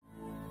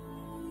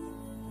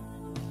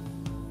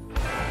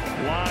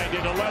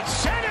Lined into left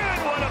center,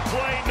 and what a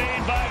play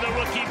made by the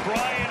rookie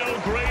Brian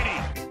O'Grady.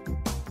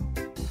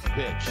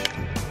 Pitch.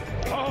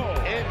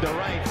 Into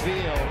right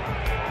field.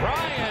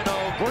 Brian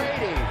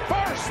O'Grady,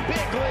 first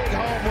big league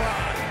home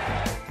run.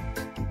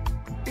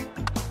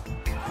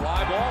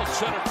 Fly ball,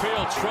 center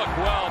field, struck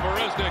well.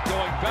 Marisnick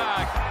going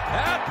back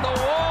at the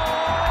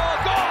wall.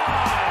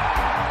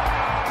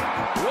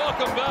 Gone!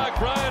 Welcome back,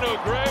 Brian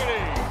O'Grady.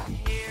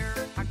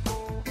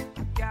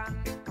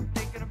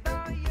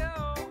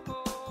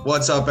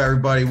 What's up,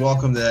 everybody?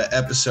 Welcome to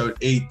episode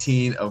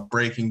 18 of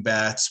Breaking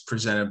Bats,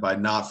 presented by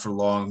Not For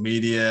Long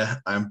Media.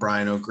 I'm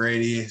Brian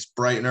O'Grady. It's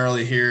bright and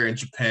early here in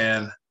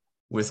Japan.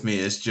 With me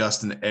is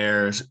Justin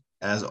Ayers.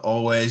 As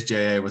always,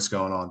 J.A., what's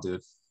going on, dude?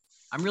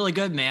 I'm really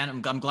good,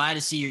 man. I'm glad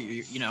to see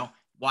you,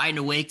 wide and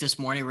awake this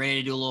morning, ready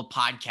to do a little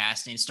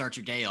podcasting and start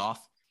your day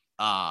off.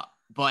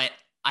 But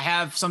I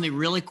have something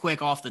really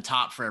quick off the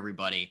top for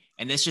everybody.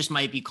 And this just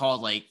might be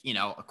called a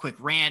quick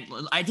rant.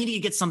 I need to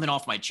get something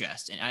off my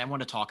chest, and I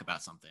want to talk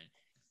about something.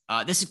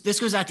 This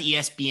goes out to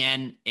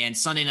ESPN and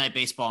Sunday Night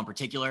Baseball in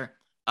particular.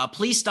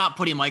 Please stop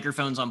putting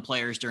microphones on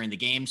players during the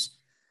games.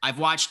 I've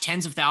watched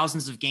tens of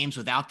thousands of games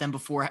without them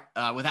before,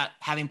 without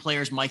having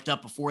players mic'd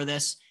up before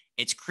this.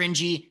 It's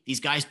cringy.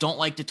 These guys don't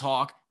like to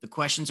talk. The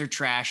questions are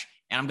trash.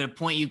 And I'm going to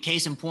point you,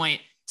 case in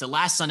point, to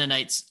last Sunday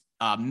night's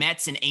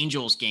Mets and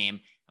Angels game.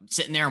 I'm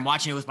sitting there and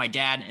watching it with my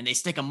dad, and they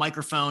stick a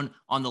microphone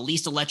on the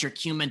least electric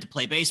human to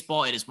play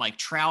baseball. It is Mike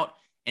Trout.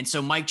 And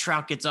so Mike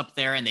Trout gets up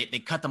there, and they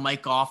cut the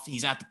mic off.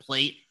 He's at the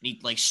plate, and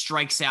he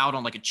strikes out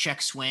on a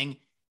check swing.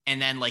 And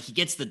then he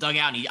gets the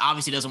dugout, and he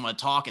obviously doesn't want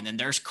to talk. And then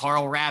there's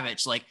Carl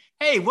Ravitch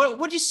hey, what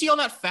did you see on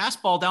that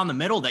fastball down the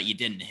middle that you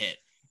didn't hit?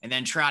 And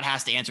then Trout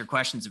has to answer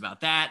questions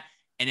about that.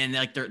 And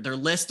then their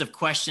list of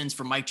questions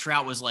for Mike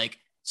Trout was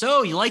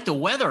so you like the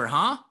weather,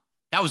 huh?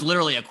 That was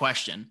literally a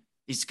question.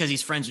 It's because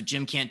he's friends with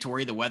Jim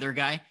Cantore, the weather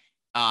guy.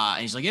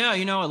 And he's yeah,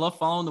 I love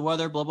following the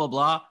weather, blah, blah,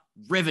 blah.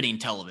 Riveting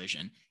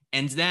television.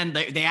 And then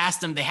they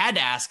had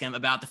to ask him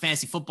about the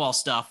fantasy football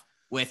stuff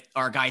with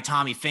our guy,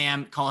 Tommy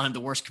Pham, calling him the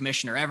worst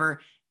commissioner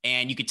ever.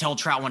 And you could tell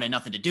Trout wanted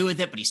nothing to do with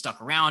it, but he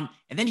stuck around.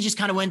 And then he just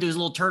kind of went into his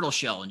little turtle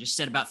shell and just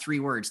said about 3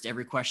 words to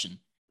every question.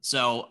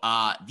 So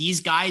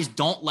these guys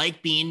don't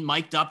like being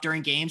mic'd up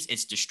during games.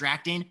 It's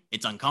distracting.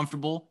 It's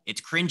uncomfortable.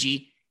 It's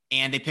cringy.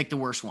 And they pick the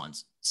worst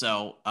ones.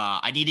 So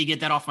I need to get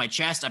that off my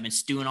chest. I've been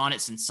stewing on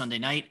it since Sunday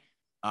night.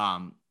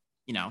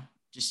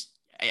 This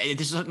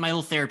is my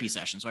little therapy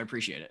session, so I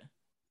appreciate it.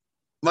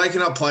 Micing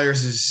up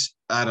players is,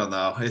 I don't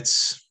know.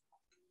 It's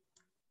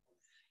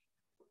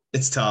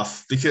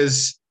tough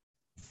because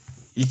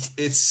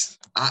it's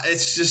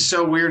just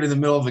so weird in the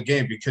middle of a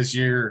game because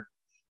you're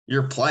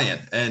playing,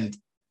 and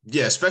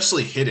yeah,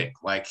 especially hitting.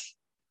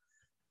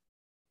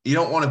 You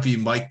don't want to be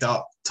mic'd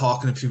up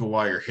talking to people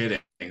while you're hitting.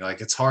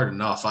 It's hard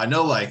enough. I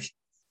know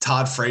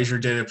Todd Frazier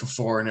did it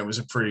before, and it was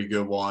a pretty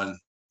good one,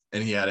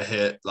 and he had a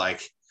hit.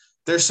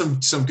 There's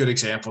some good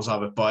examples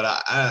of it,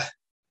 but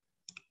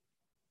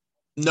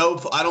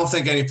nope, I don't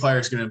think any player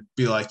is going to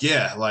be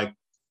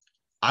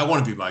I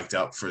want to be mic'd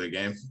up for the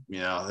game. They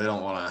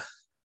don't want to.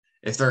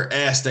 If they're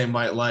asked, they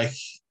might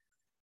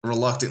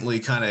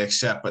reluctantly kind of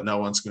accept, but no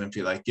one's going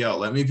to be yo,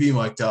 let me be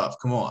mic'd up.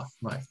 Come on,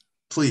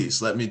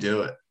 please let me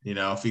do it.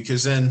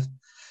 Because then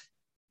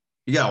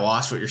you got to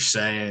watch what you're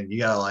saying. You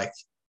got to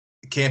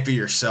it can't be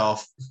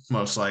yourself.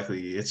 Most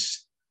likely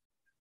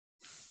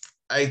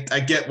I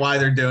get why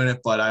they're doing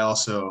it, but I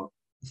also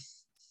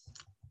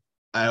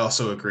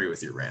agree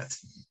with your rant.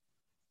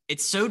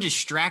 It's so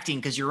distracting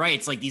because you're right.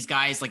 It's these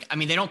guys,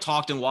 they don't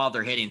talk to them while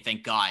they're hitting.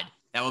 Thank God.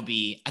 That would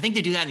be, I think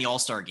they do that in the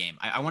All-Star game.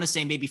 I want to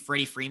say maybe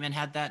Freddie Freeman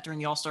had that during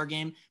the All-Star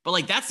game,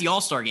 but that's the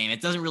All-Star game.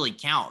 It doesn't really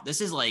count.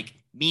 This is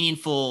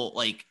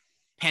meaningful,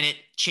 pennant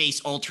chase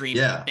altering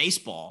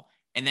baseball.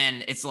 And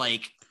then it's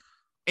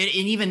and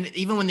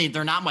even when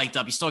they're not mic'd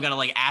up, you still got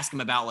to ask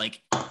them about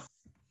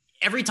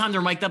every time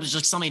they're mic'd up,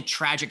 it's something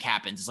tragic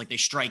happens. It's they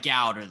strike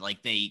out or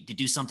they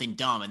do something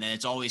dumb. And then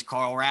it's always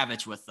Carl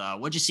Ravitch with,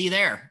 what'd you see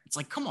there? It's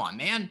come on,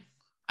 man.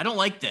 I don't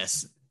like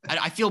this.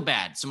 I feel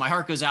bad. So my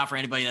heart goes out for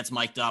anybody that's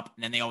mic'd up.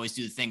 And then they always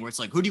do the thing where it's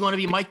who do you want to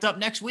be mic'd up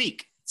next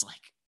week? It's how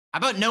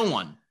about no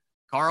one,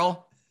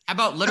 Carl? How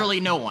about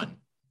literally no one?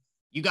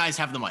 You guys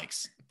have the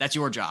mics. That's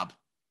your job.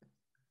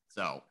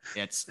 So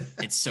it's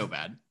so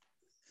bad.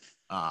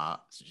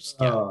 So just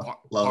Carl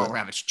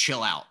Ravitch,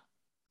 chill out.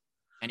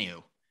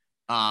 Anywho,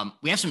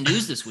 we have some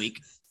news this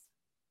week.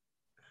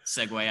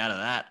 Segue out of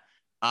that.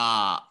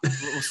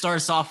 We'll start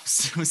us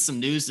off with some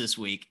news this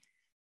week.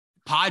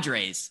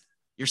 Padres.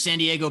 Your San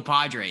Diego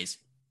Padres,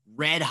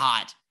 red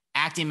hot.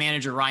 Acting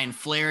manager Ryan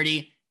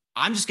Flaherty.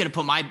 I'm just going to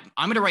I'm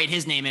going to write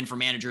his name in for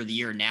manager of the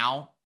year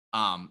now.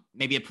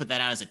 Maybe I put that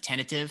out as a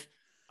tentative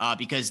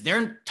because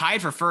they're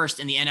tied for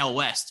first in the NL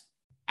West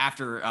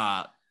after,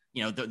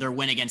 their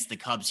win against the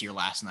Cubs here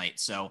last night.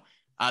 So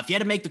if you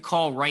had to make the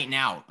call right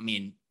now,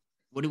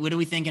 what are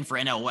we thinking for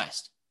NL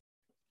West?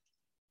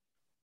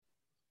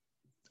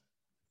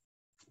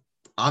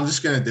 I'm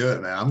just going to do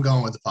it, man. I'm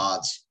going with the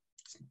Pods.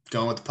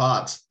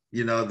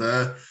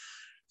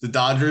 The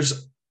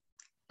Dodgers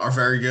are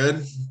very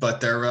good, but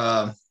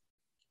they're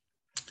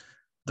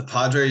The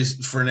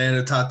Padres,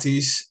 Fernando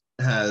Tatis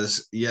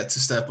has yet to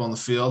step on the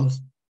field,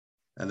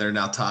 and they're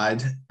now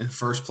tied in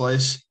first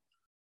place.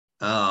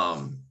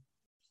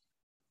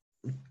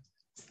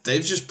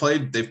 They've just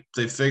played.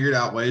 They've figured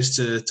out ways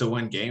to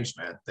win games,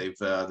 man.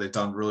 They've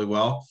done really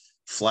well.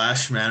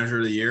 Flash Manager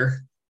of the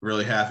Year,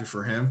 really happy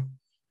for him.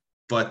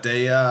 But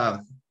they, I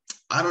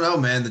don't know,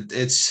 man.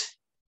 It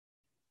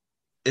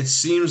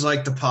seems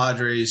like the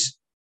Padres.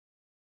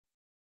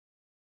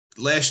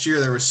 Last year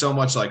there was so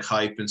much like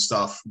hype and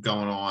stuff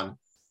going on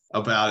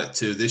about it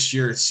too. This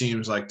year it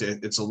seems like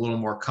it's a little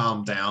more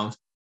calmed down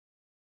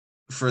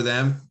for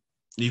them,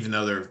 even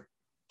though they're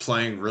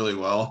playing really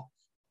well.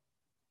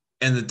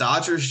 And the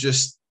Dodgers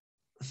just,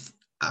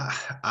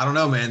 I don't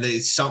know, man.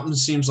 Something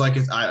seems like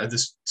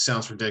this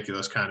sounds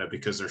ridiculous kind of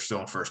because they're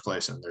still in first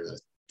place and they're the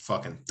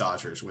fucking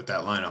Dodgers with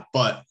that lineup.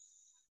 But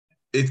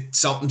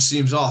something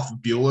seems off.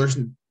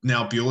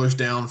 Bueller's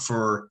down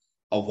for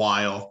a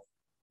while.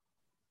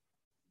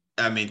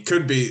 I mean,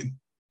 could be.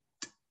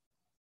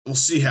 We'll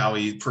see how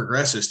he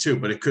progresses too,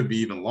 but it could be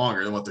even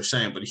longer than what they're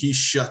saying. But he's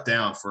shut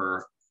down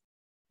for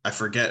I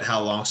forget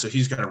how long, so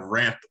he's got to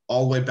ramp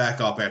all the way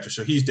back up after.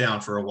 So he's down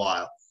for a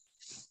while.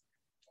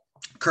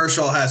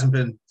 Kershaw hasn't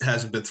been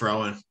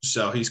throwing,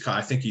 so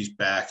I think he's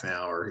back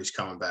now, or he's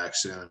coming back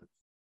soon.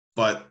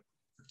 But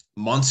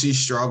Muncy's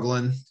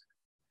struggling.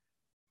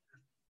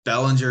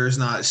 Bellinger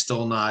is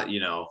still not,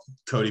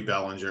 Cody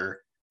Bellinger.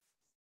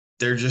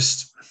 They're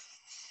just,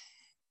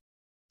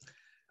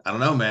 I don't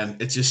know, man.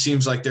 It just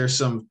seems like there's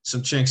some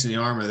chinks in the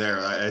armor there.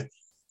 I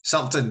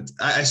saw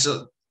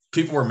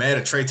people were mad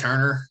at Trey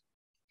Turner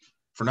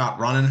for not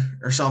running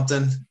or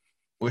something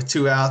with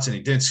 2 outs, and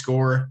he didn't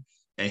score.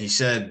 And he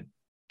said,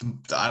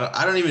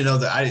 I don't even know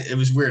it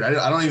was weird.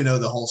 I don't even know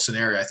the whole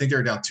scenario. I think they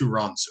were down 2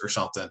 runs or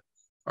something,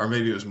 or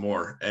maybe it was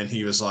more. And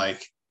he was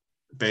like,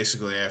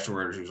 basically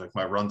afterwards, he was like,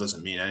 my run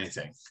doesn't mean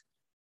anything.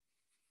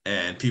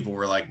 And people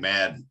were like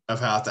mad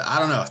about that. I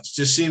don't know. It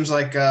just seems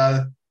like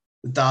the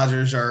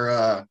Dodgers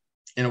are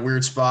in a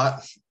weird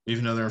spot,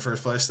 even though they're in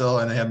first place still,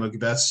 and they have Mookie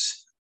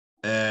Betts.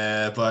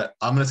 But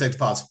I'm going to take the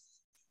Pods.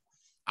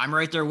 I'm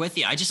right there with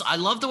you. I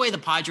love the way the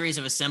Padres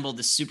have assembled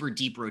this super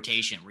deep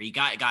rotation where you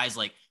got guys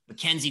like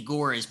Mackenzie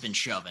Gore has been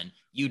shoving.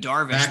 Yu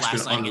Darvish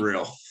last night.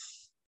 Unreal.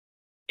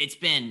 It's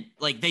been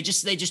like they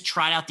just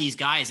tried out these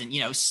guys, and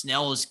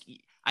Snell's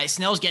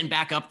getting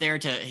back up there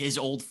to his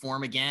old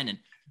form again,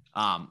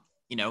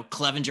 and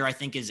Clevenger I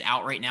think is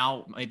out right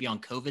now, maybe on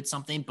COVID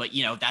something, but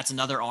that's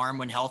another arm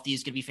when healthy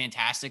is going to be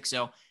fantastic.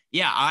 So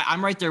yeah,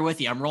 I'm right there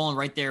with you. I'm rolling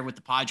right there with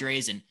the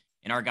Padres and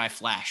our guy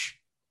Flash.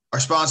 Our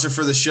sponsor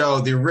for the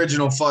show, the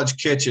Original Fudge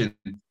Kitchen.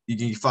 You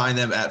can find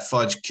them at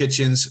Fudge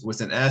Kitchens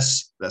with an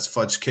S. That's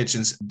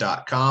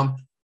fudgekitchens.com.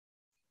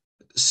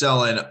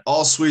 Selling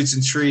all sweets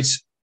and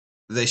treats.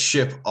 They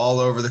ship all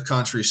over the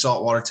country,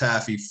 saltwater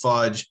taffy,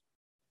 fudge.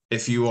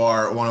 If you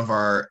are one of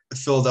our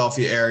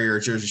Philadelphia area or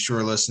Jersey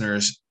Shore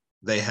listeners,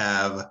 they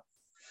have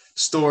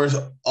stores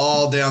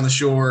all down the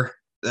shore,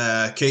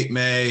 Cape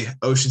May,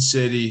 Ocean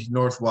City,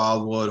 North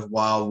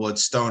Wildwood,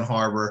 Stone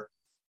Harbor.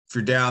 If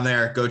you're down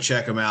there, go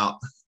check them out.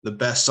 The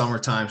best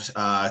summertime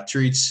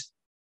treats.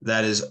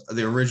 That is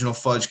the Original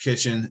Fudge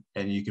Kitchen,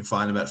 and you can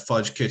find them at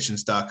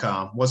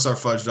fudgekitchens.com. What's our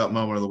fudged up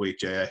moment of the week,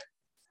 J.A.?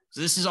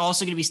 So this is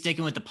also going to be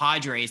sticking with the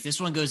Padres.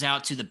 This one goes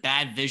out to the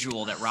bad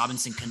visual that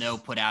Robinson Cano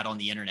put out on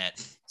the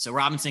internet. So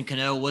Robinson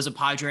Cano was a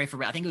Padre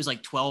for, I think it was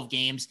like 12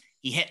 games.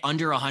 He hit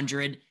under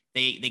 100.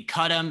 They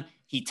cut him.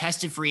 He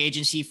tested free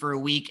agency for a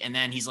week, and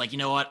then he's like, you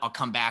know what? I'll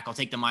come back. I'll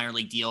take the minor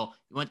league deal.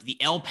 He went to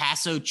the El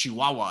Paso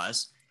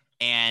Chihuahuas,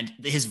 and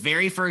his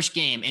very first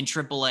game in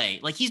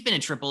AAA, like he's been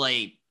in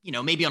AAA,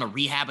 maybe on a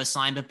rehab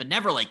assignment, but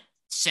never like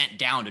sent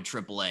down to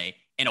AAA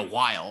in a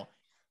while.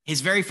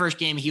 His very first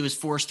game, he was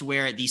forced to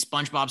wear the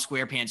SpongeBob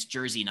SquarePants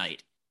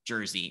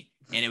jersey.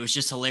 And it was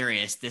just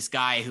hilarious. This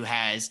guy who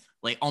has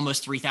like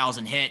almost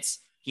 3,000 hits,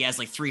 he has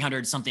like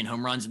 300 something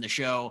home runs in the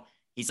show.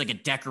 He's like a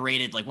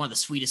decorated, like one of the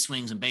sweetest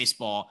swings in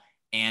baseball.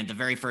 And the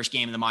very first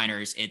game in the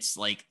minors, it's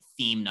like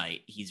theme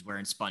night. He's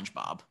wearing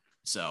SpongeBob.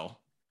 So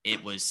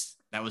that was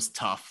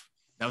tough.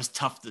 That was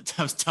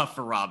tough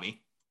for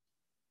Robbie.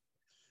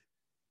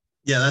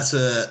 Yeah,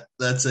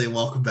 that's a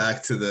welcome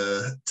back to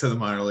the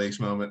minor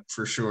leagues moment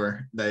for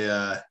sure. They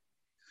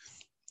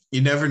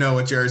you never know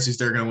what jerseys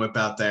they're going to whip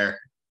out there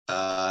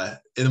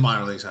in the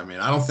minor leagues. I mean,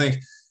 I don't think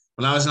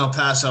when I was in El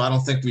Paso, I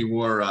don't think we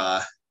wore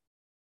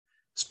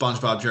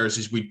SpongeBob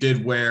jerseys. We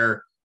did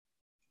wear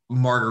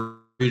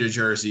margarita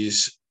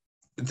jerseys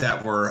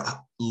that were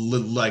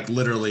like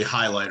literally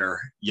highlighter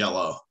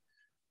yellow,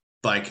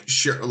 like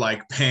shirt,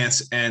 like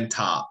pants and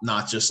top,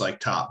 not just like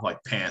top,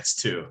 like pants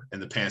too.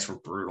 And the pants were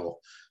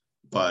brutal.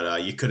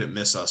 But you couldn't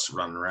miss us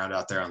running around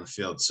out there on the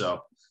field.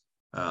 So,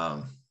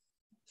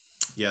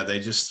 yeah, they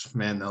just,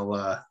 man,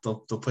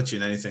 they'll put you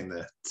in anything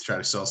to try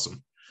to sell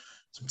some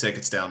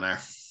tickets down there.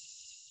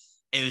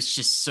 It was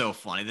just so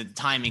funny. The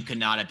timing could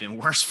not have been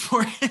worse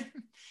for him.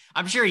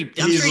 I'm sure he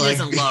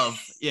doesn't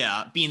love,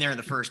 being there in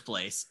the first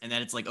place. And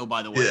then it's like, oh,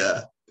 by the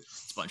way,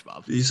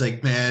 SpongeBob. He's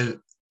like,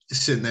 man,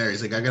 just sitting there.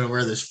 He's like, I got to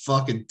wear this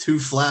fucking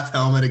 2-flap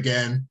helmet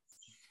again,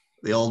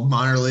 the old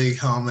minor league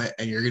helmet,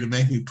 and you're going to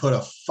make me put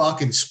a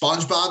fucking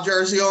SpongeBob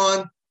jersey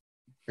on?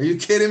 Are you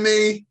kidding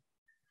me?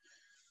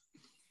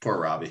 Poor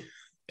Robbie.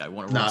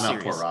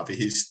 Not poor Robbie.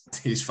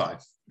 He's fine.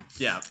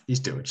 Yeah. He's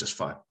doing just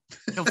fine.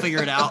 He'll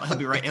figure it out. He'll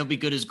be right. He'll be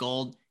good as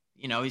gold.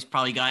 He's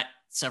probably got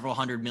several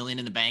 $100 million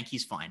in the bank.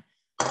 He's fine.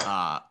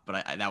 But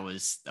that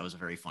was a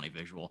very funny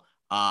visual.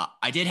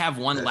 I did have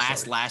one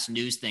last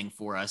news thing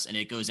for us, and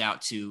it goes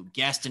out to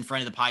guest and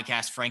friend of the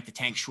podcast, Frank the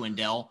Tank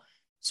Schwindel.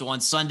 So on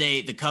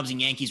Sunday, the Cubs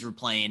and Yankees were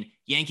playing.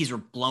 Yankees were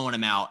blowing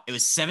them out. It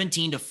was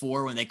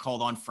 17-4 when they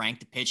called on Frank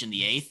to pitch in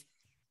the 8th.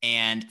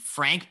 And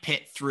Frank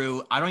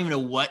threw, I don't even know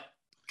what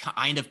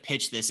kind of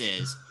pitch this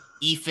is.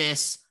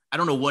 Ephus, I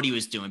don't know what he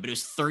was doing, but it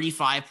was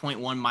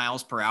 35.1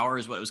 miles per hour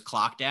is what it was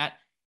clocked at.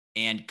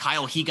 And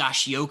Kyle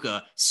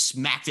Higashioka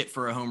smacked it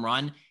for a home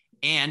run.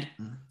 And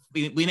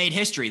we made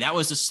history. That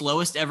was the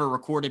slowest ever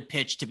recorded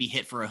pitch to be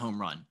hit for a home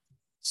run.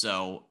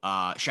 So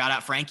shout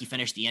out Frank. You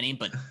finished the inning,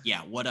 but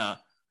yeah, what a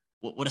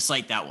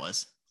sight that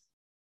was.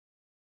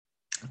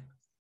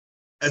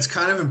 It's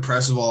kind of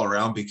impressive all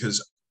around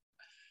because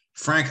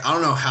Frank, I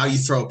don't know how you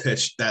throw a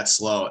pitch that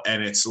slow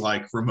and it's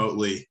like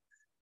remotely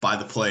by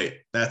the plate.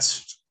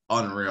 That's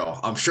unreal.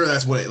 I'm sure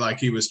that's what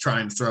he was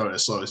trying to throw it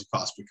as slow as he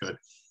possibly could.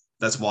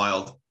 That's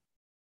wild.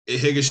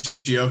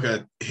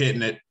 Higashioka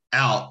hitting it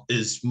out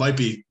might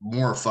be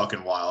more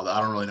fucking wild. I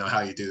don't really know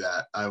how you do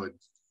that.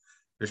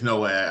 There's no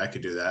way I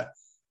could do that.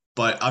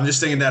 But I'm just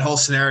thinking that whole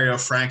scenario,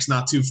 Frank's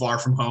not too far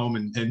from home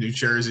in New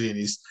Jersey, and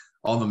he's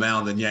on the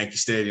mound in Yankee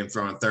Stadium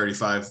throwing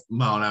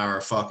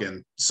 35-mile-an-hour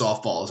fucking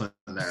softballs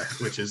in there,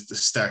 which is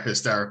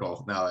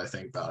hysterical now that I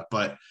think about it.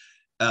 But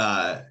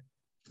I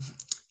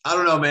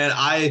don't know, man.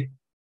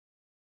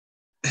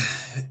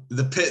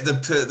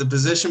 The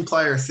position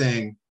player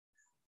thing,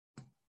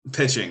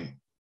 pitching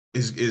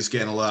is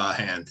getting a lot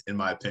of hand, in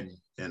my opinion,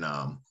 in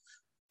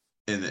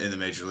the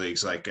major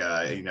leagues.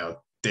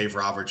 Dave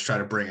Roberts tried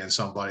to bring in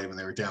somebody when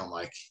they were down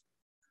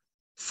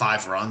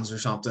 5 runs or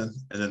something,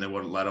 and then they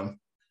wouldn't let him.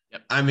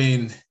 Yep. I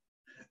mean,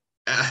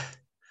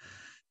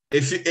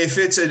 if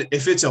it's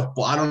a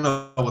I don't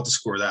know what the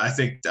score that I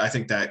think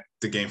that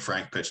the game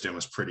Frank pitched in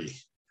was pretty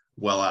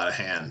well out of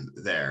hand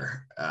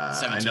there.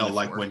 I know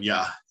when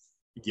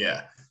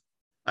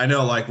I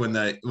know when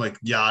the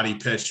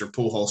Yachty pitched or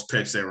Pujols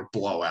pitched, they were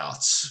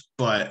blowouts,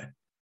 but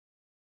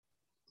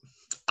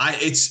I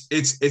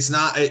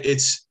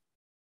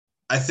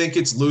think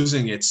it's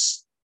losing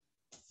its.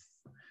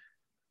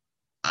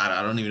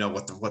 I don't even know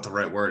what the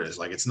right word is.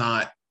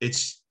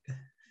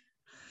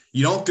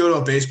 You don't go to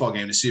a baseball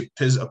game to see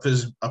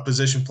a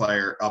position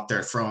player up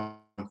there throwing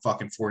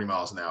fucking 40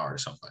 miles an hour or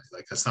something.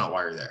 That's not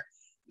why you're there.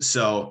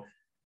 So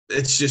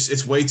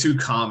it's way too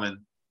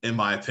common, in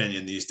my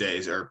opinion, these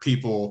days, or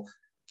people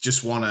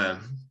just want to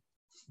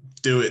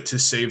do it to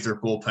save their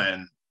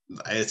bullpen.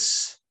 I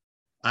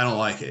don't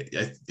like it.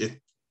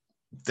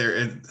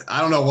 I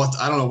don't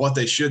know what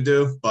they should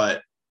do,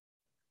 but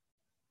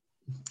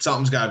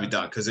something's got to be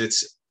done because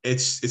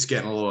it's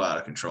getting a little out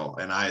of control,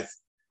 and I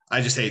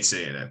just hate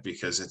seeing it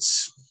because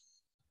it's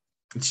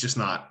just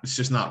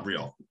not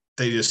real.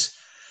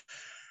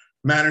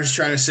 Matters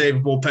trying to save a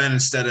bullpen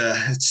instead of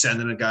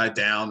sending a guy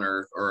down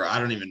or I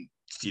don't even,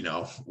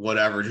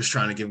 whatever, just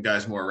trying to give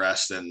guys more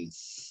rest. And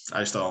I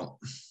just don't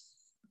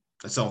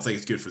think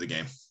it's good for the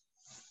game.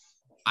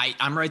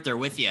 I'm right there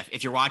with you.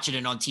 If you're watching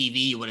it on TV,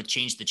 you would have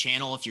changed the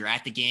channel. If you're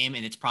at the game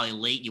and it's probably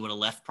late, you would have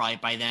left probably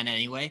by then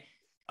anyway.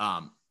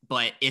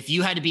 But if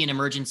you had to be an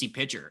emergency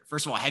pitcher,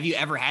 first of all, have you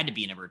ever had to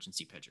be an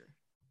emergency pitcher?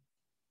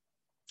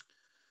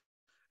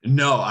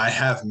 No, I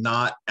have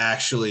not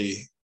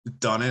actually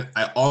done it.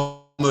 I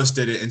almost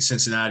did it in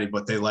Cincinnati,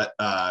 but they let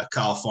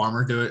Kyle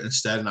Farmer do it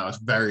instead, and I was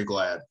very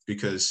glad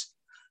because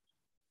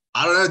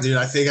I don't know, dude.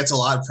 I think it's a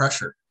lot of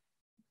pressure.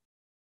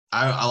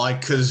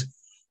 Because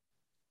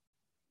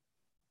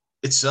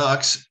it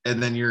sucks,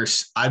 and then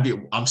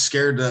I'm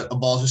scared that a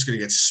ball's just gonna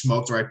get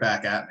smoked right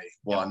back at me.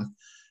 1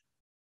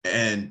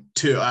 and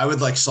 2, I would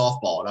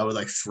softball it. I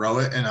would throw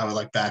it, and I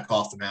would back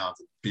off the mound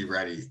and be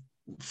ready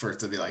for it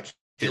to be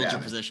field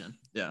your position.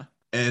 Yeah.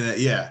 And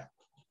yeah,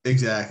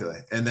 exactly.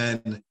 And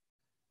then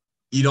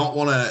you don't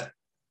want to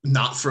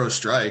not throw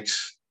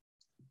strikes,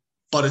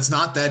 but it's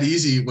not that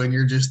easy when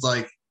you're just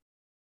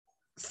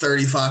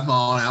 35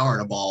 mile an hour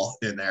in a ball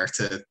in there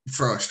to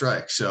throw a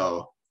strike.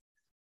 So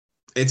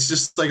it's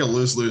just a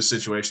lose-lose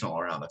situation all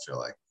around, I feel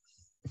like.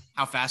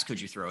 How fast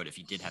could you throw it if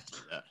you did have to do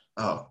that?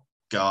 Oh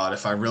God,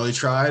 if I really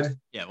tried.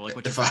 Yeah. Well,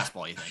 what's your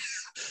fastball, you think?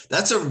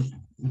 That's a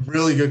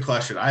really good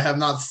question. I have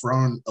not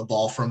thrown a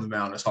ball from the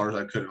mound as hard as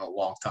I could in a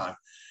long time.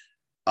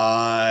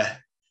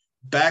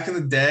 Back in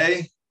the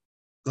day,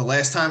 the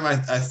last time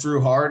I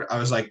threw hard, I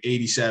was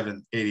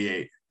 87,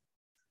 88.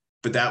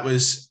 But that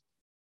was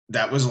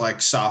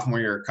sophomore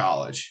year of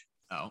college.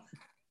 Oh.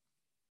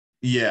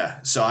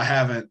 Yeah. So I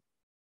haven't,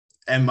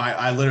 and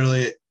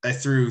I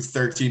threw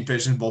 13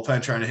 pitches in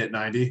bullpen trying to hit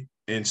 90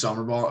 in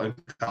summer ball in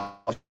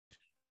college.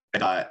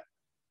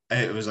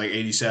 It was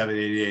 87,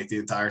 88 the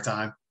entire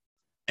time.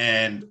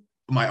 And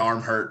my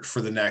arm hurt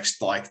for the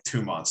next like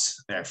 2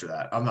 months after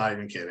that. I'm not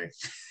even kidding.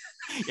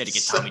 You had to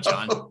get Tommy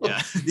John.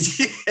 Yeah.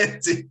 Yeah,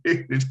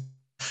 dude.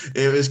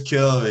 It was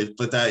killing me.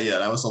 But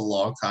that was a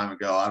long time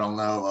ago. I don't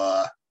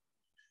know.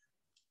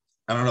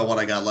 I don't know what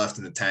I got left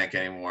in the tank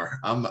anymore.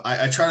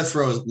 I try to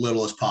throw as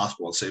little as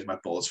possible and save my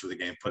bullets for the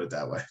game. Put it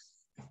that way.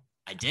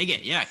 I dig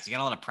it. Yeah, because you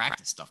got a lot of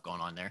practice stuff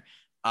going on there.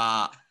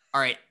 All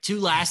right, 2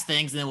 last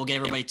things, and then we'll get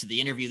everybody to the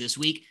interview this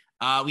week.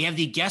 We have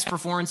the guest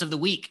performance of the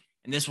week,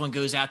 and this one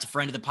goes out to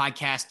friend of the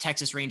podcast,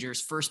 Texas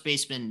Rangers first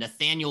baseman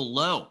Nathaniel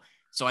Lowe.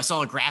 So I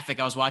saw a graphic.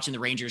 I was watching the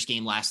Rangers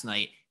game last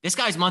night. This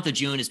guy's month of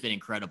June has been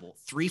incredible.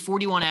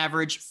 341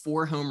 average,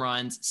 4 home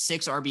runs,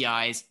 6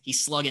 RBIs.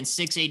 He's slugging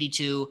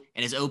 682,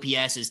 and his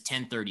OPS is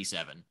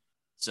 1037.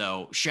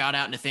 So shout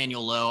out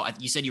Nathaniel Lowe.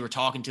 You said you were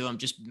talking to him,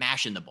 just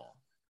mashing the ball.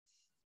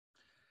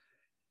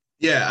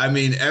 Yeah, I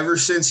mean, ever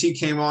since he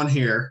came on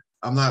here,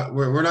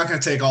 we're not going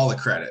to take all the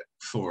credit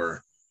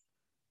for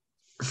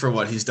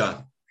what he's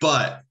done,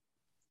 but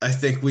I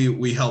think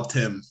we helped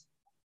him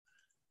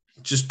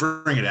just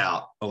bring it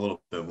out a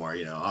little bit more.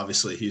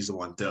 Obviously he's the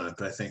one doing it,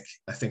 but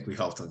I think we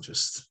helped him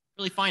just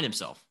really find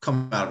himself,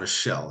 come out of his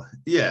shell.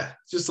 Yeah,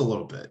 just a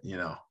little bit,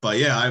 But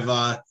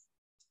yeah,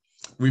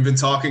 we've been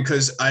talking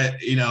because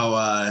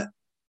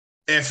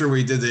after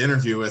we did the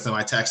interview with him,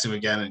 I texted him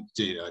again and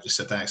I just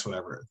said thanks,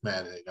 whatever,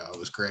 man. It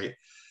was great,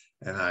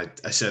 and I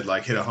said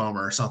like hit a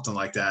homer or something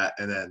like that,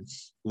 and then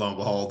lo and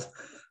behold,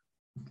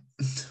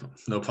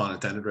 no pun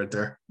intended right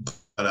there,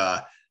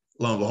 but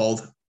lo and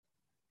behold,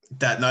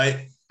 that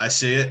night I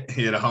see it,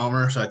 he hit a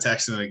homer, so I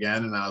texted him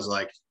again, and I was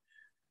like,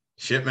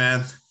 shit,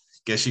 man,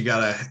 guess you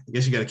gotta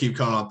keep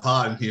coming on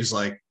pod. And he was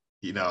like,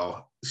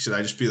 should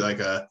I just be like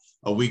a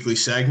weekly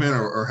segment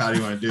or how do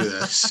you want to do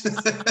this?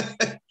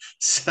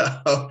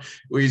 So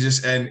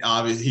and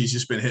obviously he's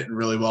just been hitting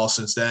really well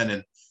since then.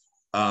 And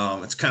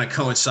it's kind of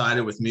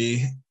coincided with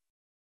me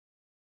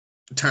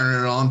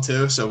turning it on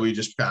too. So we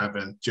just kind of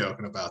been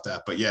joking about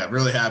that, but yeah,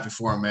 really happy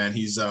for him, man.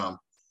 He's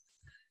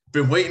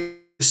been waiting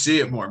to see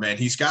it more, man.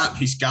 He's got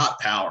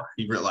power.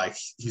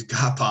 He's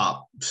got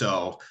pop.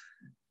 So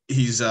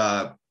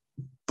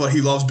but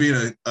he loves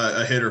being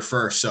a hitter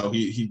first. So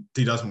he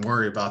doesn't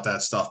worry about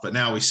that stuff, but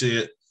now we see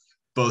it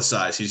both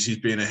sides. He's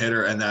being a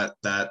hitter, and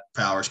that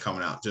power's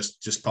coming out.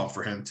 Just pumped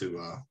for him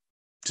to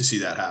see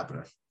that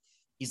happening.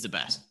 He's the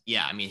best.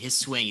 Yeah, I mean his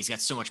swing, he's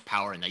got so much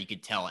power in that you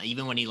could tell. And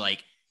even when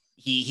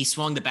he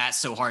swung the bat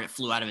so hard it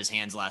flew out of his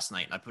hands last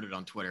night. I put it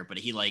on Twitter, but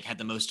he had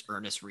the most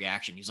earnest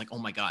reaction. He was like, "Oh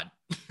my god!"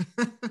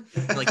 He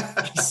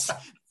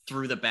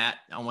threw the bat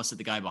almost at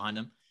the guy behind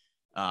him.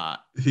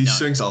 He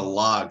swings a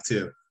log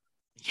too.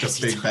 Yes,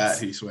 the big bat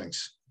he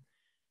swings.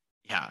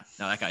 Yeah,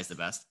 no, that guy's the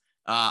best.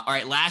 All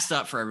right, last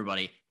up for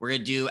everybody, we're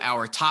going to do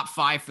our top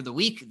 5 for the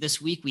week. This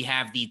week, we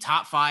have the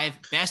top 5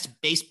 best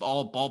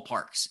baseball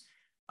ballparks.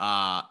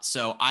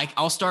 So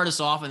I'll start us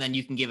off, and then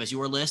you can give us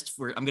your list.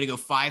 I'm going to go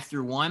 5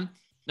 through 1.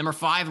 Number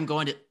 5, I'm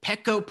going to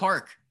Petco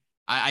Park.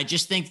 I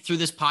just think through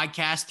this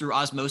podcast, through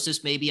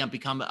osmosis, maybe I've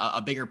become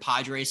a bigger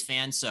Padres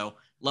fan. So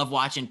love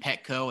watching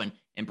Petco,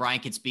 and Brian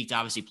can speak to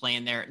obviously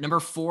playing there. Number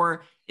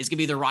 4 is going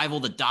to be the rival,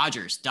 the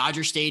Dodgers,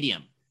 Dodger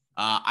Stadium.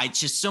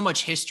 Just so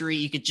much history.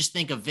 You could just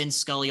think of Vince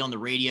Scully on the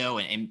radio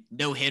and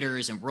no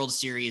hitters and World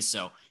Series.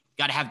 So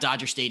got to have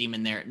Dodger Stadium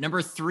in there.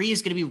 Number 3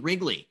 is going to be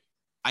Wrigley.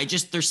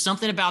 There's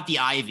something about the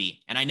ivy,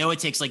 and I know it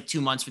takes like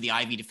 2 months for the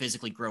ivy to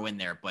physically grow in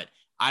there, but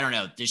I don't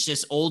know. There's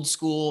just old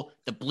school,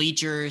 the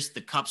bleachers,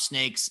 the cup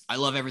snakes. I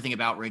love everything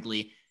about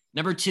Wrigley.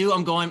 Number 2,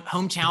 I'm going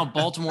hometown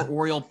Baltimore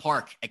Oriole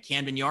Park at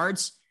Camden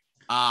Yards.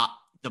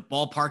 The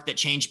ballpark that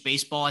changed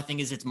baseball, I think,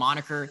 is its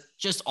moniker.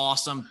 Just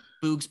awesome.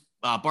 Boog's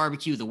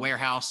Barbecue, the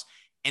Warehouse.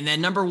 And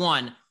then number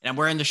 1, and I'm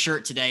wearing the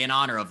shirt today in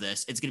honor of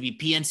this, it's going to be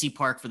PNC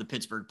Park for the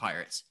Pittsburgh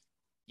Pirates.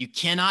 You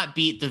cannot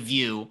beat the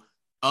view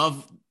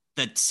of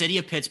the city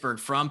of Pittsburgh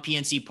from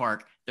PNC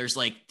Park. There's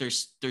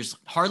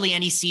hardly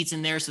any seats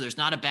in there, so there's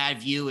not a bad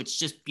view. It's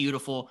just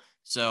beautiful.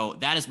 So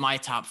that is my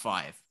top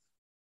 5.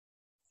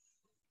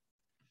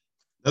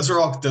 Those are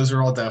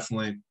all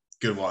definitely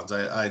good ones.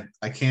 I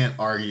can't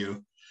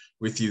argue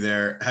with you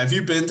there. Have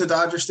you been to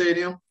Dodger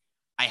Stadium?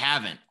 I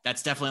haven't.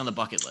 That's definitely on the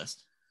bucket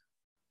list.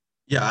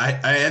 Yeah,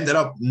 I ended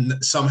up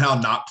somehow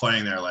not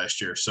playing there last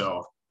year,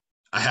 so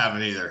I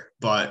haven't either.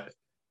 But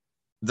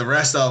the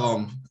rest of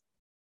them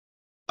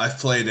I've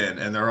played in,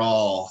 and they're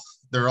all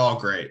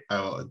great.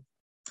 Your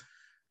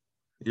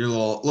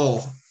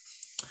little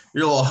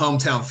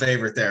hometown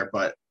favorite there,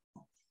 but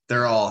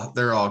they're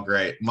all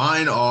great.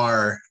 Mine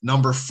are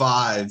number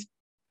 5.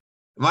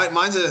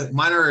 Mine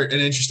are an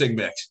interesting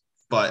mix,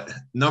 but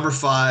number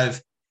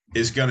 5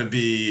 is going to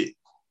be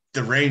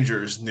the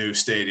Rangers' new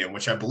stadium,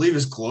 which I believe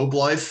is Globe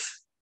Life.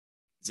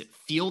 Is it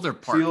Field or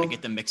Park? I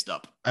get them mixed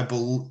up.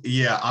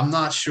 Yeah, I'm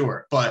not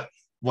sure, but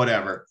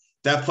whatever.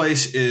 That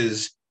place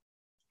is,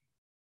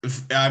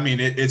 I mean,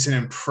 it's an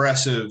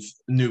impressive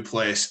new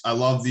place. I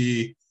love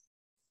the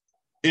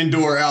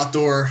indoor,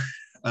 outdoor,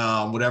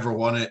 whatever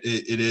one it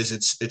is.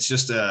 It's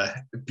just a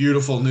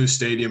beautiful new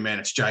stadium, man.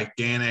 It's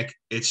gigantic.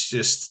 It's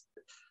just,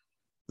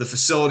 the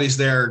facilities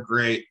there are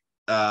great.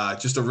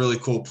 Just a really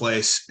cool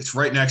place. It's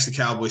right next to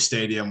Cowboy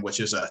Stadium, which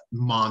is a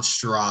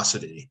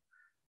monstrosity,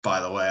 by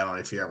the way. I don't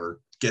know if you ever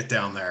get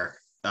down there.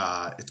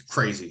 It's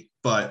crazy.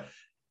 But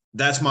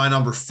that's my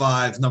number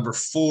 5. Number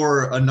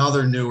 4,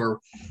 another newer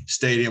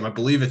stadium. I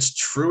believe it's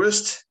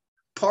Truist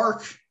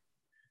Park,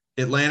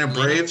 Atlanta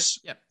Braves.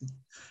 Yep.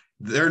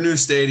 Their new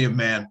stadium,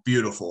 man,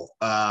 beautiful.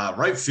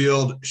 Right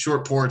field,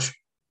 short porch,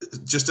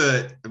 just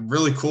a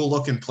really cool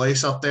looking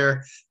place up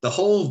there. The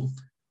whole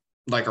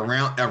like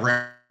around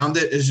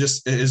it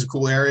is a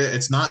cool area.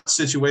 It's not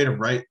situated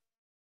right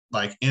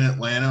like in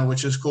Atlanta,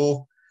 which is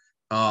cool.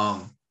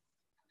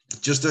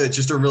 Just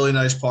a really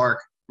nice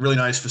park, really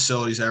nice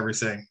facilities,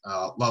 everything.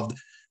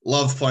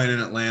 Loved playing in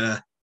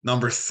Atlanta.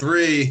 Number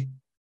 3,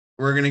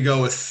 we're gonna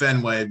go with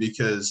Fenway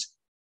because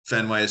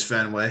Fenway is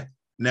Fenway.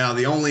 Now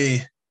the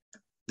only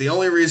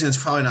reason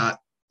it's probably not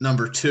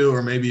number 2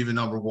 or maybe even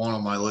number 1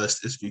 on my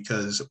list is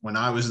because when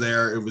I was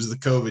there, it was the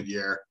COVID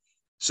year,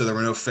 so there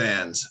were no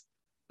fans.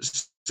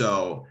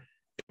 So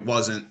it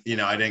wasn't,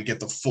 I didn't get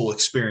the full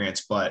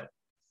experience, but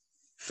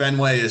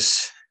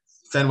Fenway's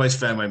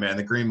Fenway, man.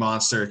 The Green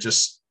Monster,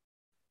 it's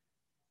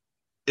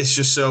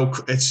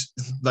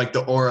like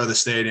the aura of the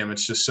stadium.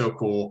 It's just so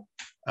cool.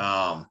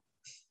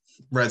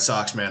 Red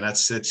Sox, man,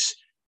 it's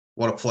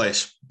what a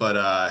place.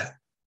 But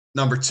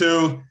number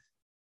 2,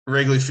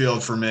 Wrigley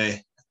Field for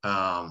me.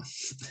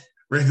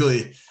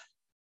 Wrigley,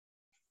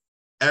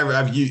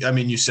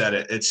 you said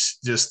it. It's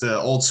just the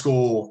old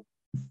school.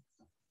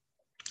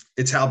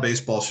 It's how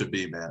baseball should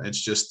be, man.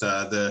 It's just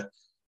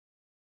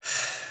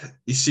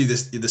you see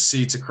the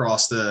seats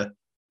across the,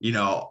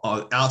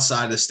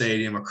 outside the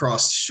stadium,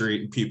 across the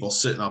street, and people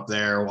sitting up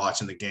there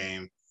watching the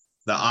game.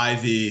 The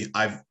Ivy,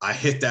 I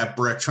hit that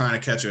brick trying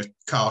to catch a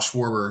Kyle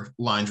Schwarber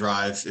line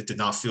drive. It did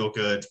not feel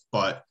good,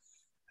 but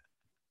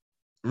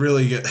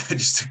really good.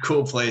 Just a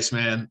cool place,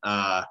 man.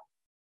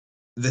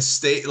 The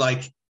state,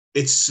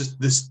 it's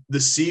this,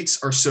 the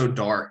seats are so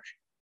dark,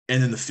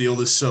 and then the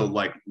field is so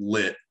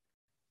lit,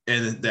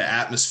 and the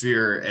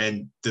atmosphere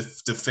and the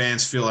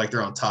fans feel like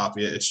they're on top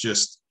of it.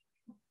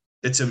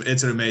 It's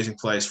an amazing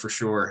place for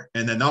sure.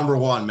 And the number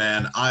 1,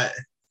 man, I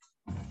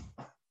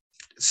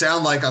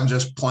sound like I'm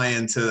just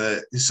playing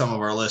to some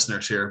of our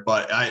listeners here,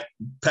 but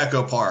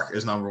Petco Park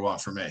is number 1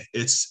 for me.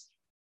 It's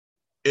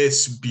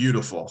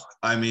beautiful.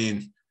 I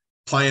mean,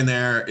 playing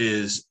there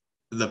is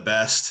the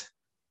best.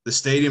 The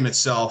stadium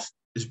itself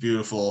is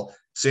beautiful.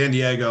 San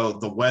Diego,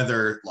 the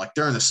weather,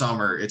 during the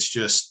summer, it's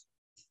just,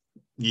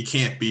 you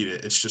can't beat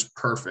it. It's just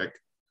perfect.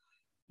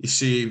 You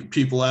see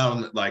people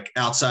out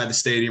outside the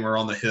stadium or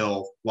on the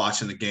hill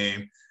watching the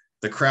game.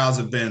 The crowds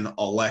have been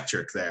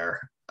electric there.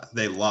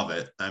 They love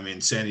it. I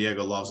mean, San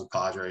Diego loves the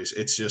Padres.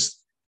 It's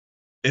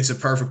a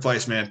perfect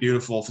place, man.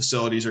 Beautiful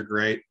facilities are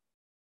great.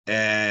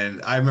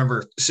 And I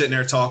remember sitting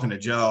there talking to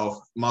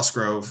Joe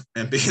Musgrove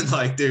and being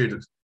like,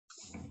 dude,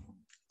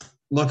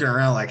 looking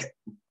around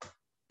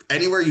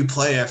anywhere you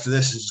play after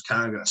this is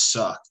kind of going to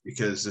suck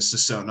because this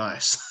is so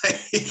nice.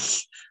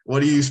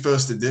 What are you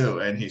supposed to do?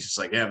 And he's just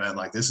like, yeah, man,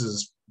 this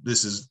is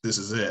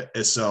it.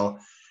 And so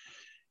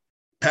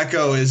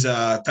Petco's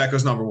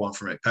number 1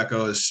 for me.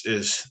 Petco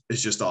is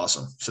just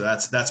awesome. So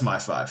that's my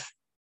 5.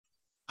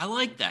 I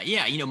like that.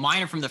 Yeah.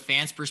 Mine are from the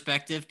fans'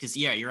 perspective. Cause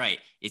you're right.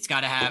 It's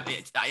got to have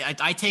it.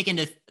 I take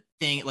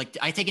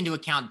into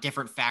account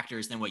different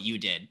factors than what you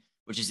did,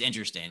 which is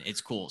interesting. It's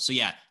cool. So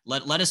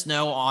let us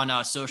know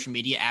on social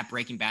media at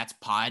Breaking Bats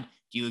Pod.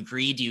 Do you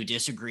agree? Do you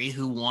disagree?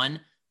 Who won?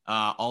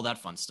 All that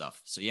fun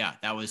stuff. So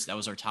that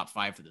was our top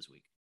 5 for this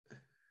week.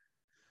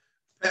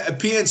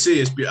 PNC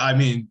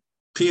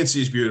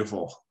is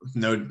beautiful.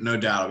 No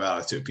doubt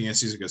about it too.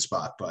 PNC is a good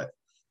spot, but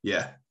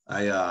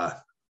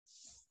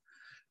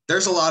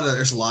there's a lot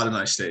of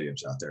nice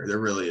stadiums out there. There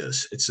really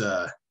is. It's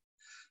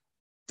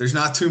there's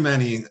not too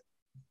many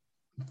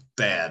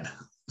bad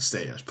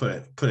stadiums.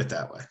 Put it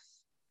that way.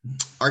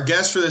 Our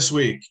guest for this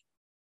week,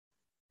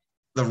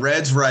 the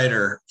Reds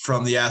writer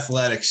from The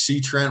Athletic,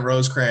 Trent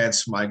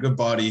Rosecrans, my good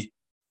buddy.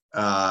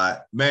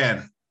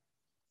 Man,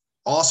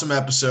 awesome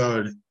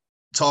episode.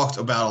 Talked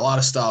about a lot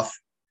of stuff.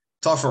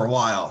 Talked for a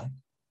while.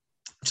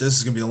 So this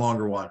is going to be a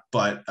longer one,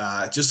 but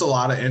just a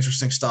lot of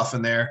interesting stuff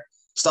in there.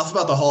 Stuff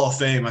about the Hall of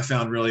Fame I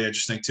found really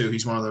interesting too.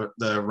 He's one of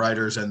the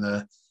writers and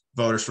the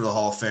voters for the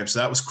Hall of Fame. So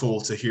that was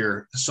cool to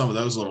hear some of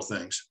those little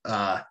things.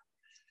 But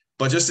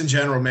just in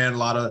general, man, a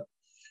lot of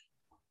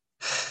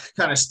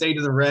kind of state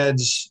of the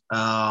Reds,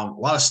 a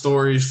lot of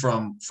stories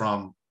from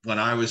when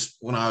I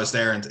was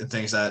there and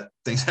things that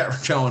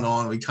were going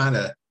on. We kind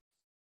of,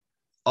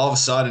 all of a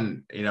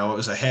sudden, it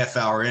was a half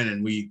hour in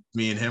and me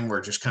and him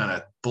were just kind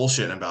of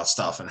bullshitting about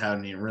stuff and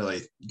hadn't even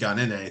really gotten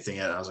into anything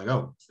yet. I was like,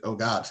 oh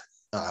God.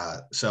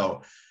 But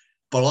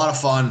a lot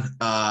of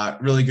fun,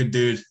 really good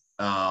dude.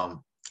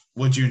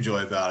 What'd you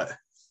enjoy about it?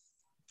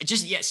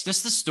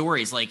 Just the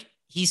stories.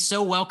 He's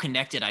so well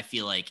connected. I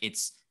feel like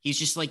he's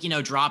just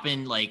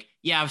dropping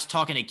I was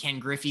talking to Ken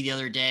Griffey the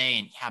other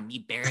day and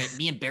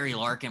me and Barry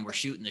Larkin were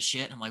shooting the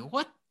shit. I'm like,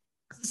 what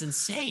This is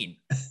insane.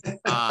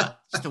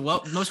 Just the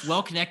most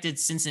well-connected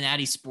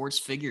Cincinnati sports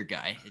figure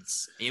guy.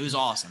 It was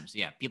awesome. So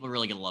yeah, people are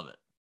really gonna love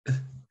it.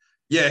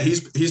 Yeah,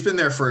 he's been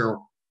there for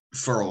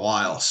a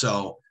while.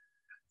 So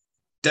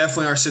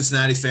definitely our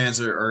Cincinnati fans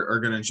are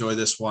going to enjoy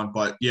this one.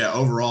 But yeah,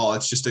 overall,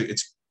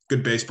 it's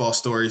good baseball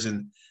stories.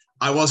 And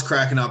I was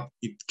cracking up.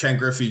 Ken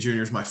Griffey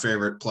Jr. is my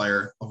favorite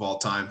player of all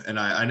time. And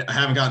I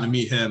haven't gotten to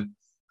meet him.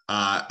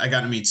 I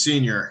got to meet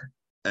Senior,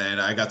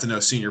 and I got to know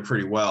Senior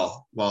pretty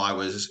well while I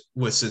was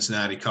with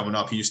Cincinnati coming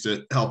up. He used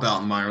to help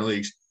out in minor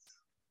leagues.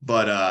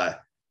 But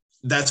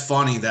that's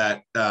funny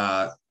that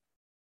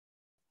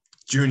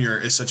Junior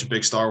is such a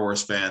big Star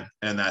Wars fan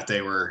and that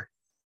they were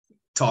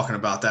talking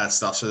about that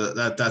stuff. So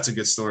that's a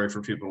good story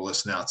for people to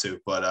listen out to.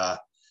 But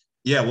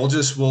yeah,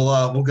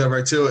 we'll go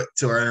right to it,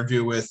 to our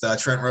interview with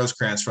Trent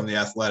Rosecrans from The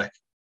Athletic.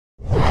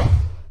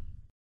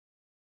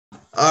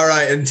 All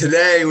right. And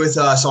today with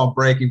us on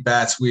Breaking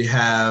Bats, we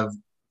have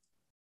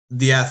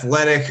The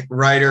Athletic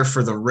writer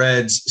for the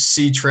Reds,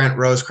 Trent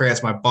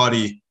Rosecrans, my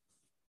buddy.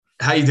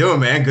 How you doing,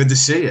 man? Good to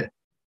see you.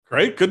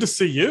 Great. Good to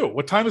see you.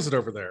 What time is it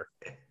over there?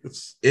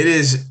 It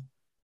is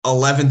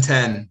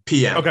 11:10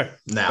 p.m. Okay.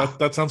 Now.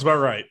 That sounds about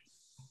right.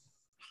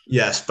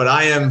 Yes, but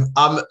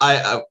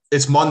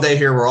it's Monday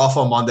here. We're off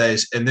on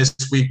Mondays. And this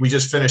week we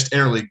just finished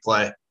interleague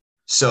play.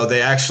 So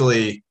they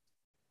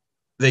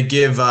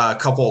give a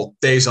couple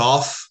days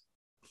off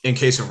in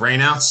case of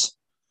rainouts.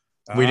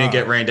 We didn't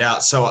get rained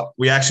out. So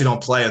we actually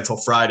don't play until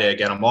Friday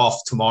again. I'm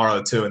off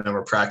tomorrow too. And then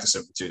we're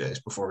practicing for 2 days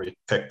before we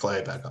pick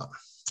play back up.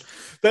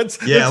 That's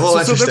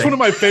one of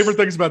my favorite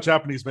things about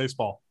Japanese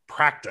baseball.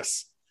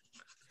 Practice.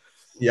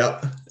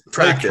 Yep.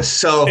 Practice.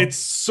 So it's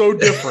so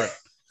different.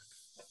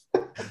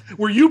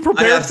 Were you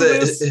prepared for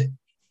this?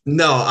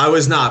 No, I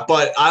was not.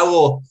 But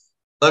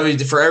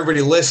for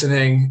everybody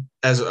listening,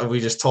 as we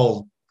just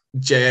told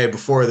JA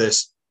before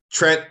this,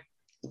 Trent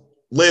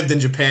lived in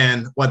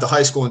Japan, went to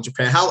high school in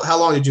Japan. How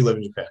long did you live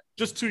in Japan?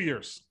 Just 2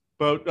 years.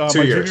 But my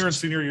 2 years. Junior and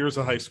senior years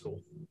of high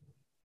school.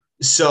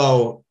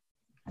 So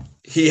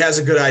he has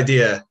a good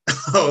idea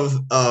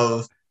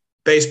of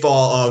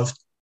baseball, of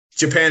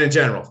Japan in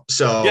general.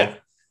 So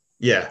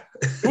yeah.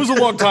 It was a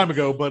long time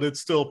ago, but it's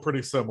still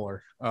pretty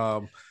similar.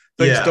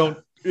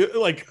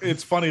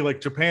 It's funny,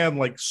 like Japan,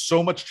 like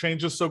so much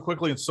changes so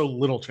quickly and so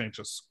little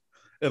changes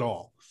at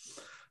all.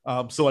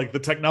 So like the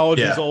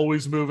technology is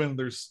always moving.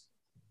 There's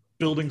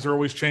buildings are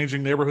always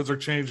changing. Neighborhoods are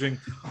changing.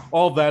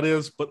 All of that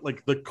is, but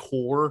like the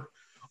core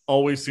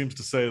always seems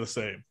to stay the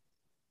same.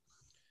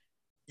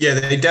 Yeah,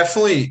 they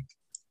definitely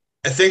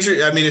 –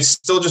 it's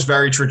still just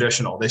very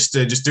traditional. They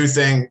still just do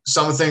things –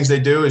 some of the things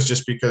they do is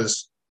just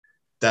because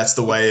that's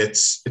the way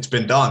it's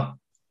been done.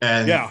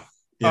 And yeah.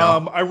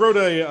 I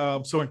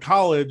wrote so in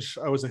college,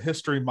 I was a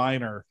history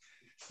minor,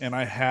 and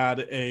I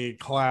had a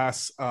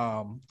class,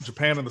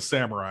 Japan and the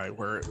Samurai,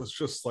 where it was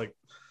just like,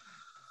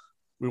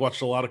 we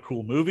watched a lot of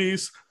cool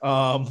movies,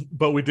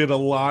 but we did a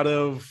lot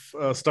of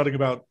studying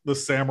about the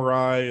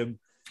samurai and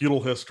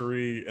feudal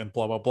history and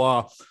blah, blah,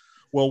 blah.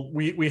 Well,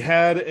 we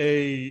had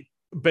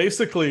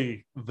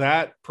basically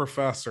that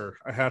professor,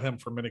 I had him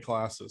for many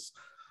classes,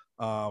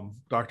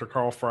 Dr.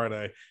 Carl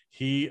Friday.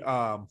 He,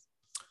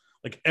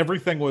 like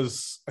everything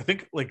was, I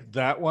think like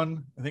that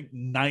one, I think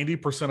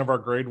 90% of our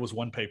grade was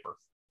one paper.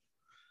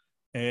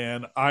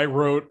 And I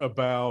wrote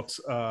about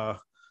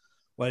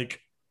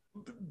like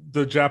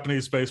the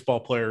Japanese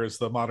baseball players,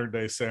 the modern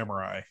day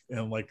samurai,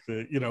 and like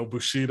the,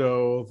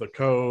 Bushido, the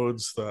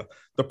codes, the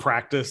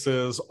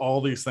practices,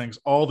 all these things,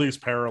 all these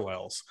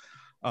parallels.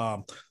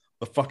 The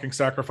fucking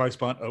sacrifice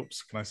bunt.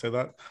 Oops, can I say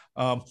that?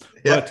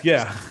 But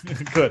yeah,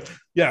 good.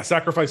 Yeah,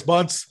 sacrifice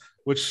bunts,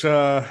 which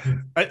they're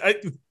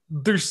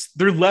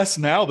less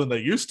now than they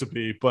used to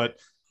be, but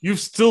you've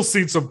still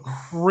seen some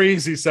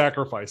crazy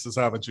sacrifices,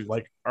 haven't you?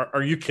 Like,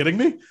 are you kidding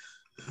me?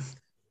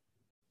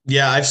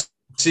 Yeah, I've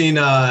seen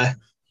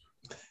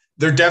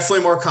they're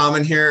definitely more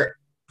common here.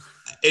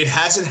 It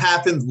hasn't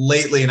happened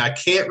lately, and I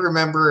can't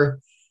remember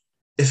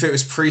if it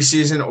was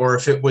preseason or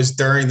if it was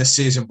during the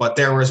season, but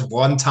there was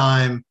one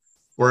time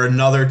where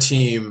another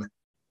team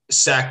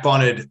sack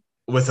bunted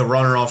with a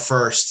runner on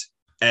first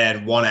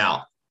and 1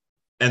 out.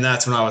 And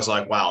that's when I was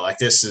like, wow, like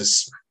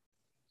that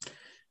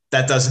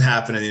doesn't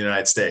happen in the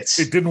United States.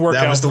 It didn't work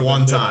out. That was the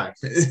one time.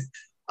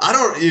 I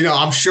don't,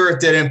 I'm sure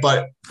it didn't,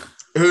 but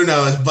who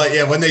knows? But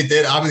yeah, when they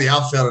did, I'm in the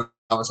outfield.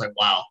 I was like,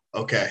 wow,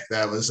 okay.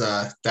 That was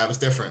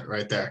different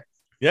right there.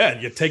 Yeah.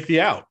 You take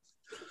the out.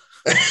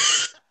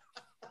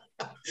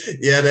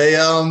 Yeah. They,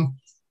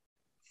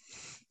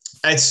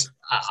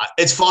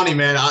 it's funny,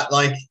 man.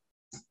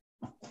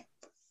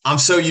 I'm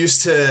so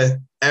used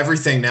to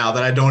everything now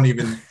that I don't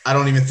even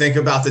think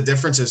about the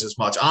differences as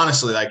much.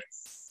 Honestly, like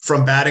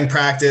from batting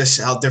practice,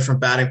 how different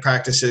batting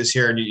practice is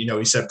here. And,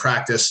 you said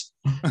practice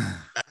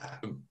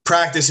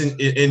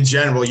in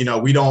general,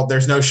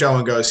 there's no show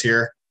and goes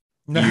here.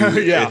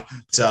 Yeah.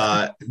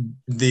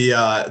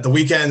 The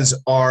weekends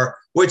are,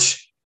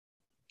 which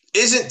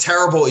isn't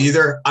terrible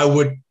either.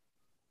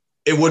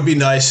 It would be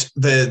nice.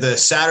 The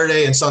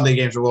Saturday and Sunday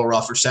games are a little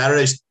rougher.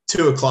 Saturday's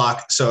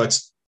 2:00, so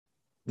it's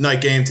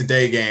night game to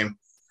day game.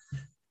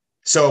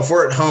 So if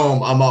we're at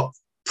home, I'm up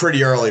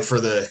pretty early for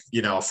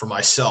for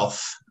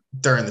myself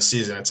during the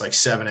season. It's like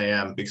 7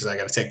 a.m. because I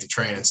got to take the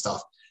train and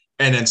stuff.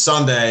 And then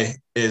Sunday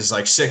is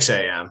like 6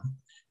 a.m.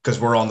 because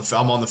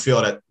I'm on the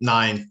field at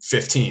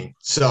 9:15.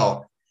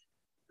 So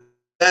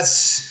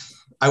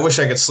I wish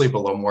I could sleep a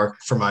little more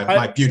for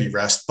my beauty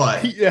rest,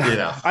 but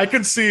yeah, I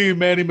can see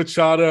Manny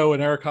Machado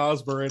and Eric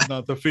Hosmer in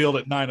the field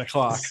at 9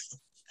 o'clock.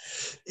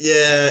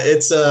 Yeah,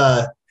 it's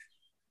but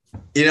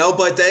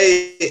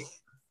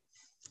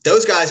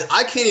those guys,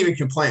 I can't even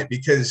complain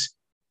because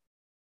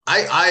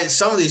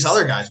some of these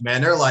other guys,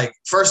 man, they're like,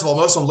 first of all,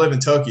 most of them live in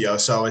Tokyo,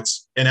 so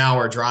it's an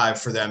hour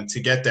drive for them to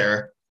get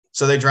there.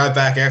 So they drive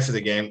back after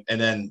the game,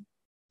 and then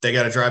they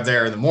got to drive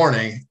there in the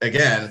morning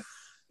again,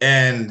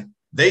 and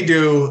they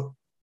do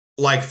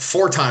like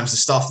 4 times the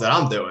stuff that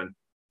I'm doing.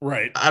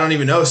 Right. I don't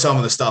even know some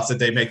of the stuff that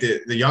they make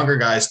the younger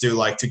guys do,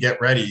 like to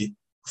get ready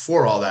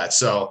for all that.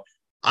 So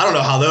I don't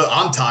know how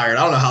I'm tired.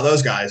 I don't know how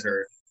those guys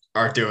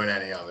are doing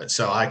any of it.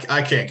 So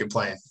I can't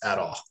complain at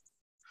all.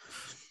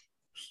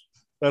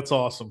 That's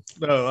awesome.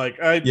 No,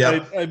 like I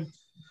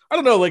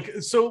don't know.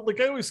 Like, so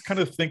like I always kind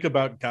of think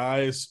about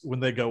guys when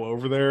they go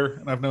over there,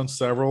 and I've known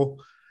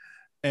several,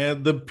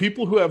 and the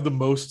people who have the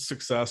most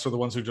success are the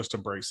ones who just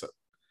embrace it.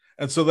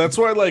 And so that's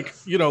why, like,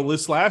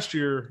 this last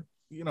year,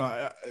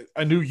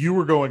 I knew you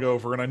were going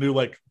over, and I knew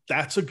like,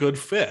 that's a good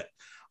fit.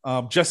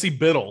 Jesse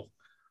Biddle,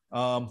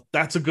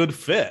 that's a good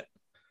fit.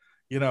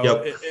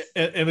 Yep.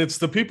 And it's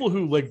the people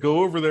who like go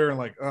over there and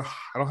like, I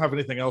don't have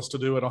anything else to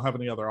do. I don't have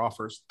any other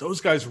offers.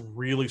 Those guys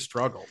really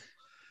struggle.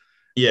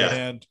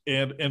 Yeah.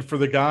 And for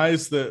the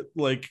guys that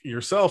like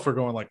yourself are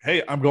going like,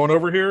 hey, I'm going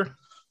over here.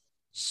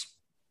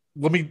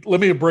 Let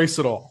me embrace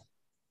it all.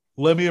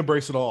 Let me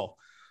embrace it all.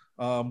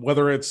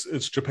 Whether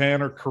it's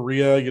Japan or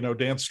Korea,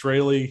 Dan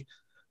Straley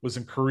was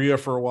in Korea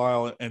for a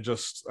while, and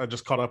I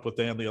just caught up with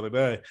Dan the other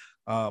day.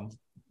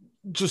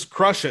 Just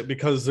crush it,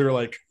 because they're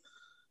like,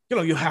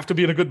 you have to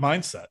be in a good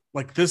mindset.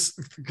 Like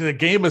the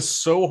game is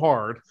so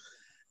hard,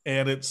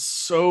 and it's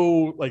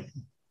so like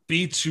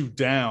beats you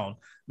down,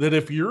 that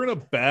if you're in a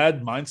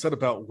bad mindset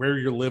about where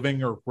you're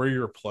living or where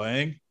you're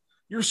playing,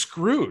 you're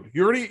screwed.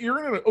 You're in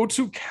an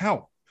 0-2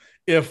 count.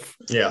 If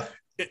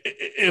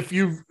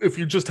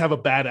you just have a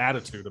bad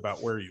attitude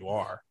about where you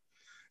are.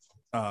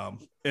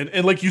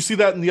 And like you see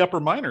that in the upper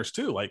minors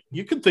too. Like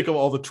you can think of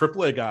all the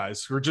AAA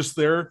guys who are just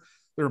there,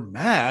 they're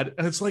mad,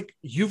 and it's like,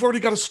 you've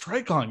already got a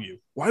strike on you.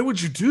 Why would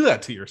you do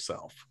that to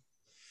yourself?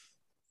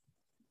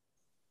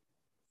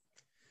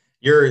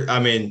 You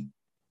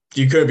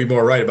couldn't be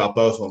more right about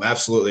both of them.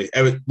 Absolutely.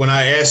 When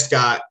I asked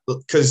Scott,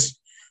 because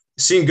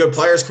seeing good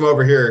players come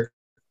over here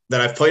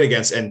that I've played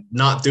against and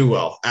not do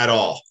well at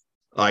all,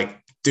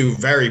 like do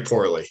very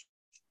poorly.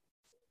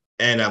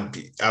 And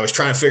I was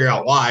trying to figure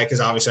out why, because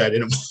obviously I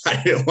didn't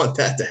want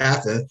that to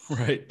happen.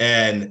 Right.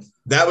 And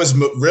that was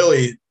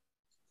really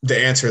the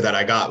answer that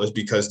I got, was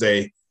because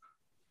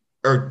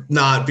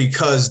not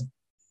because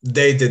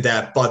they did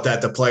that, but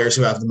that the players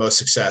who have the most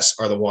success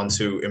are the ones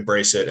who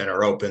embrace it and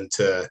are open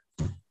to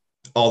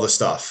all the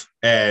stuff.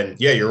 And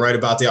yeah, you're right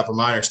about the upper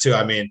minors too.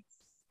 I mean,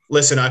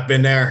 listen, I've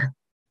been there.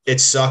 It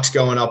sucks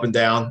going up and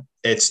down.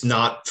 It's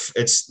not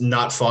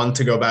fun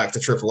to go back to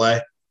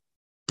AAA,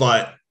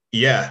 but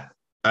yeah,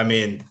 I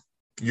mean,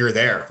 you're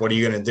there. What are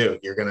you going to do?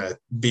 You're going to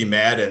be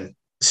mad and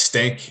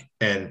stink,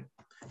 and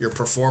your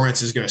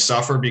performance is going to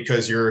suffer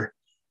because you're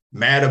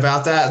mad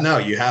about that? No,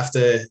 you got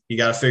to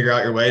figure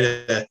out your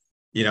way to,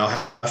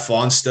 have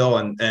fun still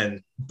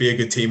and be a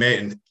good teammate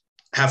and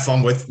have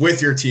fun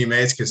with your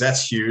teammates, because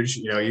that's huge.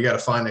 You got to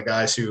find the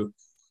guys who,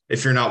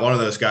 if you're not one of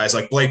those guys,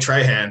 like Blake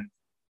Trahan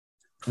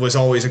was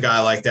always a guy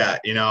like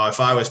that.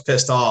 If I was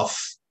pissed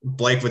off,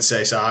 Blake would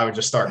say so. I would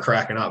just start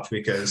cracking up,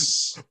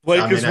 because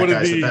Blake is that one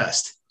guy's of the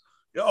best.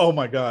 Oh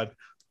my God.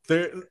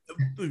 The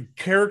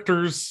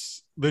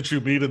characters that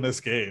you meet in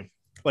this game,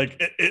 like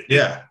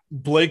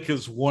Blake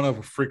is one of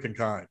a freaking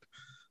kind.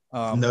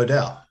 No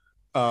doubt.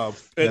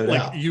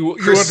 Like you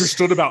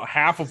understood about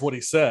half of what he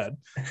said.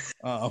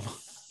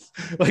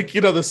 Like,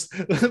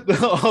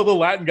 all the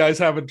Latin guys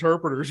have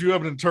interpreters. You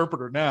have an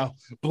interpreter now.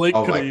 Blake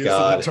could have used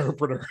an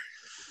interpreter.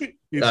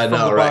 I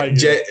know, right?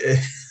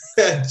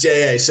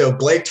 J.A. So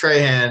Blake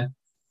Trahan,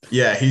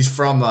 yeah, he's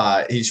from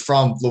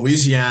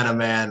Louisiana,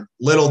 man.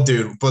 Little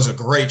dude, was a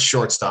great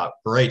shortstop.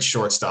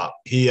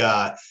 He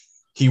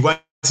went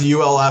to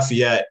UL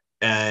Lafayette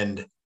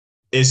and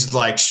is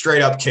like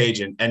straight up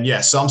Cajun. And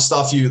yeah, some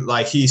stuff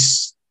I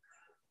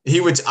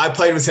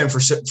played with him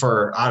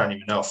for I don't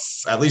even know,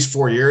 at least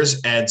 4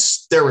 years, and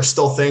there were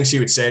still things he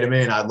would say to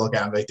me, and I'd look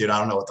at him like, dude, I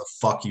don't know what the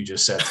fuck you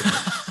just said to me.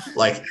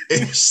 Like,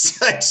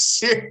 it's like,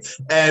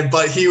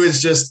 but he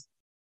was just,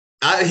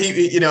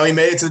 he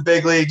made it to the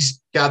big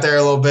leagues, got there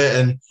a little bit,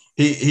 and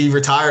he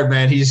retired,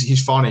 man.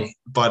 He's funny,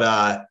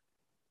 but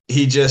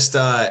he just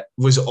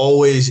was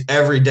always,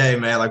 every day,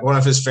 man. Like, one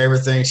of his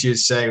favorite things he would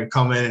say, would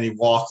come in and he'd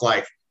walk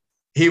like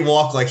he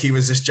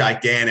was this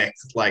gigantic,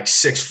 like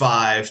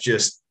 6'5",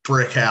 just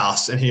brick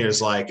house, and he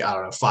was like, I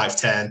don't know,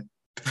 5'10",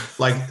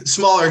 like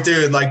smaller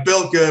dude, like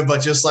built good,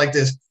 but just like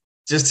this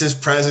just his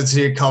presence,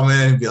 he'd come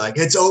in and be like,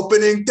 it's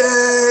opening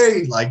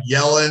day, like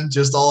yelling,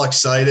 just all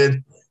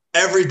excited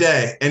every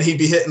day. And he'd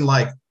be hitting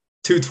like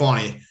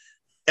 220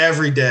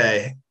 every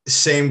day.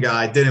 Same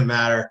guy, didn't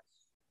matter.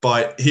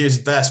 But he was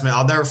the best, man.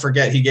 I'll never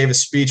forget. He gave a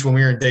speech when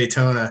we were in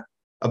Daytona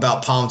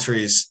about palm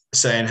trees,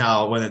 saying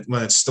how when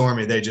it's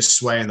stormy, they just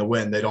sway in the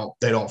wind. They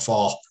don't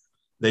fall.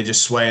 They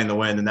just sway in the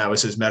wind. And that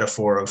was his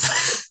metaphor of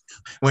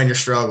when you're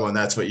struggling,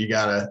 that's what you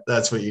gotta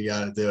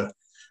do.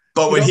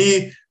 But when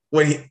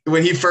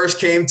he first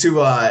came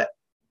to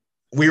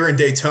we were in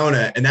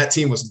Daytona and that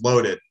team was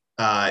loaded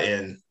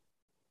in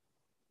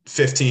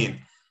 15.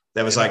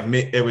 That was like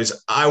me. It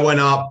was, I went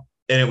up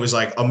and it was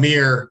like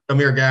Amir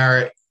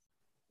Garrett,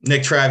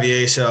 Nick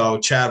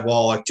Travieso, Chad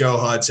Wallach, Joe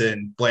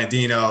Hudson,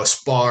 Blandino,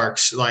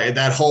 Sparks, like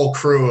that whole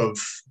crew of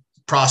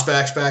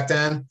prospects back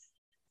then.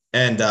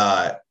 And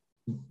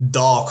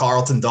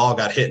Carlton Dahl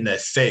got hit in the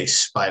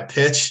face by a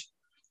pitch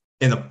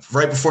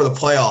right before the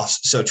playoffs.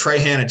 So Trey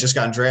Hanna just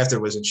got drafted,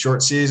 was in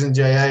short season,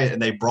 JA,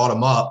 and they brought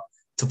him up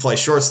to play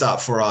shortstop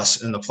for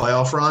us in the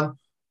playoff run.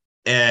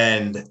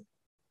 And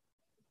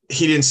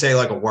he didn't say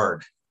like a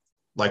word.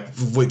 Like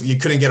you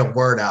couldn't get a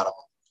word out of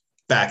him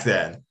back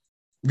then.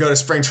 Go to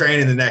spring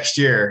training the next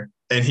year,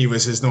 and he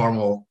was his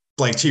normal.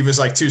 Like he was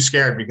like too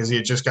scared because he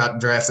had just gotten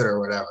drafted or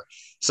whatever.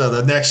 So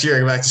the next year, I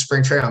go back to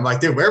spring training. I'm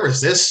like, dude, where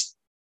was this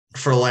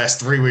for the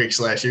last 3 weeks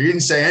last year? You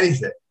didn't say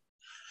anything.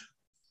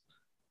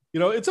 You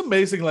know, it's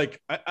amazing.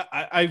 Like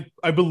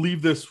I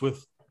believe this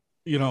with,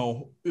 you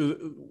know,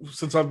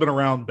 since I've been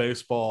around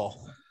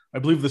baseball, I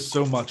believe this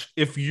so much.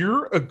 If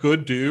you're a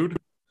good dude,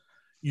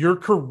 your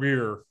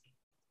career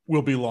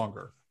will be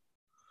longer.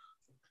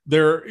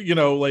 There, you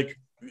know, like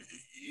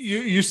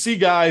you see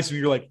guys and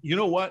you're like, you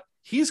know what?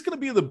 He's going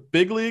to be in the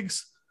big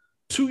leagues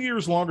 2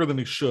 years longer than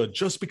he should,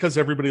 just because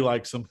everybody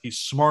likes him. He's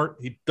smart.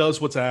 He does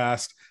what's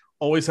asked,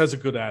 always has a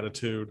good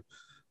attitude.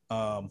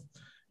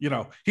 You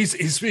know,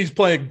 he's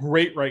playing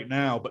great right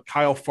now, but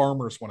Kyle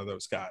Farmer is one of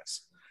those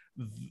guys.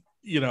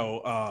 You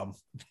know,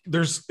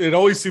 it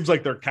always seems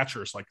like they're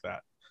catchers like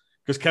that,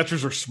 because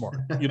catchers are smart,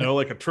 you know,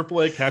 like a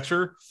AAA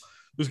catcher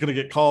who's going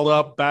to get called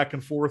up back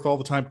and forth all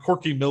the time.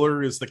 Corky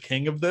Miller is the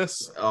king of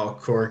this. Oh,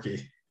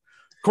 Corky,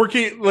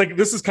 like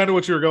this is kind of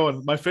what you were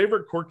going. My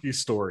favorite Corky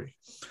story,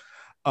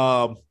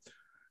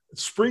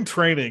 spring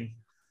training,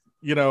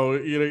 you know,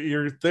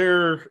 you're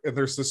there and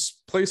there's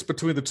this place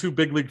between the two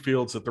big league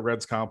fields at the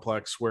Reds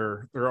complex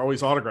where there are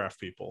always autograph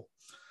people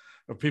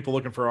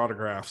looking for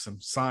autographs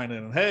and signing.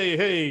 And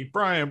hey,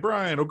 Brian,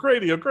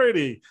 O'Grady,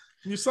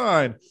 can you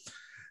sign?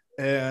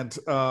 And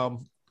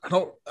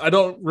I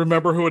don't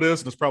remember who it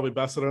is, and it's probably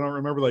best that I don't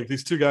remember. Like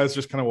these two guys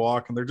just kind of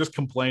walk and they're just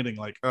complaining,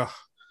 like, ugh,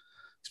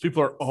 these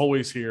people are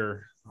always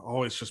here,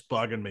 always just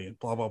bugging me,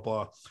 blah, blah,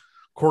 blah.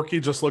 Corky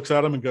just looks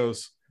at him and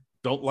goes,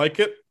 don't like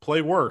it,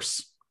 play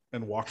worse,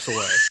 and walks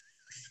away.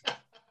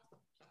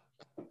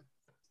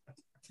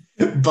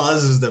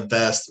 Buzz is the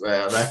best,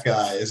 man. That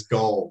guy is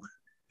gold.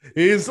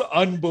 He's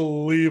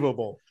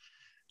unbelievable.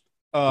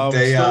 Still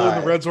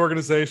in the Reds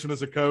organization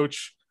as a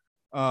coach.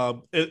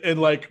 And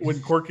like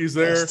when Corky's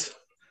there,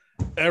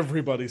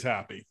 everybody's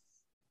happy.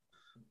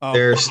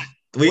 What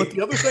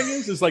the other thing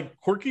is like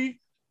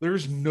Corky,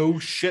 there's no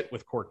shit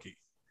with Corky.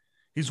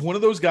 He's one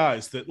of those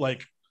guys that,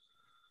 like,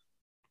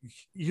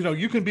 you know,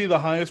 you can be the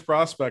highest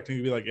prospect and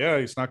you'd be like, yeah,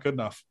 he's not good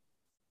enough.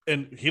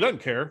 And he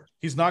doesn't care.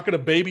 He's not going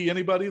to baby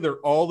anybody. They're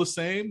all the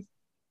same.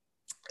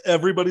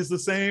 Everybody's the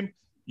same.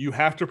 You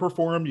have to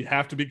perform. You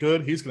have to be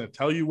good. He's going to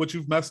tell you what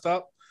you've messed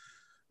up.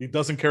 He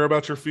doesn't care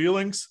about your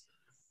feelings.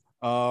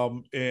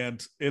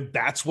 And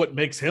that's what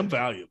makes him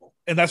valuable.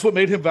 And that's what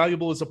made him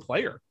valuable as a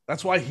player.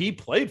 That's why he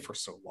played for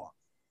so long.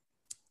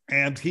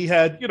 And he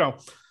had, you know,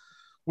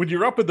 when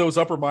you're up at those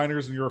upper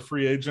minors and you're a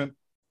free agent,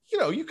 you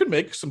know, you can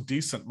make some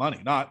decent money,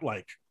 not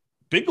like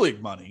big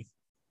league money,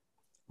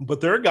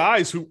 but there are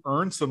guys who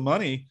earn some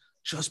money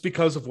just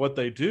because of what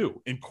they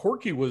do. And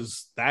Corky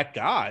was that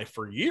guy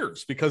for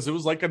years because it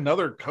was like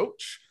another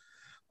coach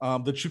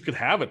that you could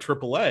have at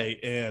AAA.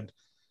 And,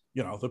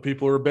 you know, the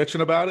people who are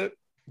bitching about it,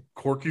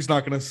 Corky's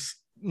not going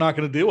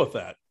to deal with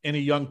that. Any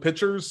young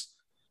pitchers,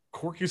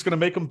 Corky's going to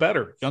make them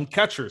better. Young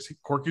catchers,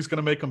 Corky's going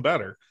to make them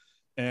better.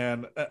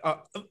 And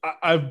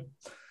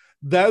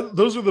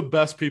those are the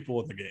best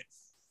people in the game.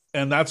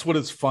 And that's what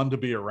it's fun to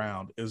be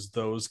around, is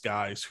those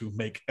guys who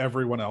make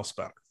everyone else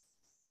better.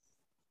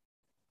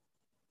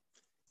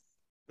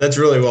 That's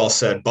really well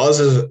said. Buzz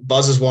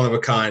is one of a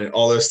kind.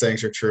 All those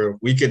things are true.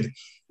 We could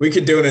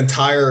do an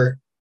entire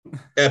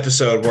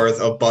episode worth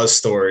of Buzz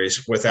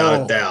stories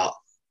without a doubt.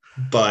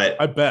 But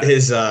I bet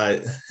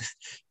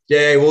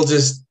we'll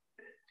just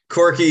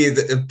Corky. A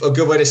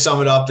good way to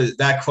sum it up is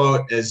that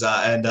quote is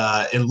and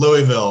in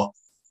Louisville,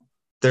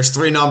 there's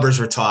 3 numbers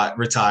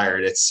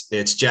retired.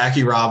 It's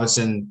Jackie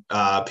Robinson,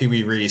 Pee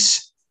Wee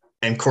Reese,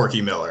 and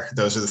Corky Miller.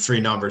 Those are the 3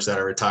 numbers that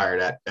are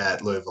retired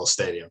at Louisville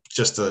Stadium.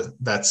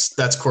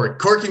 That's Corky.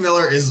 Corky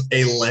Miller is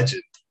a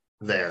legend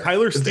there.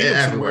 Tyler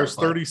Stevenson wears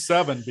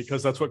 37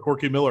 because that's what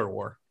Corky Miller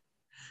wore.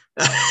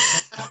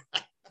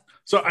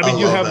 So I mean,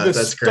 you have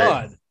this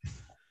stud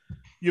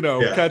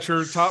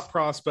catcher, top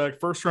prospect,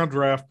 first round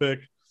draft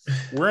pick,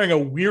 wearing a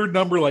weird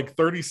number like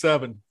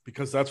 37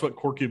 because that's what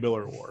Corky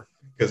Miller wore.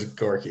 Because of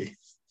Corky.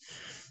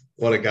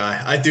 What a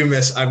guy.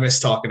 I miss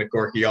talking to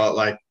Corky,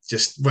 like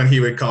just when he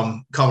would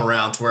come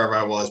around to wherever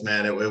I was,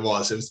 man. It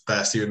was the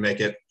best. He would make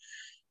it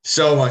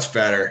so much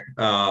better.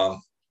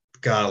 God,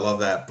 I love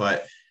that.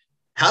 But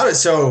how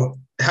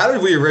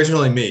did we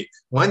originally meet?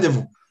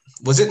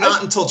 Was it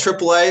not until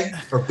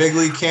AAA or big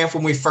league camp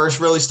when we first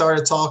really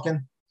started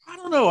talking? I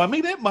don't know. I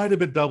mean, it might have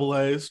been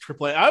AA,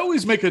 AAA. I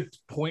always make a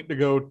point to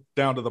go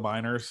down to the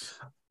minors.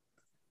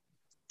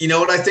 You know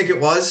what I think it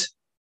was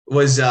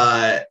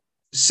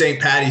St.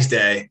 Patty's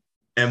Day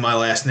and my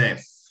last name.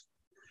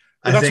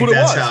 I think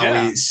that's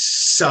how we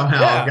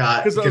somehow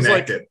got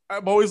connected.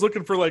 I'm always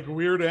looking for like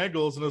weird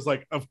angles, and it's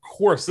like, of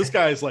course, this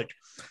guy is like,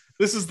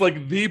 this is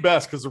like the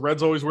best because the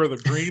Reds always wear the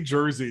green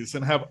jerseys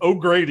and have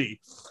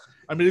O'Grady.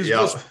 I mean, it's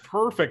just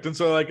perfect. And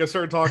so, like, I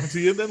started talking to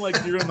you, and then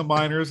like you're in the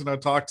minors, and I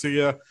talked to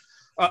you.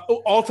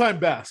 All-time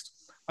best.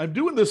 I'm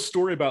doing this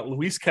story about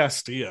Luis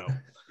Castillo.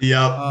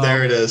 Yep,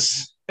 there it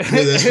is. I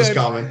knew this was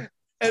coming.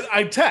 And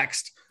I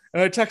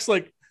text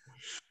like,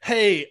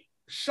 hey,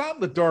 shot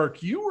in the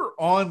dark, you were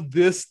on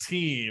this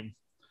team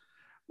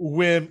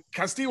when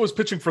Castillo was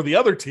pitching for the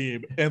other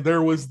team, and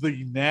there was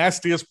the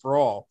nastiest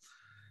brawl.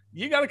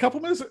 You got a couple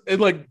minutes?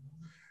 And like,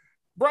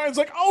 Brian's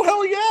like, oh,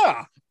 hell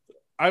yeah.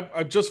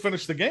 I've just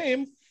finished the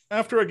game.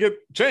 After I get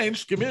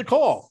changed, give me a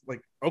call.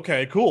 Like,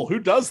 okay, cool. Who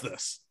does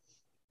this?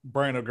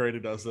 Brian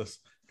O'Grady does this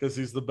because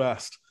he's the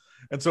best.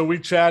 And so we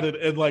chatted,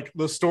 and like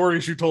the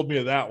stories you told me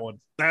of that one,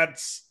 that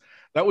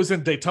was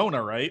in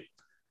Daytona, right?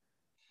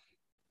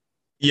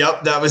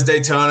 Yep, that was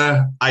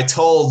Daytona. I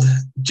told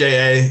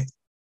JA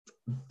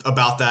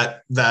about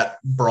that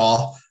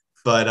brawl,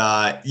 but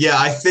I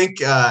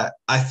think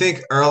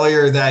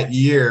earlier that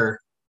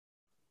year,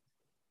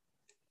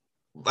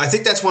 I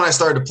think that's when I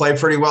started to play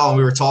pretty well, and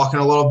we were talking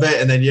a little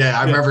bit. And then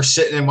I remember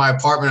sitting in my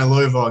apartment in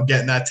Louisville and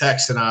getting that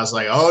text, and I was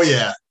like, oh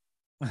yeah,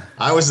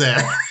 I was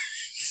there.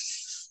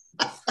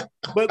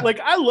 But like,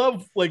 I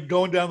love like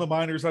going down the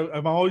minors.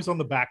 I'm always on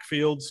the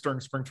backfields during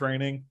spring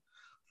training.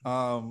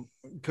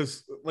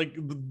 Because like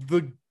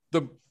the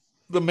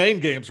main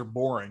games are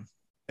boring,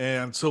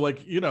 and so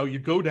like you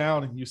go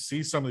down and you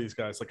see some of these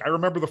guys. Like I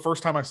remember the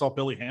first time I saw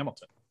Billy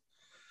Hamilton,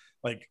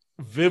 like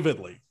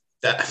vividly.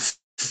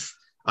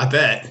 I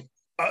bet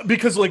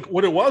because like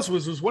what it was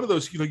one of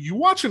those you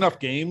watch enough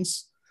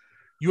games,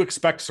 you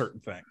expect certain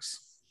things.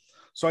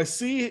 So I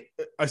see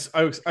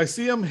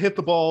him hit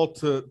the ball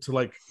to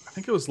like I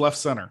think it was left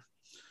center,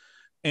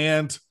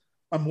 and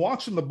I'm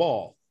watching the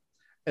ball.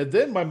 And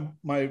then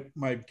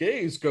my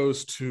gaze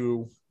goes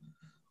to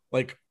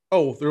like,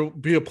 oh, there'll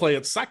be a play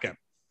at second,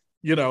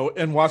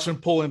 and watch him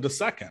pull into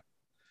second.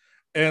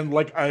 And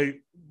like, I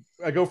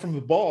go from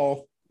the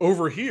ball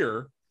over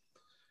here,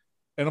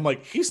 and I'm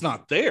like, he's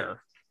not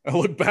there. I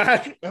look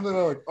back, and then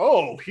I'm like,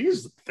 oh,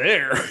 he's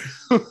there.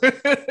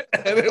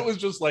 And it was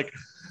just like,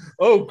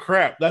 oh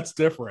crap, that's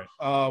different.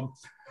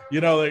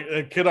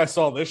 The kid I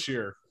saw this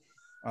year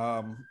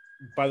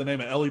by the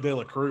name of Ellie De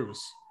La Cruz.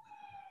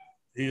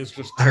 He is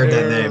just I heard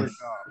that name.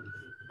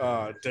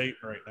 Dayton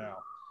right now.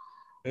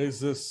 Is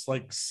this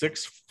like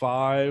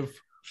 6'5"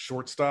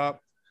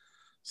 shortstop,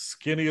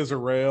 skinny as a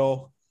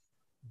rail,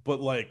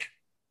 but like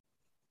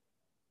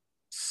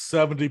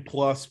 70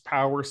 plus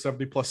power,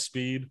 70 plus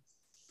speed.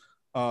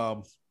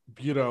 Like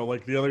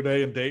the other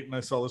day in Dayton, I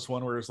saw this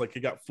one where it's like he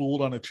got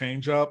fooled on a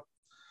changeup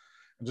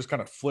and just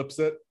kind of flips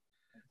it.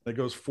 It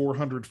goes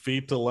 400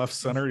 feet to left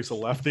center. He's a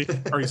lefty,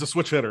 or he's a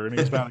switch hitter, and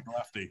he's batting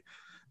lefty.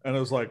 And it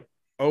was like,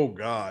 oh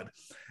God.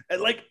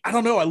 And like, I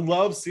don't know. I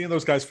love seeing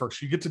those guys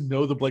first. You get to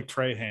know the Blake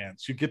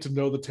Trahans. You get to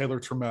know the Taylor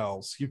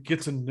Trammels. You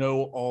get to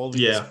know all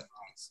these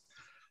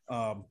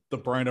guys. The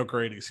Brian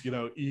O'Grady's,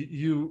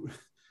 you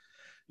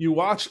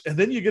watch, and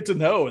then you get to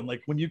know. And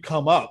like, when you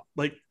come up,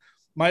 like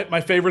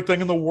my favorite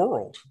thing in the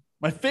world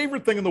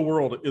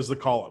is the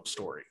call-up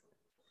story.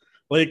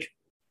 Like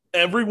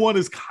everyone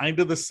is kind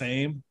of the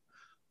same,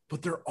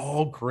 but they're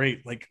all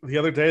great. Like the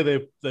other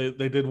day,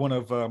 they did one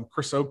of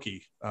Chris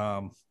Oakey,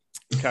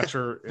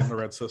 catcher in the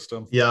Red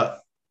system. Yeah.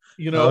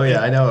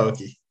 I know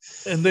Oakey.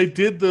 And they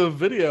did the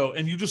video,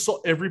 and you just saw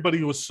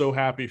everybody was so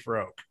happy for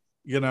Oak,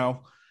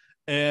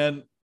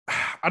 and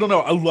I don't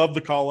know. I love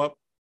the call up.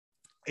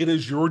 It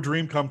is your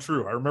dream come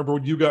true. I remember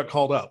when you got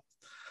called up,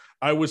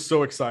 I was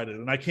so excited,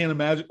 and I can't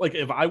imagine, like,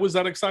 if I was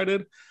that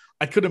excited,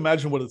 I could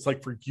imagine what it's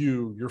like for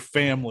you, your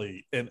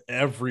family, and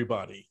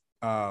everybody.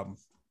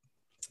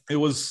 It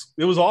was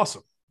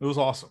awesome. It was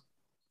awesome.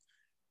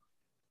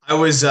 I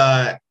was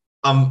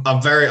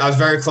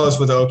very close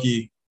with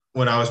Oakey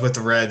when I was with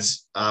the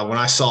Reds. When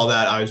I saw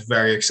that, I was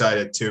very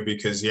excited too,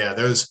 because he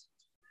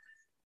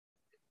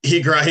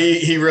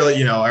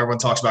really, everyone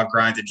talks about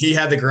grinding. He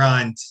had the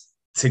grind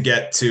to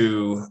get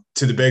to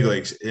the big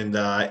leagues, and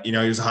he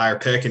was a higher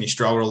pick and he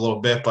struggled a little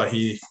bit, but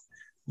he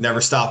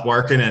never stopped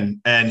working.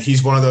 And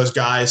he's one of those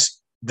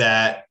guys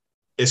that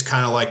is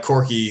kind of like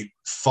Corky,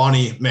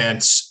 funny, man.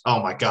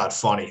 Oh my God,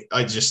 funny.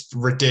 Just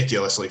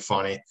ridiculously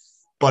funny.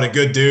 but a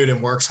good dude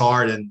and works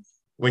hard. And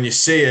when you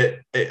see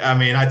it, I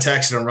mean, I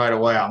texted him right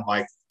away. I'm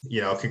like,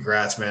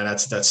 congrats, man.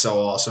 That's so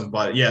awesome.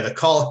 But yeah, the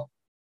call.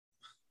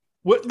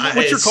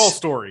 What's your call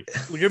story?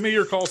 Give me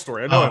your call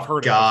story. I know I've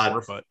heard it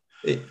before,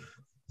 but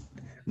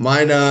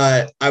mine.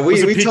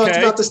 We talked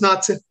about this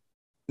not to.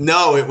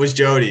 No, it was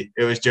Jody.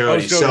 It was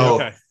Jody.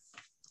 Okay.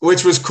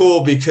 Which was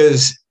cool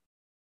because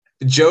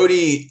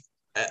Jody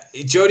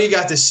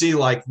got to see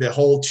like the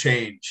whole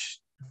change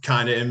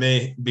kind of in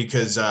me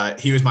because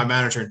he was my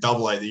manager in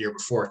AA the year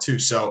before too.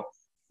 So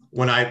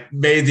when I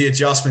made the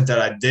adjustment that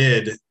I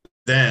did,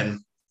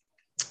 then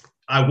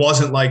I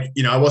wasn't like,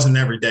 I wasn't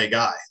an everyday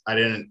guy.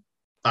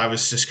 I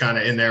was just kind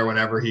of in there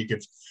whenever he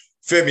could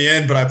fit me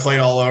in, but I played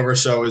all over.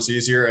 So it was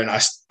easier.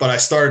 But I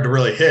started to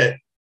really hit.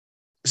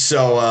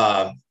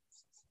 So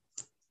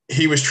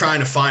he was trying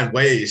to find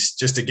ways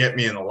just to get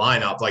me in the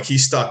lineup. Like he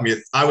stuck me.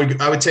 I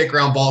would take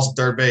ground balls at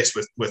third base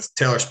with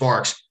Taylor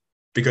Sparks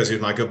because he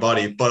was my good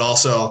buddy, but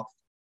also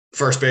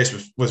first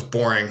base was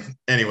boring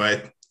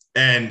anyway.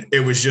 And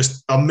it was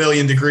just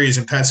 1,000,000 degrees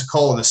in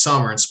Pensacola in the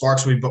summer, and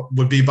Sparks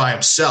would be by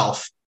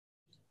himself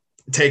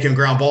taking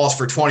ground balls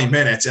for 20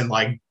 minutes and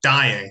like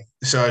dying.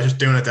 So I was just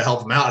doing it to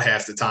help him out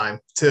half the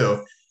time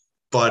too.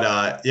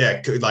 But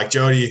like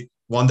Jody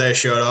one day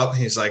showed up.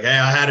 He's like, "Hey,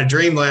 I had a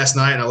dream last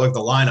night," and I looked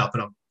at the lineup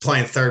and I'm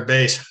playing third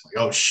base. I'm like,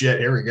 oh shit,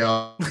 here we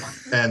go.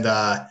 And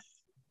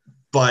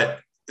but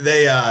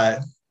they I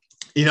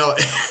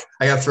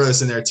got to throw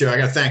this in there too. I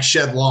got to thank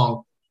Shed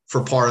Long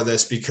for part of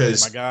this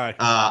because my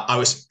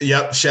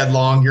guy. Shed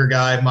Long, your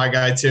guy, my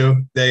guy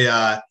too.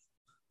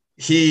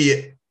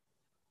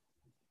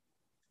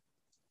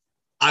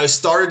 I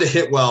started to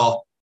hit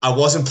well. I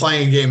wasn't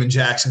playing a game in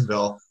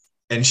Jacksonville,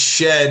 and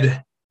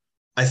Shed,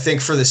 I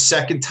think for the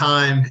second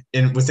time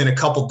within a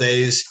couple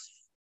days,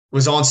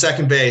 was on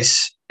second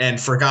base and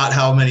forgot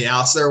how many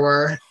outs there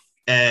were,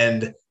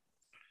 and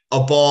a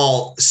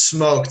ball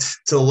smoked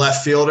to the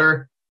left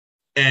fielder,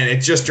 and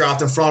it just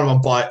dropped in front of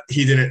him, but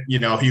he didn't,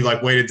 he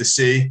like waited to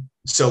see.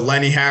 So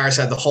Lenny Harris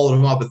had to hold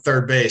him up at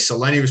third base. So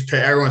Lenny was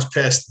pissed. Everyone's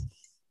pissed.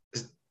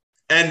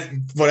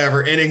 And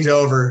whatever, innings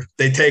over,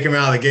 they take him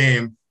out of the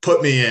game,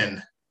 put me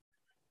in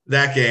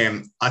that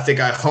game. I think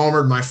I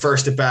homered my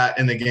first at bat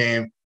in the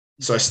game.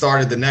 So I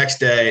started the next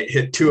day,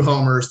 hit 2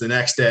 homers the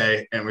next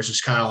day, and was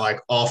just kind of like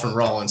off and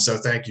rolling. So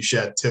thank you,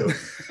 Shed, too.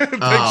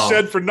 Thanks,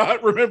 Shed, for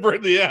not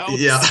remembering the outs.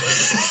 Yeah.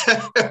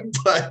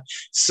 But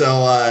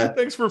so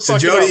thanks for fucking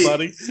Jody, up,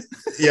 buddy.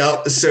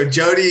 Yeah. So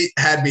Jody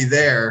had me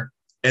there,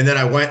 and then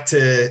I went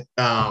to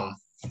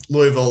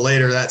Louisville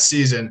later that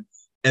season.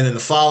 And then the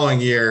following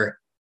year,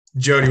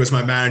 Jody was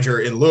my manager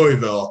in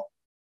Louisville,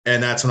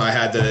 and that's when I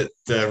had the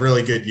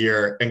really good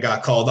year and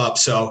got called up.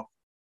 So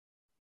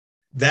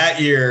that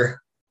year,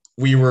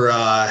 we were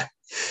I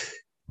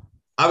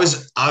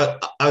was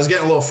getting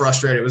a little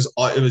frustrated. It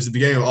was the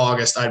beginning of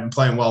August. I'd been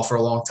playing well for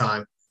a long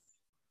time.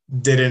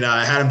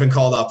 Hadn't been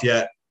called up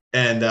yet.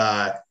 And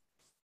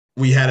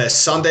we had a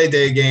Sunday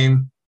day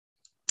game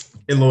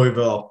in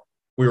Louisville.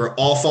 We were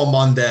off on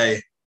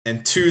Monday,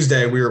 and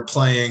Tuesday we were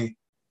playing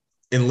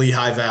in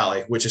Lehigh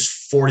Valley, which is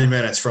 40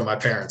 minutes from my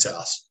parents'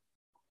 house.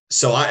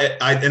 So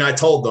I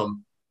told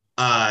them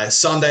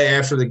Sunday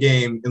after the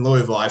game in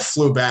Louisville, I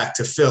flew back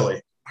to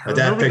Philly. My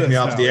dad picked me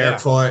up at the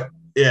airport,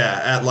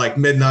 at like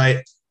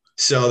midnight.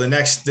 So the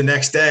next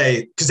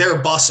day, because they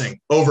were busing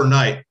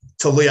overnight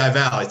to Lehigh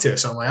Valley too.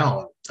 So I'm like,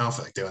 I don't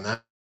feel like doing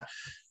that.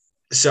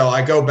 So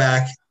I go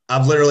back. I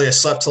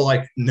slept till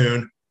like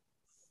noon.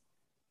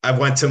 I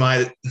went to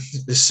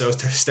this is so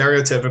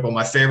stereotypical,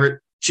 my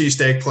favorite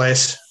cheesesteak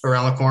place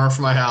around the corner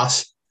from my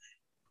house.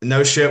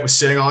 No shit, was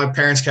sitting on my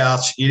parents'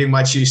 couch eating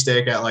my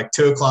cheesesteak at like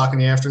 2:00 in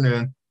the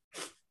afternoon.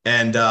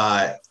 And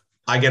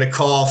I get a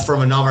call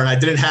from a number, and I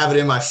didn't have it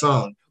in my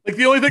phone. Like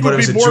the only thing would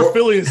be more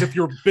Philly is if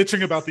you're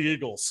bitching about the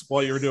Eagles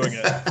while you were doing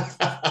it.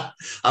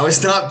 I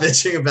was not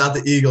bitching about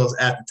the Eagles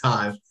at the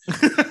time,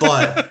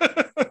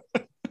 but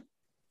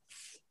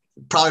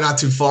probably not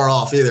too far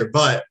off either.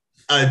 But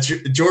a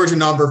Georgia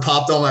number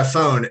popped on my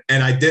phone,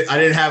 and I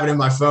didn't have it in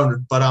my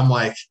phone, but I'm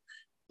like,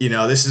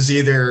 this is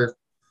either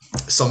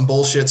some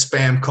bullshit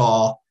spam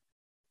call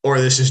or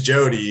this is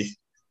Jody,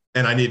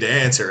 and I need to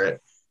answer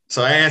it.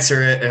 So I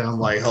answer it, and I'm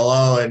like,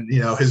 hello. And,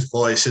 his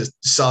voice, his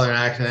Southern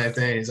accent and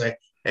everything. He's like,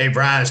 hey,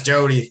 Brian, it's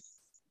Jody.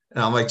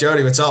 And I'm like,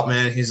 Jody, what's up,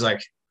 man? He's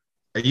like,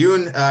 are you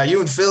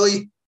in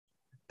Philly?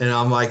 And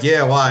I'm like,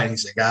 yeah, why? And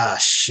he's like,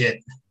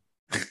 shit.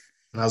 And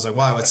I was like,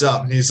 why? What's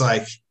up? And he's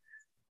like,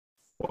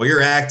 well,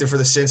 you're active for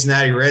the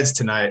Cincinnati Reds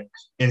tonight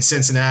in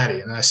Cincinnati.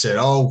 And I said,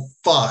 oh,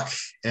 fuck.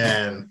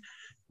 And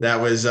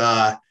that was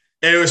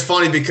and it was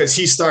funny because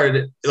he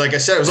started, like I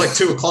said, it was like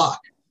 2:00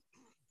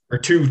 or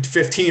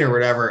 2:15 or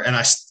whatever. And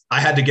I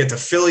had to get to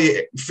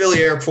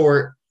Philly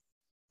airport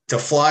to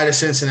fly to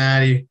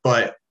Cincinnati,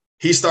 but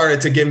he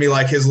started to give me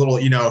like his little,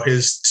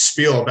 his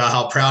spiel about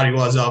how proud he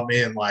was of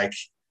me and like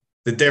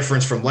the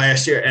difference from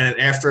last year. And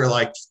after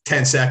like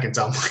 10 seconds,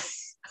 I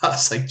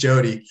was like,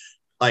 Jody,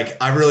 like,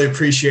 I really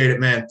appreciate it,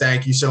 man.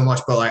 Thank you so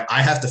much. But like,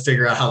 I have to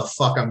figure out how the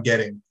fuck I'm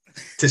getting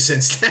to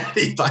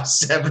Cincinnati by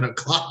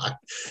 7:00.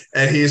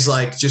 And he's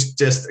like,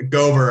 just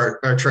go over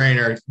our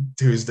trainer,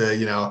 who's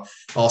the,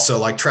 also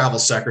like travel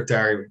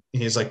secretary.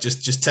 He's like,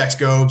 just text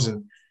Gobes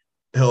and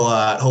he'll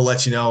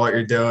let you know what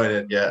you're doing.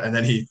 And yeah. And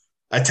then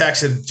I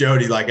texted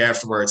Jody like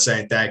afterwards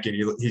saying thank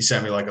you. He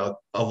sent me like a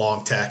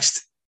long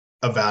text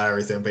about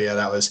everything. But yeah,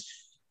 that was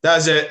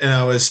it.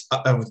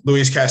 And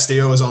Luis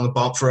Castillo was on the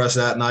bump for us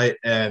that night.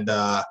 And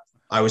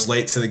I was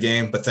late to the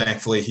game, but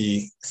thankfully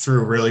he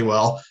threw really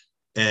well.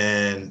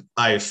 And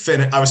I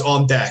was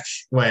on deck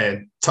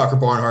when Tucker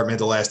Barnhart made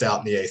the last out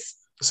in the 8th.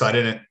 So I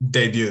didn't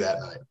debut that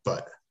night,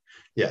 but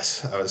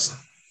yes,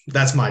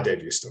 that's my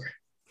debut story.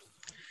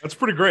 That's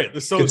pretty great.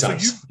 So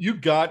you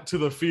got to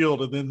the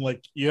field and then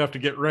like you have to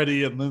get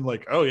ready and then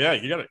like, oh yeah,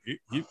 you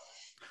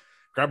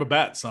grab a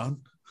bat,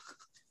 son.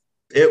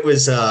 It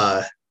was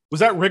that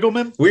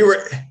Riggleman? It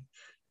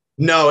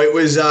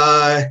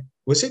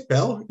was it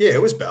Bell? Yeah,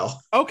 it was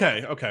Bell.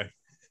 Okay.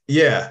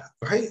 Yeah,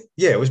 right?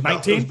 Yeah, it was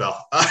 19? It was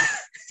Bell.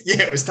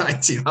 Yeah, it was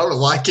 19. I don't know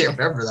why I can't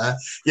remember that.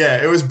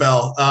 Yeah, it was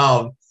Bell.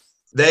 What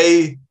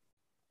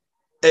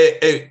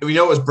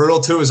was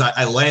brutal too is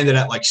I landed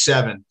at like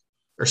 7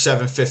 or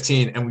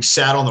 7:15, and we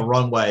sat on the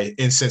runway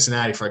in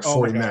Cincinnati for like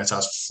 40 minutes. I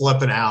was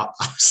flipping out.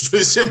 I was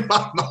losing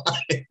my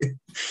mind,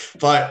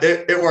 but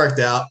it worked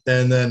out.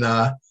 And then,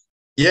 I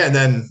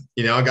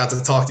got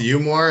to talk to you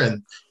more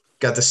and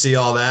got to see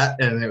all that,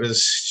 and it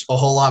was a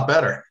whole lot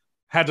better.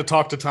 Had to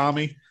talk to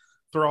Tommy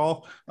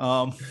Thrall.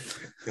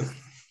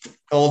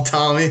 Old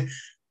Tommy.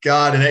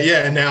 God,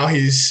 and now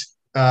he's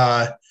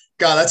God,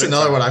 that's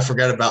another one I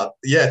forget about.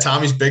 Yeah,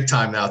 Tommy's big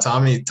time now.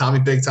 Tommy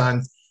big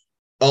time.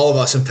 All of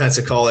us in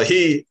Pensacola.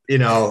 He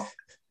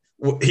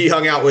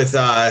hung out with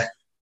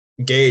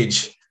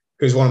Gage,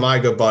 who's one of my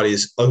good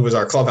buddies, who was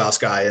our clubhouse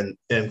guy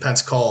in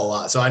Pensacola a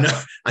lot. So I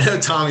know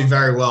Tommy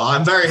very well.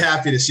 I'm very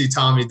happy to see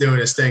Tommy doing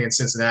his thing in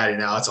Cincinnati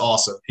now. It's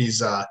awesome.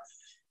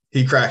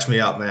 He cracks me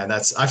up, man.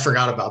 I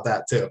forgot about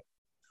that too.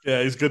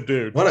 Yeah, he's a good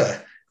dude.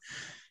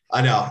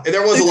 I know.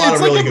 There was a lot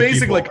of really good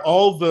amazing, people. Like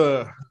all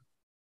the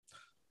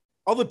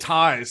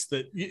ties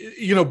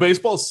that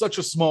baseball is such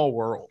a small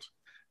world,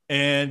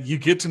 and you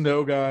get to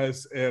know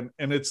guys, and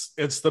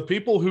it's the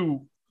people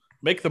who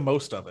make the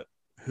most of it,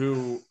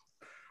 who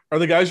are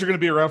the guys you're going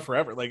to be around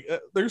forever. Like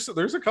there's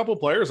a couple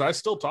players I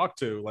still talk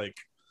to. Like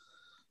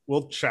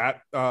we'll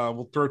chat,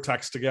 we'll throw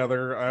texts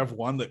together. I have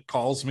one that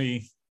calls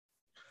me.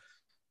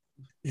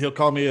 He'll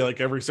call me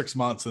like every 6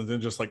 months and then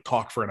just like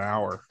talk for an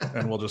hour,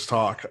 and we'll just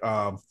talk.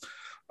 And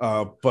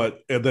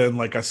then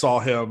like I saw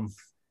him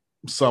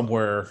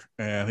somewhere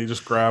and he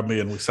just grabbed me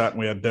and we sat and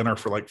we had dinner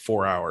for like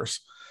 4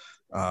 hours.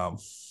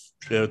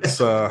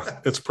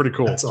 It's pretty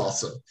cool. That's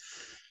awesome.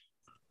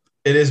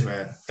 It is,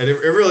 man. And it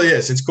really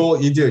is. It's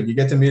cool. You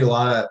get to meet a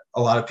lot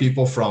of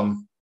people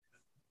from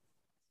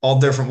all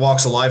different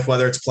walks of life,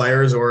 whether it's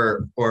players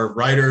or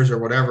writers or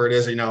whatever it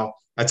is.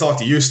 I talk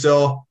to you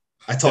still.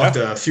 I talked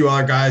to a few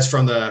other guys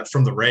from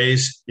the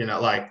Rays,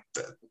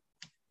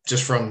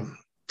 just from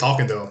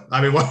talking to him.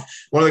 I mean, one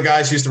of the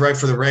guys who used to write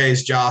for the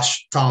Rays,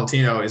 Josh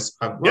Tolentino, is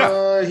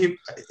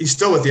he's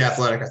still with the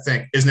Athletic, I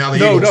think. Is now the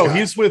Eagles guy.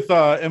 He's with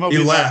MLB. He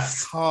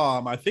left.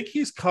 I think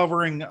he's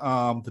covering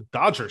the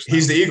Dodgers now.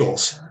 He's the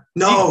Eagles.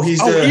 No, he's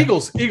the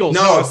Eagles.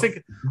 No, I was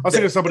thinking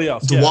of somebody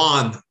else.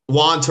 Juan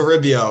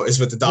Toribio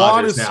is with the Dodgers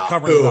Juan is now.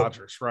 Covering the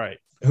Dodgers, right?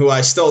 Who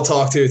I still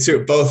talk to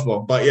too, both of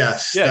them. But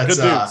yes, good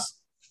dudes.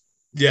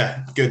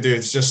 Good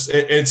dudes. Just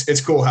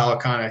it's cool how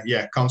it kind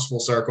of comes full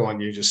circle, and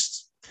you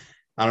just.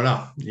 I don't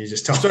know. You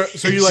just talk.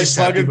 So you like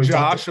bugging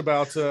Josh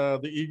about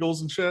the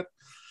Eagles and shit?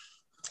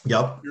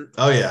 Yep.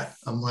 Oh yeah.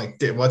 I'm like,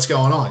 dude, what's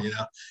going on?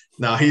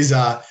 No, he's.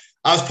 I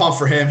was pumped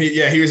for him.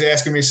 He was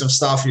asking me some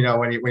stuff.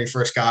 When he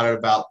first got it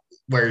about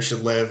where he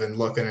should live and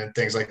looking and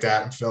things like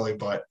that in Philly.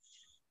 But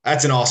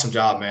that's an awesome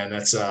job, man.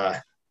 That's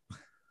a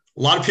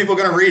lot of people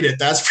gonna read it.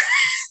 That's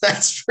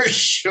for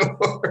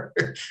sure.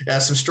 Yeah,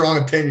 some strong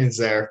opinions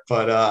there.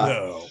 But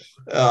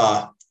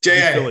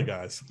J.A. Philly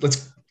guys.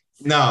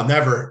 No,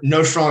 never.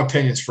 No strong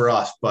opinions for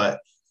us. But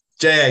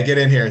J.A., get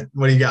in here.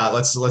 What do you got?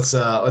 Let's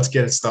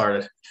get it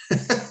started.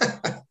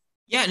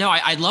 Yeah, no,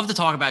 I'd love to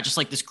talk about just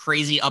like this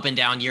crazy up and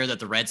down year that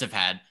the Reds have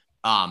had.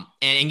 And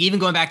even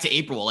going back to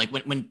April, like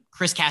when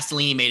Chris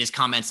Castellini made his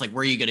comments, like,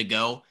 where are you going to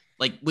go?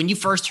 Like when you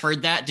first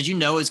heard that, did you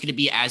know it was going to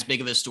be as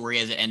big of a story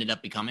as it ended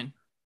up becoming?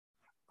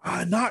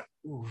 Not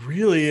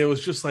really. It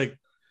was just like,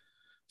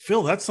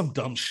 Phil, that's some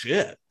dumb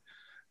shit.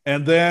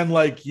 And then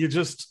like, you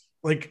just,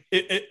 like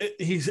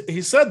he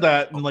said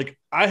that, and like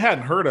I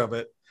hadn't heard of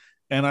it,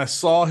 and I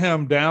saw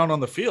him down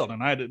on the field,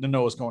 and I didn't know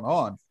what was going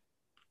on.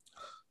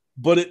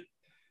 But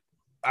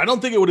I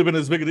don't think it would have been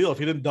as big a deal if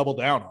he didn't double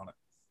down on it.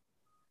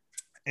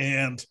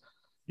 And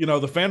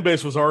the fan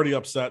base was already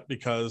upset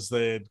because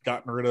they had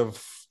gotten rid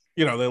of,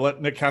 they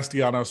let Nick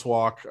Castellanos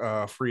walk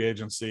free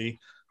agency.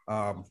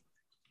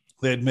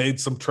 They had made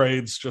some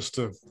trades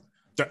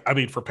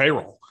for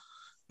payroll.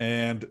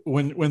 And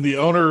when the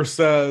owner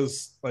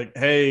says like,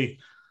 hey.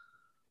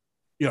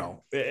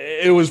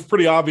 It was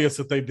pretty obvious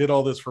that they did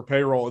all this for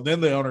payroll. And then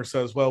the owner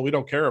says, well, we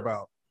don't care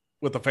about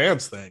what the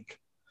fans think.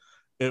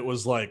 it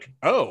was like,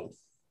 oh,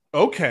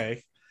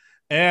 okay.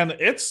 And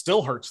it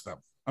still hurts them.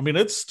 I mean,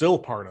 it's still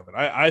part of it.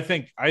 I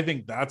think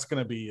that's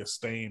going to be a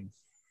stain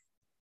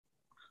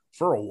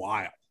for a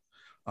while.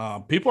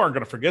 People aren't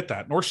going to forget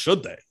that, nor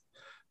should they.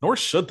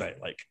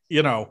 Like,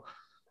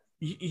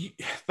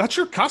 that's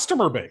your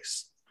customer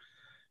base.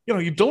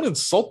 You don't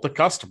insult the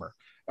customer.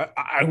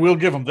 I will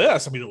give them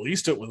this. I mean, at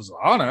least it was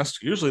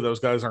honest. Usually those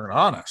guys aren't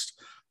honest.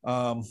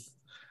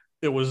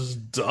 It was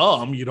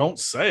dumb. You don't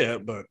say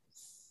it, but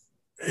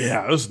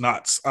yeah, it was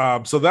nuts.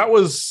 So that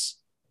was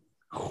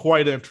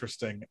quite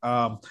interesting.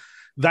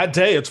 That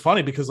day, it's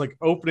funny because like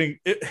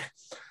it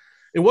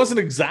wasn't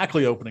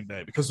exactly opening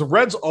day because the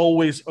Reds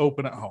always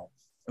open at home.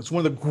 It's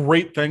one of the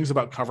great things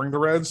about covering the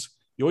Reds.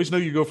 You always know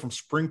you go from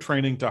spring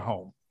training to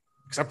home,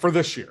 except for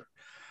this year.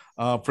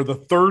 For the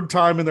third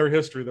time in their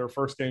history, their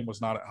first game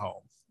was not at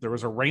home. There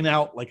was a rain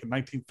out like in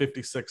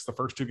 1956. The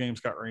first two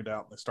games got rained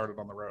out and they started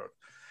on the road.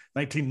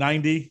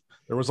 1990,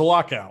 there was a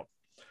lockout.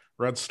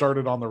 Reds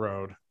started on the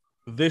road.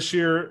 This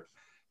year,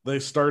 they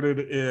started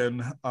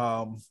in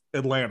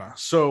Atlanta.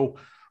 So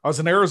I was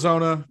in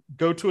Arizona,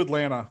 go to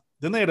Atlanta.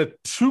 Then they had a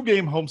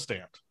 2-game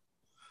homestand.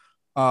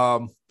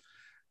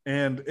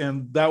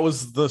 And that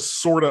was the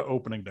sort of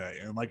opening day.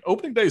 And like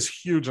opening day is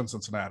huge in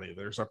Cincinnati.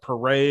 There's a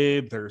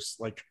parade. There's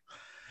like,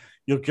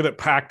 you'll get it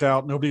packed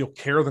out. Nobody will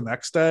care the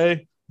next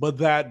day. But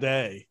that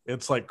day,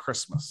 it's like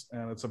Christmas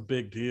and it's a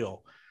big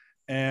deal.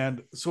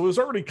 And so it was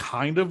already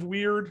kind of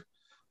weird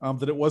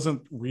that it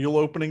wasn't real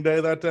opening day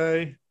that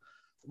day.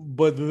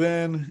 But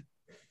then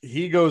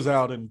he goes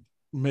out and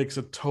makes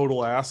a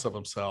total ass of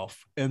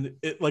himself. And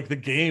it like the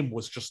game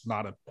was just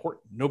not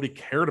important. Nobody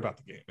cared about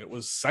the game. It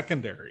was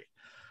secondary.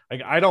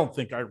 Like, I don't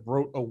think I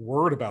wrote a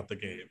word about the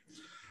game.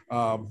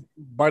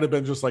 Might have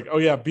been just like, oh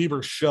yeah,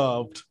 Bieber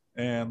shoved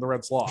and the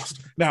Reds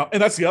lost. Now,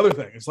 and that's the other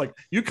thing. It's like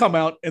you come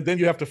out and then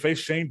you have to face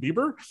Shane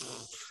Bieber.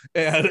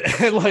 And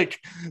like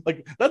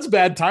that's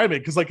bad timing.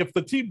 Because like if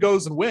the team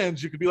goes and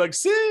wins, you could be like,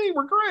 see,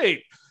 we're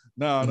great.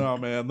 No,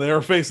 man.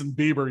 They're facing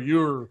Bieber.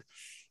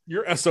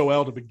 You're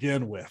SOL to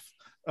begin with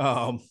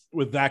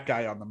that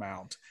guy on the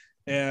mound.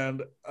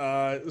 And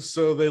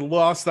so they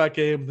lost that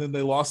game, then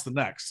they lost the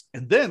next.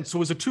 And then, so it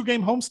was a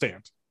 2-game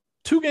homestand.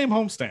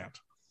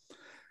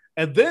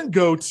 And then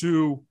go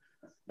to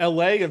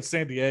LA and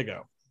San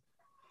Diego.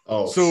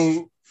 Oh.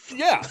 So,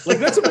 yeah, like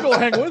that's a big old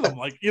hang with them.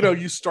 Like,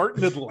 you start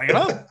in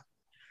Atlanta,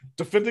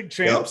 defending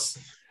champs.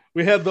 Yep.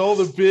 We had all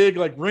the big,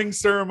 like, ring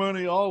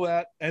ceremony, all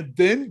that. And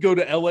then go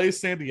to LA,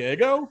 San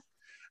Diego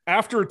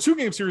after a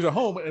 2-game series at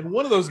home, and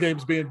one of those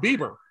games being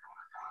Bieber.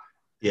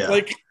 Yeah.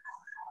 Like,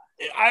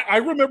 I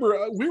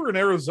remember we were in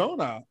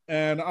Arizona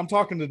and I'm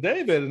talking to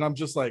David and I'm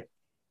just like,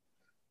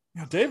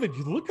 David,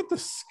 you look at the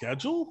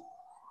schedule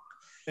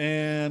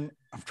and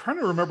I'm trying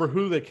to remember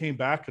who they came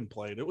back and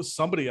played. It was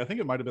somebody, I think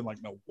it might've been like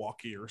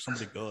Milwaukee or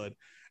somebody good.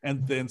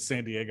 And then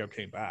San Diego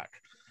came back.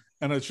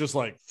 And it's just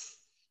like,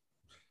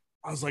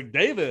 I was like,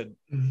 David,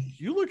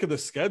 you look at the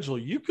schedule,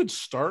 you could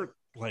start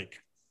like,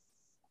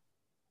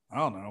 I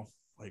don't know,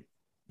 like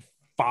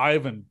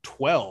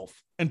 5-12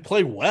 and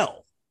play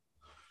well.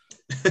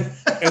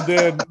 And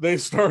then they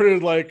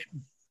started like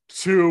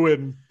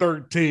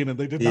 2-13 and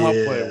they did not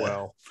play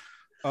well.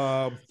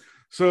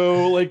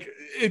 So like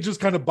it just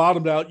kind of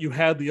bottomed out. You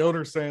had the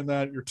owner saying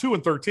that you're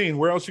 2-13.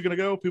 Where else are you going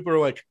to go? People are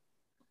like,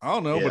 I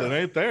don't know, but it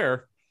ain't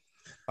there.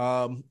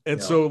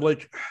 So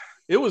like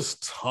it was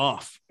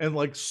tough and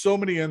like so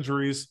many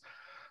injuries.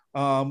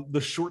 The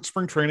short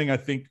spring training, I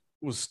think,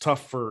 was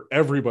tough for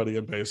everybody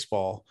in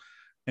baseball.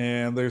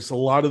 And there's a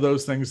lot of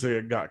those things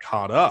that got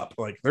caught up.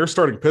 Like their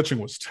starting pitching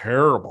was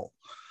terrible.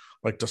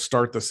 Like to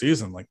start the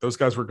season, like those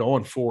guys were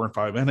going 4 and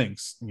 5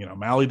 innings.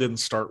 Malley didn't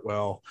start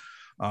well.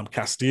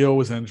 Castillo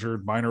was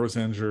injured. Minor was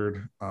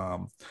injured.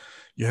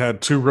 You had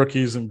 2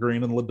 rookies in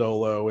Green and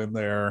Lodolo in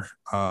there.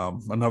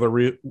 Another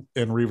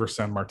in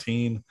Reverson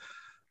Martin.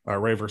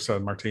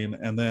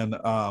 And then,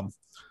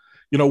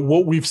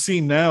 what we've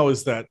seen now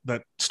is that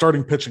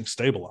starting pitching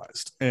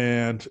stabilized,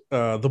 and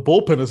the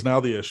bullpen is now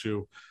the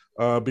issue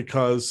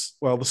because,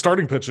 well, the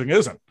starting pitching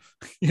isn't.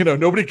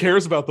 Nobody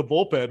cares about the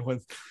bullpen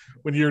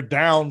when you're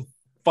down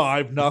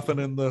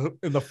 5-0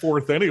 in the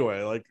fourth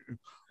anyway. Like,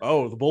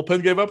 oh, the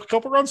bullpen gave up a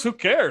couple runs. Who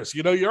cares?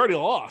 You already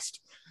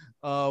lost.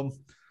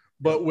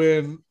 But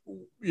when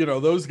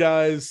those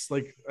guys,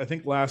 like I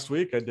think last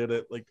week I did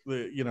it, like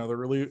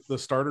the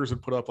starters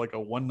had put up like a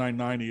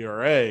 1.99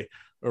 ERA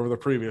over the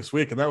previous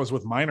week, and that was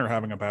with Minor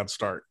having a bad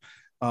start.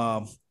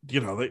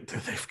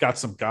 They've got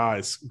some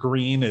guys.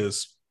 Green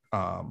is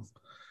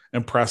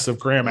impressive.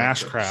 Graham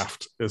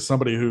Ashcraft is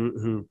somebody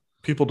who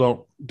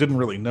people didn't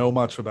really know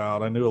much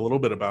about. I knew a little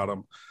bit about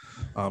him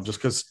just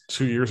because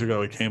 2 years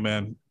ago he came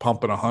in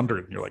pumping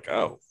 100, and you're like,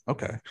 oh,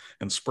 okay,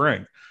 in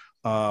spring.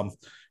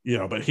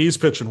 But he's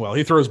pitching well.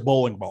 He throws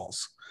bowling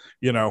balls.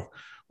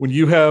 When he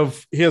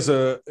has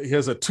a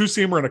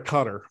 2-seamer and a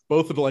cutter,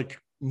 both at like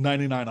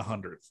 99,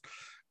 100,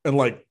 and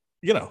like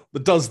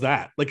that does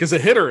that. Like as a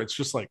hitter, it's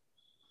just like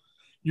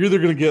you're either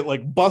going to get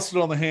like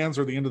busted on the hands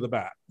or the end of the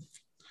bat.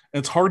 And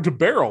it's hard to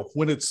barrel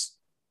when it's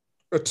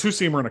a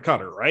two-seamer and a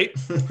cutter, right?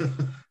 Yep.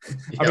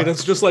 I mean,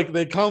 it's just like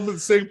they come in the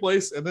same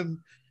place, and then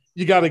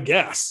you got to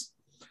guess.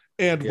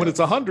 And when it's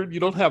 100, you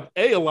don't have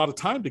a lot of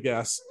time to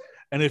guess.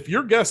 And if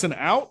you're guessing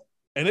out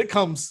and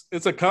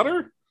it's a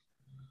cutter,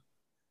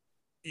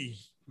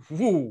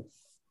 whoo.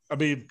 I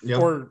mean,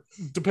 or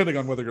depending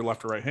on whether you're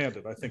left or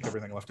right-handed, I think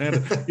everything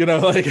left-handed,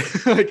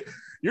 like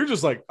you're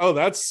just like, oh,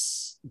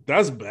 that's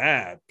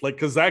bad. Like,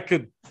 cause that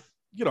could,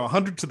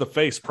 100 to the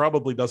face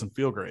probably doesn't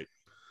feel great.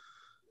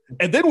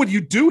 And then when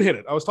you do hit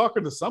it, I was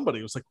talking to somebody,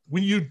 it was like,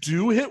 when you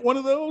do hit one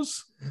of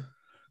those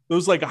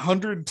like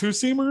 100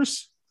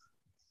 two-seamers,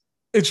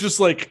 it's just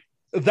like,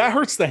 that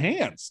hurts the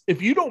hands.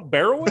 If you don't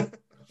barrel it,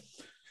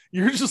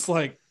 you're just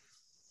like,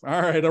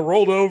 all right, I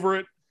rolled over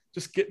it.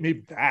 Just get me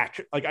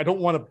back. Like, I don't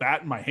want to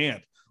bat in my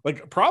hand.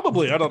 Like,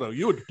 probably, I don't know.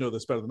 You would know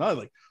this better than I.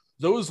 Like,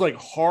 those like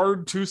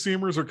hard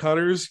two-seamers or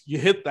cutters, you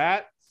hit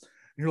that, and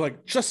you're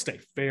like, just stay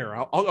fair.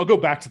 I'll go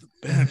back to the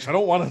bench. I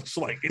don't want to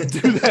like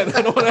do that.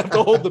 I don't want to have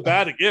to hold the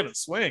bat again and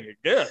swing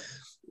again.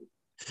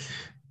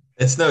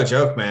 It's no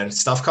joke, man.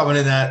 Stuff coming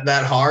in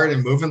that hard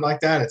and moving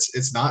like that.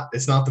 It's not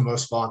the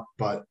most fun,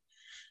 but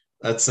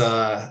it's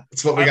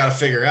what we got to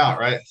figure out,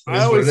 right?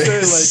 I always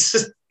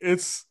say like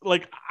it's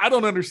like I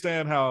don't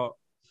understand how.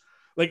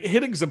 Like,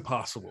 hitting's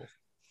impossible.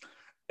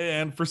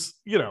 And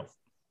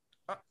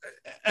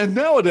and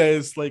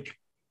nowadays, like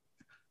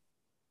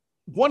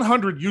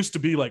 100 used to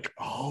be like,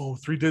 oh,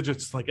 3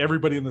 digits. Like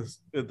everybody in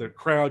the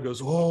crowd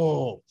goes,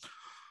 oh,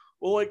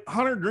 well, like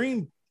Hunter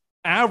Green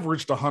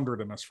averaged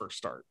 100 in his first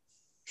start.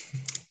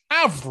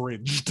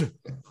 Averaged.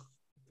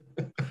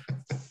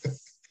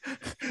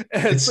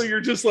 And so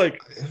you're just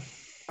like,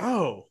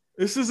 oh,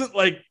 this isn't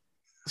like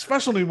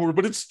special anymore,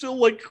 but it's still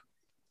like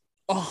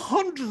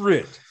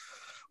 100.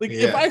 Like,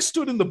 if I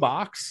stood in the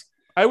box,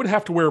 I would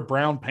have to wear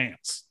brown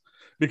pants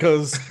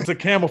because to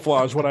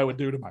camouflage what I would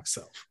do to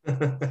myself.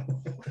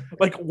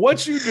 Like,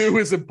 what you do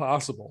is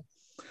impossible.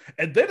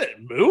 And then it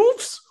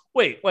moves?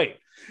 Wait.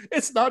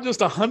 It's not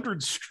just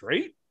 100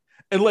 straight?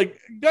 And, like,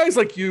 guys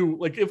like you,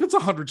 like, if it's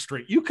 100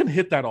 straight, you can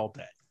hit that all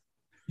day.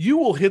 You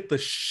will hit the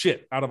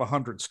shit out of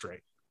 100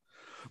 straight.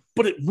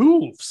 But it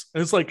moves.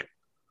 And it's like,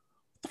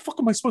 what the fuck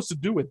am I supposed to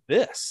do with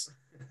this?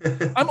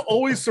 I'm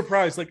always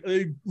surprised, like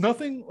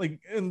nothing like,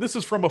 and this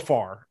is from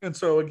afar. And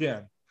so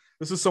again,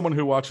 this is someone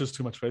who watches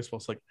too much baseball.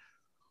 It's like,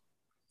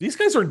 these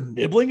guys are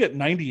nibbling at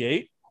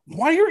 98.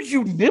 Why are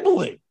you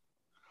nibbling?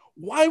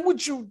 Why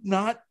would you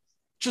not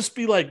just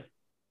be like,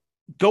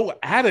 go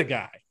at a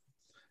guy?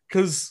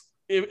 Because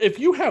if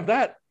you have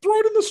that, throw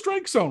it in the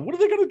strike zone. What are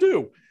they going to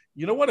do?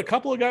 You know what? A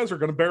couple of guys are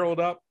going to barrel it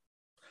up.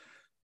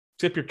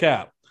 Tip your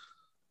cap.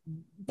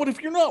 But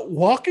if you're not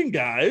walking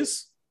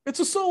guys,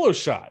 it's a solo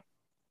shot.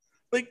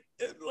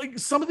 Like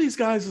some of these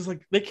guys is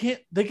like they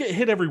get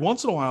hit every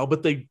once in a while,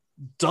 but they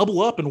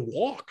double up and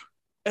walk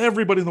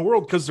everybody in the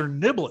world because they're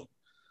nibbling.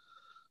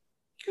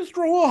 You just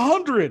throw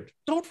 100.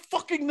 Don't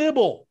fucking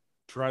nibble.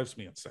 Drives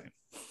me insane.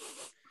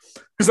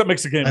 Because that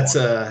makes the game.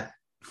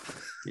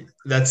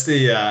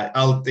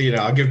 I'll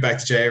give it back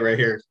to Jay right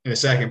here in a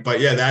second.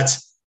 But yeah,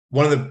 that's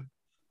one of the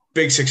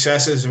big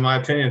successes, in my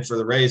opinion, for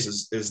the Rays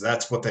is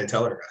that's what they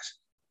tell their guys,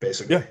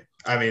 basically. Yeah.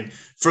 I mean,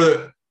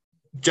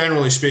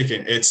 generally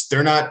speaking,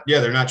 they're not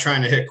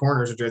trying to hit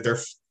corners. They're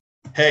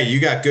hey, you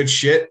got good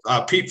shit.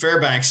 Pete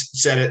Fairbanks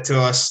said it to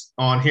us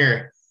on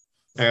here.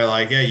 They're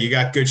like, hey, you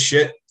got good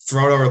shit.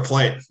 Throw it over the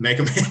plate. Make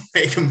them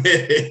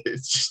hit.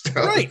 Just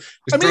throw it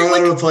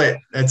over the plate.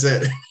 That's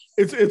it.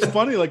 It's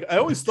funny. Like, I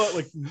always thought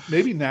like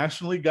maybe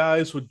nationally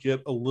guys would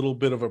get a little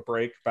bit of a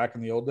break back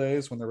in the old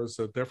days when there was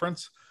a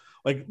difference.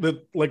 Like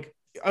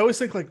I always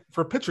think like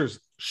for pitchers,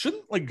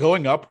 shouldn't like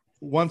going up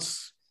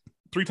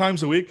 3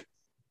 times a week,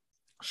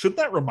 shouldn't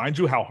that remind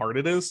you how hard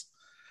it is?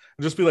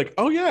 And just be like,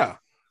 oh yeah,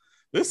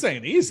 this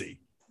ain't easy.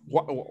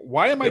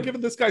 Why am I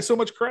giving this guy so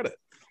much credit?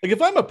 Like,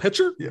 if I'm a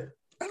pitcher,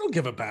 I don't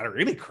give a batter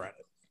any credit.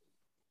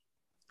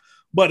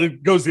 But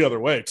it goes the other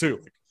way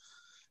too.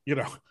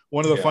 Like,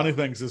 one of the funny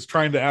things is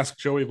trying to ask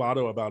Joey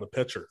Votto about a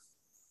pitcher.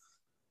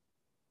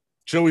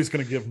 Joey's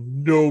going to give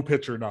no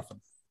pitcher nothing.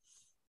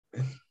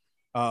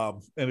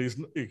 And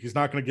he's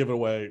not going to give it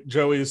away.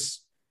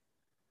 Joey's,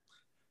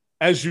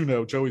 as you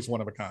know, Joey's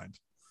one of a kind.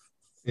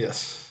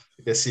 Yes,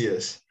 he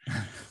is.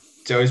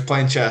 Joey's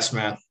playing chess,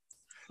 man.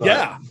 But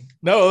yeah,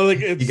 no, like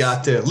you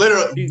got to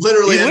literally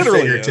and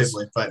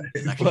figuratively,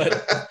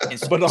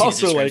 but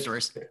also like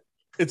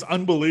it's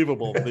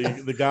unbelievable.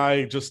 The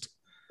guy just,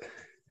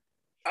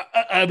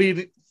 I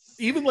mean,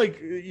 even like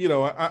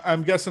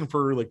I'm guessing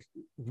for like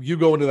you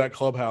go into that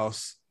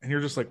clubhouse and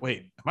you're just like, wait,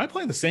 am I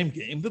playing the same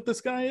game that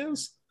this guy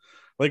is?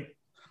 Like,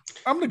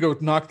 I'm gonna go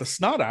knock the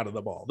snot out of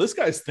the ball. This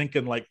guy's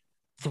thinking like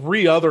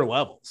 3 other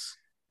levels.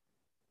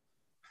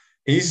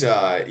 He's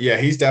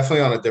definitely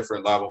on a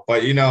different level,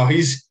 but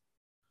he's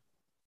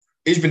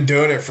been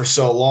doing it for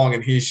so long,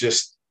 and he's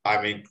just,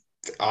 I mean,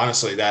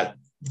 honestly, that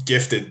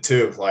gifted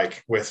too,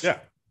 like with the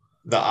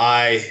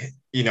eye,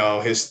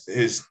 well,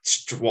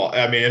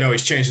 I mean, I know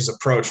he's changed his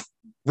approach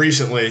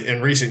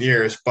in recent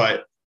years,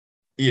 but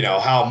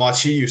how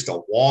much he used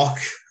to walk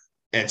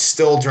and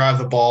still drive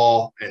the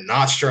ball and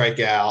not strike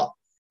out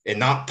and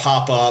not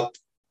pop up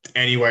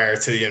anywhere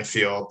to the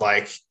infield.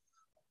 Like,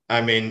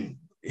 I mean,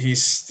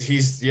 he's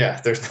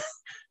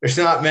there's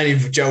not many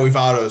Joey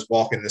Vottos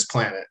walking this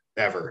planet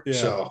ever. Yeah.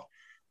 So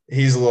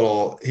he's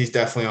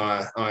definitely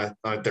on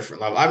a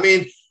different level. I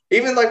mean,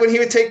 even like when he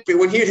would hit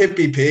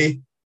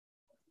BP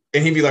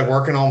and he'd be like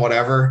working on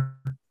whatever,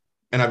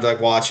 and I'd be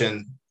like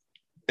watching,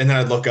 and then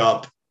I'd look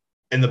up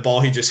and the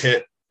ball he just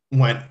hit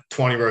went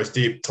 20 rows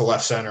deep to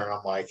left center. And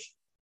I'm like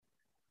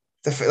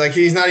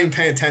he's not even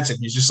paying attention.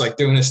 He's just like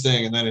doing his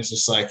thing. And then it's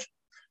just like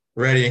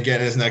ready and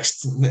getting his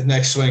next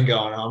swing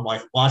going. And I'm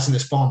like watching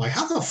this ball. I'm like,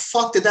 how the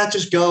fuck did that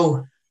just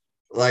go?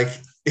 Like,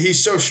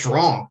 he's so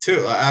strong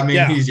too. I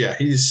mean, he's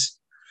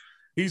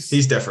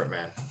different,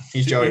 man.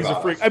 He's Joey Votto.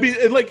 A freak. I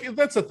mean, like,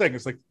 that's the thing.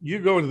 It's like you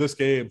go into this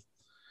game,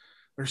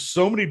 there's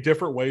so many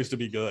different ways to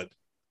be good.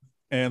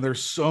 And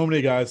there's so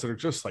many guys that are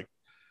just like,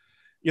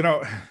 I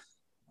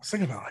was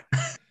thinking about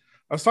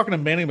I was talking to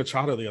Manny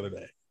Machado the other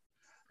day.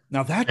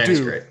 Now that Manny's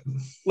dude, great.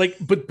 Like,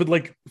 but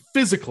like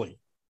physically,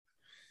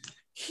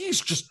 he's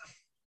just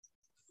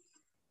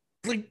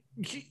like,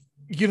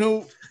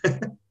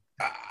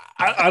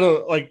 I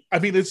don't like, I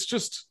mean, it's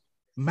just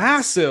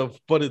massive,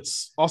 but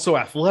it's also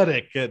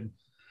athletic. And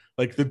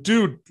like the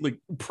dude, like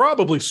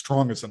probably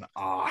strong as an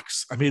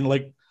ox. I mean,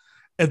 like,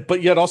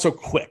 but yet also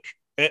quick.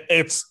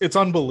 It's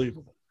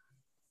unbelievable.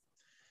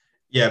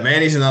 Yeah.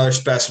 Manny's another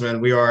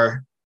specimen. We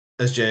are,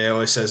 as Jay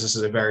always says, this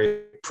is a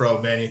very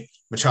pro Manny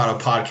Machado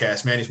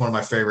podcast. Manny's one of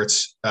my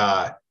favorites.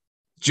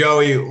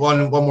 Joey,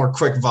 one more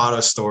quick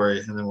Votto story,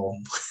 and then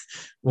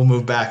we'll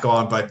move back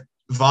on. But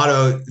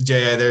Votto,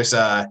 Jay, there's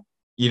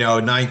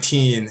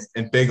 19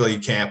 in big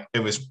league camp. It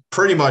was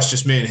pretty much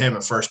just me and him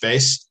at first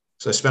base.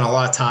 So I spent a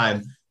lot of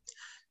time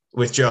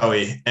with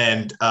Joey.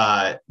 And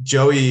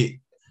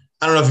Joey,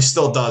 I don't know if he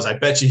still does. I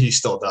bet you he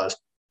still does.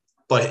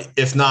 But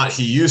if not,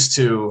 he used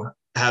to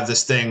have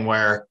this thing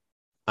where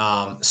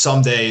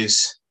some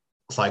days,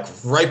 like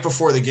right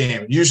before the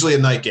game, usually a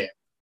night game,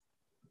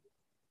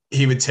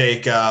 he would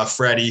take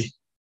Freddie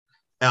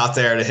out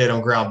there to hit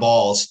him ground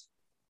balls.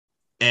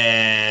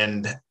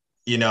 And,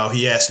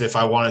 he asked me if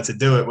I wanted to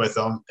do it with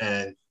him.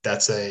 And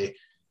that's a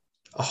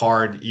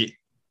hard, you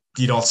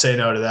don't say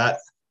no to that.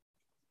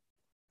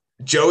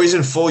 Joey's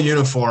in full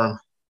uniform,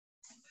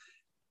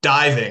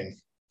 diving,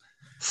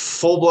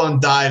 full-blown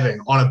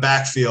diving on a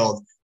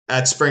backfield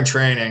at spring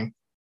training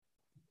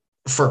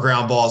for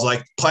ground balls,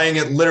 like playing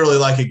it literally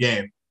like a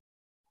game.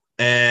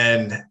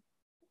 And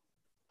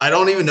I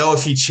don't even know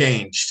if he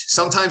changed.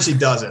 Sometimes he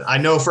doesn't. I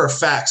know for a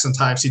fact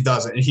sometimes he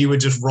doesn't. And he would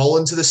just roll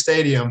into the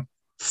stadium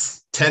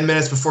 10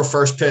 minutes before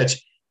first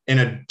pitch in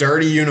a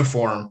dirty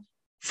uniform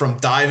from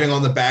diving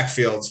on the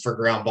backfields for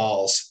ground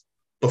balls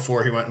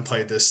before he went and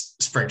played this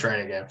spring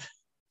training game.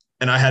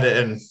 And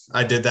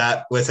I did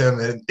that with him.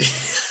 And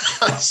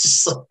I was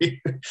just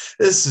like,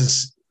 this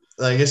is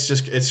like,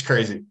 it's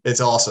crazy.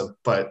 It's awesome.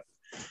 But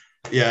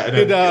yeah.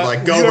 And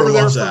like Gober ever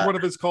there for that. One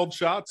of his called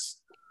shots?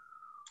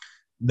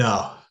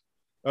 No.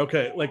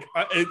 Okay. Like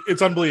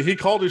it's unbelievable. He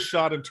called his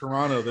shot in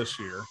Toronto this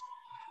year.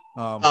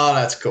 Oh,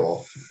 that's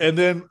cool. And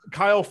then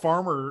Kyle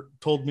Farmer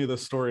told me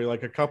this story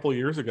like a couple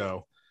years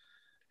ago.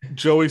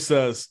 Joey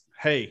says,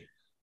 "Hey,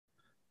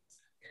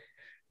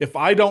 if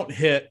I don't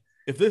hit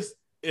this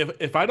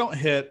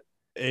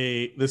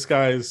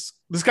guy,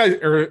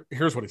 or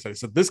here's what he said. He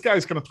said, this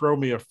guy's going to throw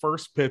me a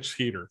first pitch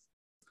heater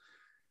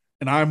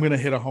and I'm going to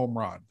hit a home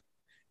run.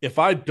 If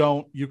I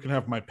don't, you can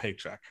have my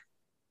paycheck."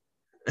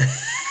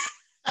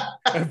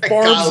 And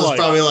Farm's like,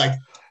 probably like,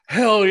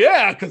 hell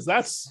yeah. Cause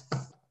that's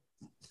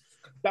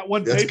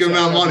one. That's a good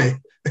amount of money.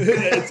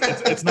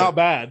 It's not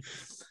bad.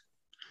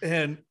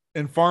 And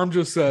Farm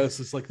just says,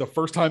 it's like the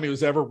first time he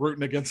was ever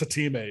rooting against a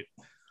teammate,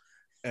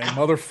 and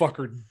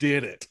motherfucker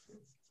did it.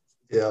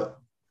 Yeah.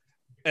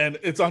 And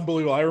it's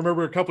unbelievable. I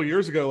remember a couple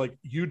years ago, like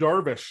Yu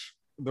Darvish,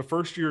 the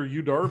first year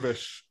Yu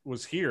Darvish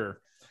was here,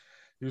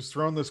 he was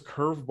throwing this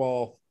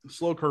slow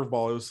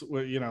curveball. It was,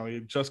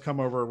 he'd just come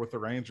over with the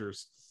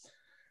Rangers,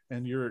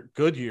 and you're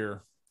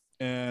Goodyear.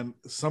 And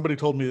somebody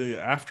told me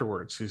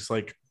afterwards, he's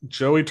like,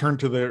 Joey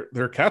turned to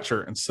their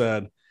catcher and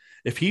said,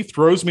 if he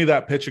throws me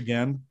that pitch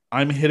again,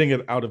 I'm hitting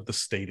it out of the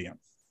stadium.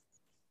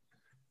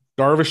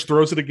 Darvish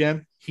throws it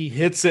again. He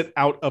hits it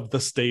out of the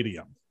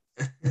stadium.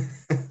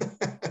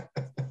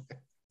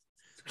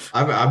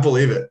 I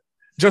believe it.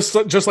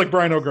 Just like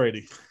Brian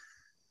O'Grady.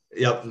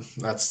 Yep.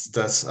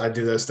 That's I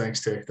do those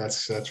things too.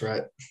 That's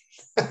right.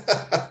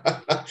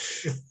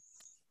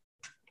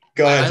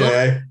 Go ahead,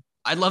 Jay.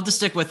 I'd love to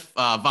stick with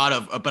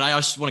Votto, but I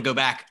just want to go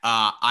back.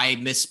 I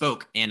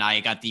misspoke, and I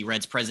got the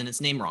Reds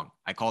president's name wrong.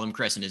 I called him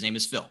Chris, and his name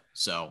is Phil.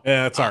 So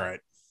yeah, it's all right.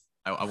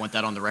 I want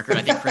that on the record.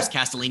 I think Chris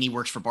Castellini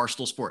works for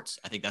Barstool Sports.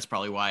 I think that's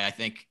probably why I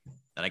think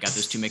that I got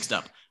those two mixed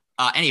up.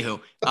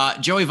 Anywho,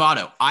 Joey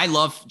Votto. I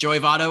love Joey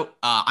Votto.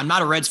 I'm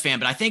not a Reds fan,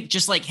 but I think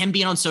just like him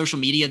being on social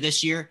media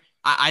this year,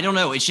 I don't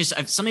know. It's just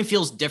something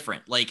feels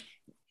different. Like,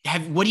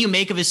 what do you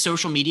make of his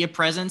social media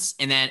presence?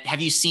 And then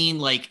have you seen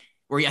like,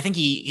 where I think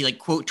he like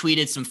quote tweeted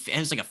it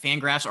was like a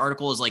Fangraphs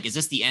article is like, is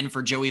this the end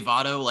for Joey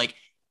Votto? Like,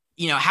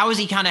 how has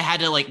he kind of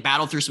had to like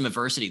battle through some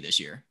adversity this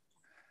year?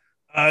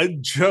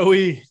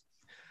 Joey,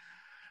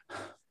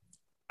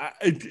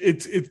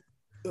 I've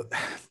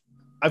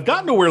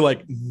gotten to where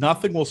like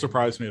nothing will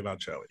surprise me about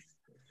Joey.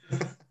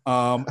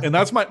 And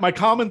that's my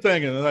common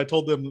thing. And I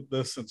told them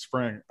this in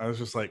spring. I was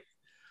just like,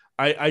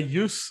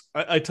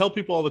 I tell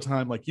people all the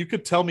time, like, you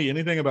could tell me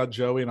anything about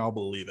Joey and I'll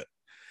believe it.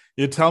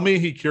 You tell me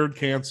he cured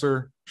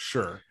cancer,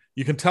 sure.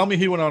 You can tell me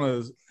he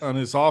went spent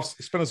his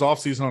off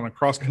season on a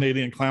cross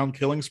Canadian clown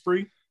killing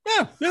spree.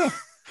 Yeah,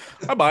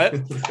 I buy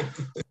it.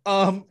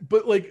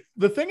 But like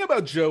the thing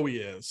about Joey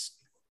is,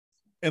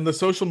 in the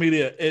social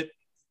media,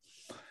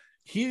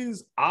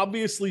 he's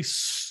obviously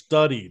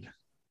studied.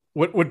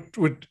 What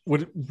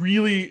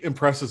really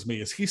impresses me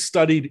is he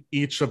studied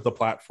each of the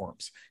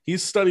platforms.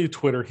 He's studied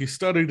Twitter, he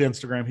studied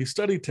Instagram, he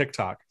studied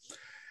TikTok.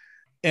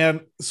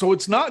 And so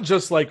it's not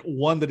just like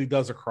one that he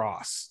does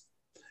across.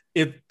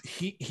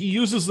 He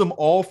uses them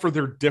all for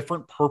their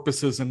different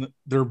purposes and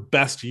their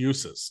best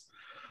uses.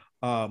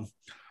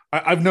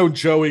 I've known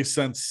Joey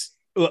since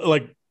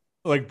like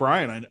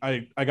Brian.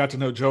 I got to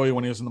know Joey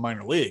when he was in the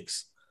minor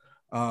leagues.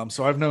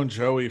 So I've known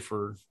Joey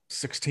for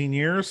 16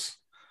 years.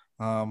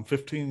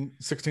 16,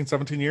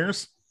 17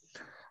 years.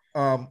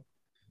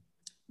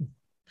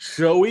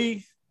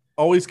 Joey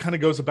always kind of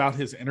goes about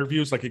his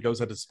interviews like he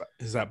goes at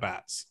his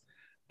at-bats.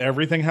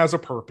 Everything has a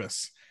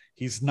purpose.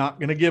 He's not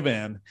going to give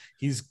in.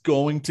 He's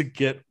going to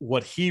get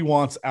what he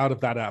wants out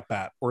of that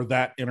at-bat or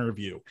that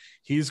interview.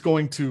 He's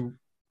going to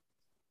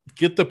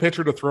get the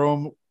pitcher to throw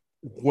him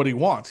what he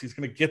wants. He's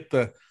going to get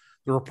the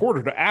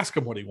reporter to ask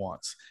him what he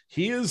wants.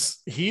 He's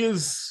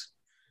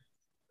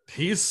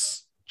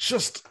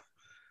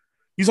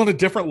on a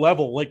different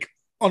level, like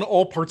on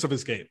all parts of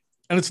his game.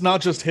 And it's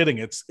not just hitting,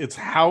 it's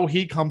how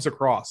he comes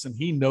across, and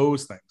he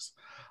knows things.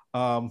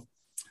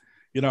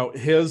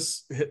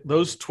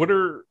 Those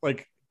Twitter,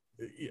 like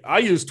I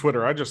use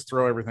Twitter. I just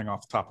throw everything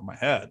off the top of my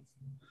head.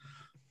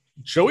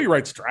 Joey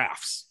writes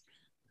drafts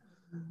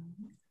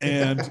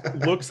and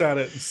looks at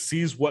it and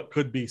sees what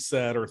could be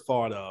said or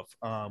thought of.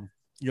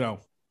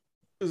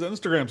 His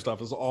Instagram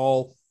stuff is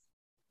all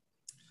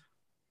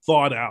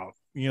thought out.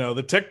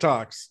 The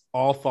TikToks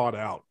all thought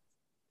out.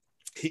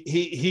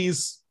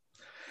 He's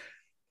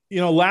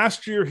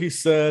last year he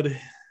said,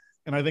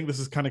 and I think this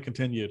is kind of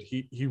continued,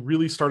 he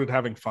really started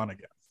having fun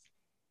again,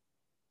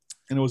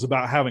 and it was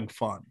about having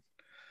fun.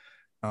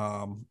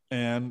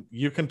 And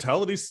you can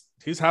tell that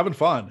he's having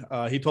fun.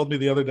 He told me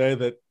the other day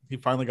that he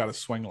finally got his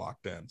swing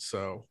locked in.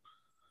 So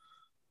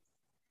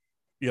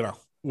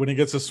when he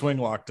gets his swing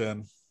locked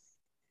in,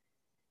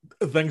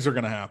 things are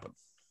going to happen.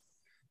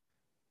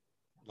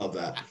 Love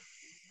that.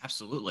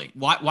 Absolutely.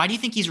 Why do you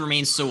think he's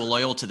remained so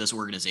loyal to this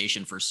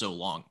organization for so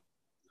long?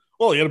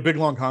 Well, he had a big,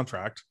 long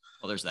contract.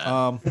 Well, there's that.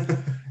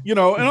 And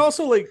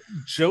also like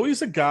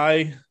Joey's a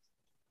guy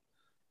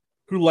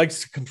who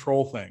likes to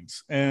control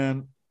things.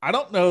 And I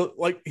don't know,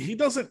 like he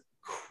doesn't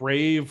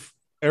crave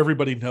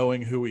everybody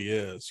knowing who he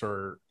is,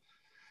 or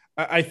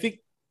I think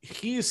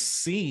he's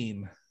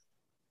seen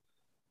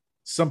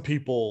some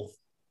people,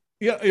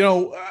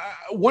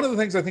 one of the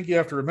things I think you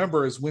have to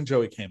remember is when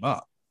Joey came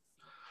up.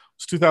 It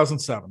was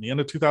 2007, the end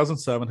of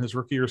 2007. His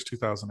rookie year is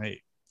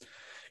 2008.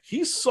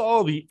 He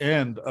saw the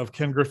end of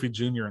Ken Griffey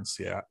Jr.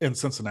 in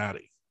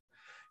Cincinnati.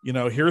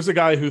 Here's a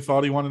guy who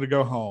thought he wanted to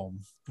go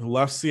home, who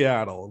left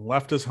Seattle and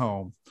left his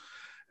home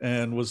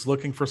and was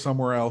looking for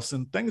somewhere else.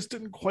 And things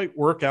didn't quite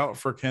work out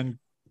for Ken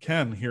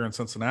here in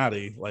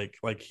Cincinnati, like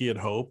he had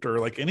hoped, or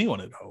like anyone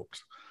had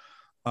hoped.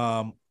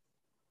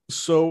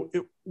 So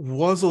it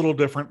was a little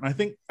different. And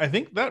I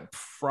think that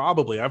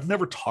probably, I've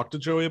never talked to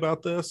Joey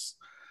about this.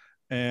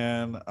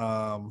 And,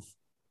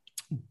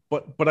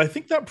 but I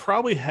think that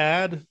probably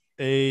had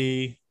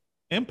a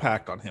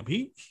impact on him.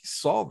 He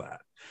saw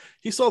that.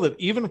 He saw that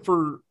even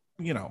for,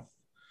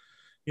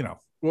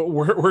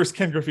 where's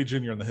Ken Griffey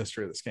Jr. in the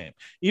history of this game?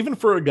 Even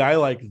for a guy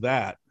like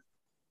that,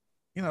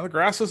 the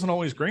grass isn't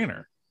always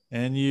greener.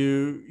 And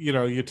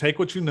you take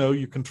what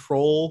you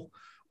control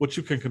what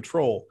you can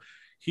control.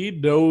 He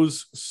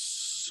knows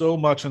so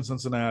much in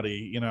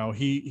Cincinnati.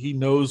 He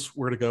knows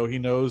where to go. He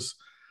knows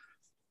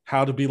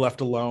how to be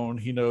left alone.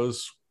 He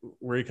knows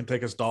where he can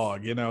take his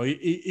dog.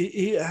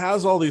 He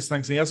has all these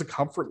things. And he has a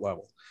comfort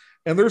level.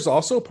 And there's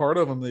also part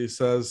of him that he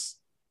says,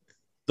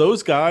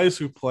 those guys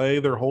who play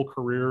their whole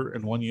career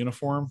in one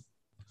uniform,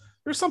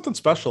 there's something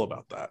special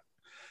about that.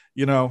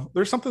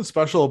 There's something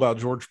special about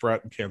George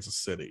Brett in Kansas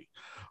City,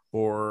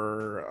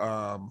 or,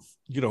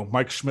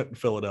 Mike Schmidt in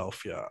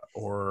Philadelphia,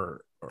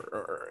 or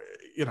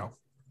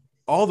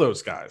all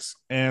those guys.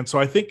 And so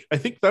I think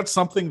that's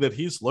something that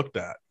he's looked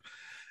at.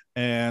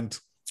 And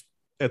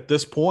at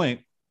this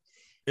point,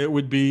 it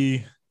would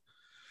be,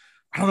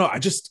 I don't know.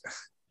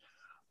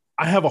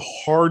 I have a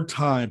hard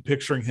time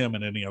picturing him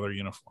in any other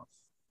uniform.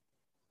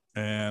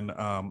 And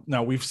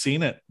now we've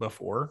seen it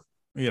before,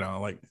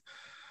 like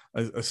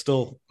I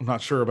still, I'm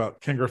not sure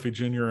about Ken Griffey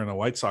Jr. in a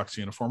White Sox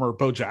uniform, or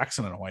Bo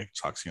Jackson in a White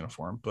Sox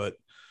uniform, but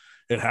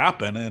it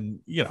happened. And,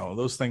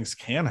 those things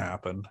can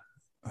happen.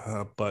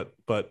 But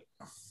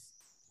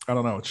I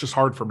don't know. It's just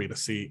hard for me to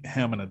see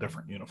him in a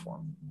different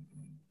uniform.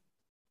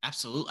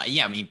 Absolutely.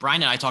 Yeah. I mean,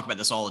 Brian and I talk about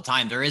this all the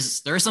time. There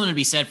is something to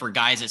be said for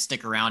guys that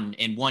stick around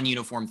in one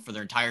uniform for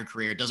their entire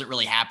career. It doesn't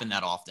really happen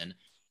that often.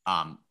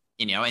 And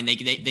they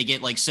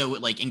get like, so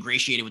like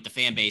ingratiated with the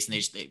fan base, and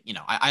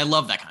I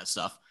love that kind of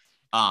stuff.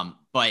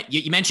 But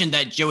you mentioned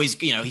that Joey's,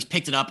 he's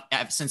picked it up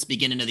since the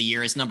beginning of the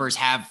year. His numbers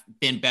have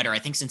been better, I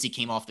think, since he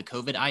came off the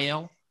COVID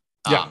IL.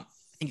 Yeah.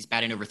 I think he's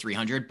batting over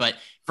 300, but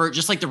for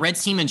just like the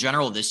Reds team in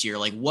general this year,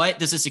 like what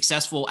does a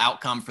successful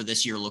outcome for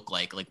this year look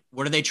like? Like,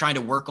 what are they trying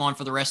to work on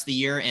for the rest of the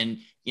year? And,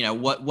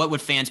 what would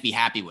fans be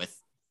happy with?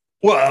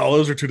 Well,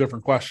 those are two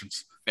different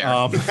questions.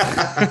 I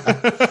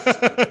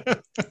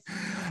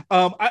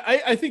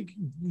think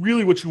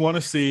really what you want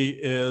to see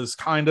is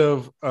kind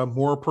of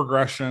more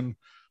progression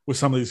with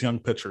some of these young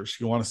pitchers.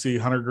 You want to see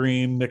Hunter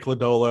Green, Nick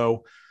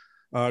Lodolo,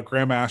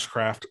 Graham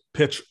Ashcraft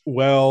pitch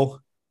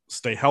well,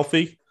 stay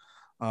healthy.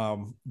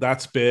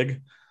 That's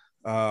big.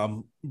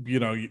 You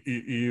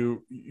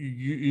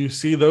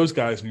see those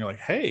guys and you're like,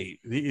 hey,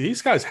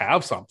 these guys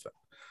have something.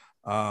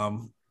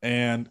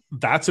 And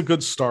that's a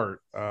good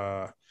start.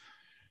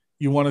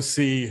 You want to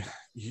see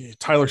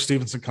Tyler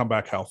Stevenson come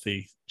back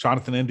healthy,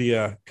 Jonathan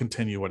India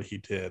continue what he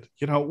did.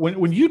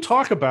 When you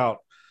talk about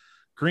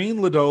Green,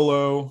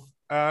 Lodolo,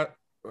 I'm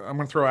going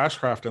to throw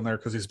Ashcraft in there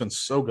because he's been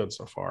so good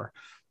so far.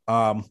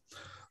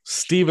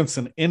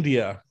 Stevenson,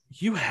 India,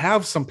 you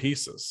have some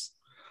pieces.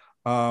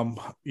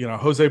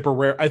 Jose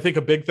Barrera. I think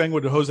a big thing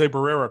with Jose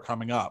Barrera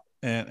coming up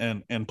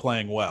and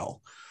playing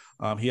well.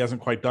 He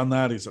hasn't quite done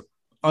that. He's an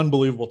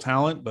unbelievable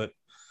talent, but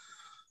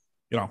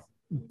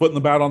putting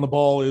the bat on the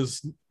ball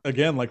is,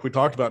 again, like we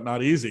talked about,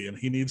 not easy, and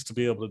he needs to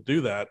be able to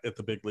do that at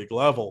the big league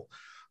level.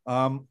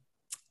 A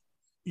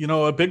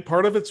big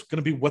part of it's going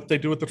to be what they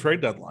do at the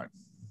trade deadline.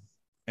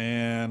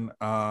 And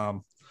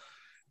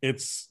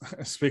it's,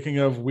 speaking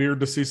of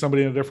weird to see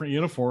somebody in a different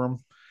uniform,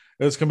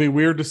 it's going to be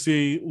weird to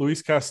see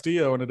Luis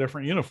Castillo in a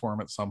different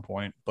uniform at some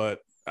point, but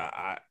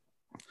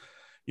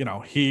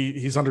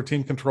he's under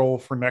team control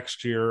for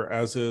next year,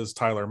 as is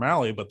Tyler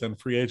Mahle, but then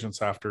free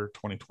agents after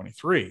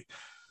 2023.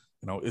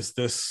 Is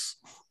this,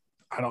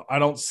 I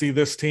don't see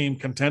this team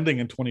contending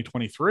in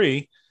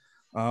 2023,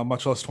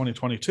 much less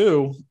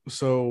 2022.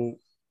 So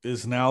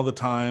is now the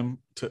time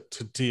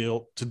to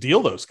deal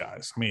those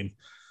guys? I mean,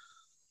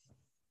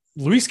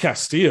 Luis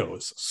Castillo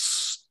is a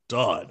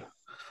stud.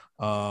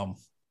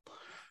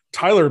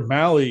 Tyler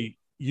Mahle,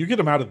 you get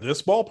him out of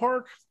this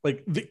ballpark,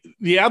 like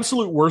the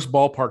absolute worst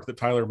ballpark that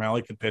Tyler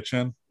Mahle can pitch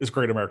in is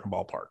Great American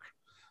Ballpark.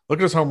 Look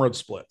at his home run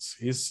splits.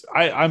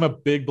 I'm a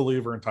big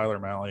believer in Tyler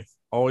Mahle,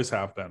 always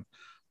have been.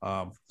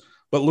 But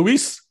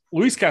Luis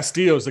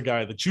Castillo is the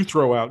guy that you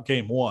throw out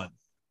game one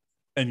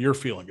and you're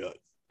feeling good.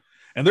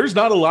 And there's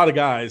not a lot of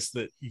guys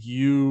that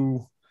he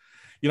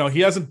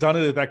hasn't done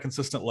it at that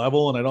consistent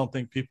level. And I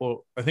think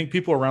people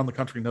around the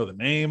country know the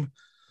name,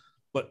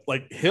 but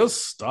like his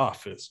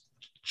stuff is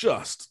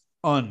just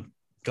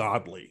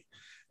ungodly.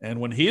 And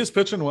when he is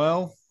pitching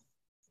well,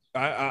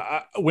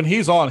 when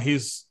he's on,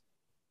 he's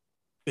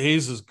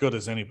as good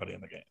as anybody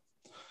in the game.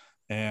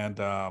 And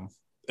that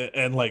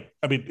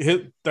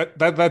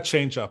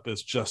changeup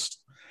is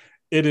just,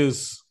 it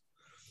is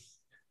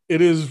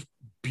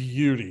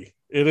beauty.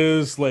 It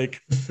is like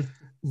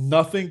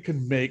nothing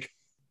can make.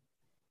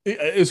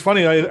 It's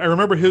funny. I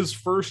remember his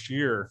first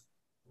year.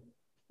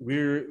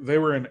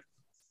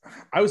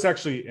 I was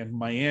actually in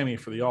Miami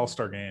for the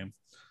All-Star game,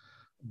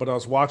 but I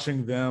was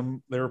watching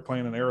them. They were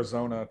playing in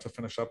Arizona to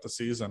finish up the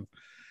season,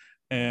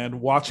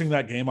 and watching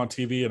that game on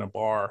TV in a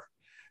bar.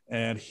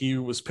 And he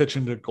was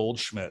pitching to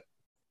Goldschmidt,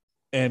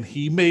 and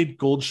he made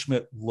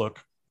Goldschmidt look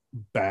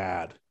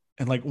bad.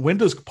 And like, when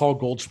does Paul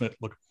Goldschmidt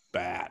look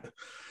bad?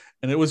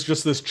 And it was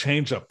just this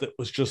changeup that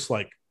was just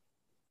like,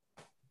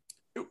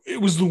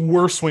 it was the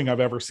worst swing I've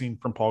ever seen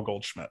from Paul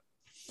Goldschmidt.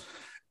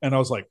 And I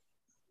was like,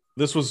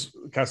 this was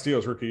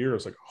Castillo's rookie year. I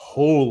was like,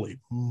 holy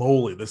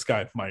moly, this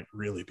guy might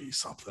really be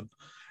something.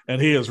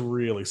 And he is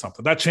really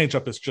something. That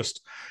changeup is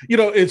just,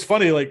 it's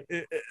funny. Like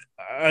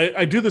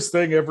I do this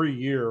thing every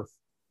year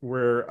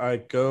where I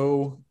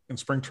go in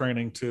spring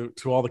training to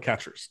all the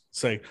catchers,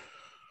 say,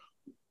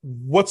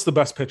 what's the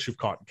best pitch you've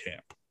caught in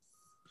camp?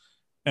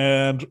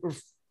 And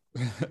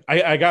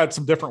I got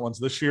some different ones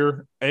this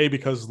year. A,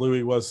 because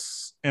Louis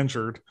was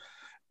injured,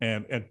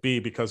 and B,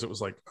 because it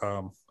was like,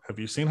 have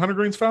you seen Hunter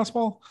Green's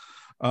fastball?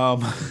 I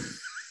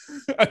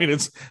mean,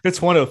 it's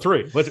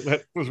 103.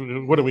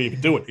 What are we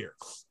even doing here?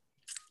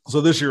 So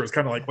this year it was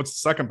kind of like, what's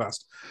the second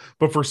best?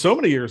 But for so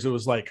many years, it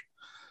was like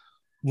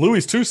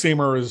Louis'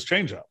 two-seamer is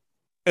changeup.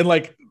 And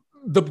like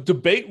the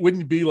debate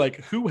wouldn't be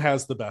like, who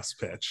has the best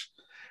pitch?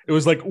 It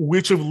was like,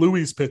 which of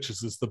Louis'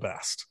 pitches is the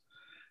best?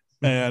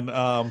 And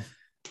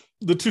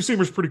the two-seamer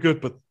is pretty good,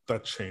 but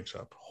that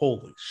changeup,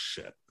 holy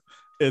shit.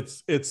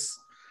 It's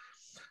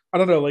I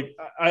don't know. Like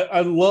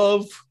I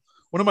love,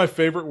 one of my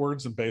favorite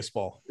words in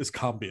baseball is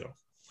cambio.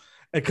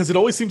 Because it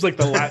always seems like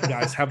the Latin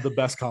guys have the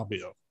best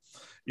cambio,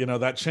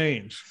 that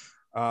change.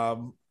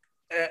 And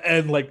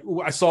like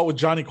I saw it with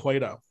Johnny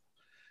Cueto,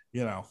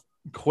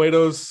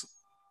 Cueto's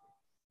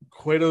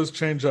Cueto's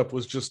changeup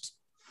was just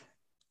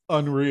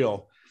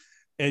unreal.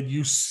 And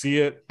you see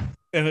it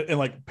and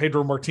like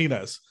Pedro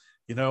Martinez,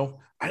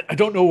 I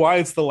don't know why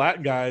it's the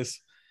Latin guys.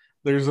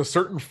 There's a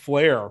certain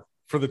flair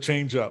for the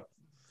changeup.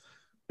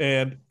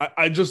 And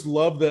I just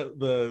love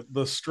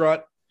the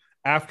strut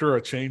after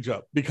a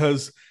changeup,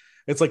 because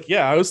it's like,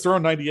 yeah, I was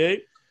throwing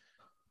 98,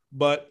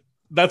 but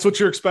that's what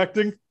you're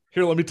expecting.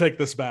 Here, let me take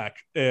this back,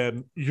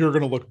 and you're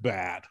going to look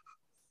bad.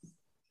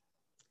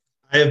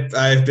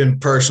 I've been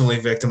personally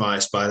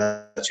victimized by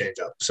that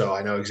changeup, so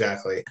I know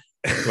exactly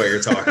what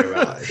you're talking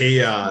about.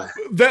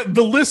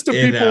 The list of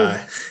people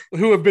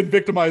who have been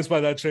victimized by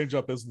that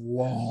changeup is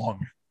long.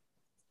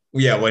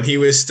 Yeah, when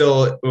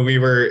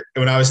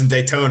I was in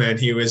Daytona and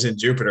he was in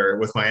Jupiter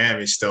with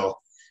Miami still,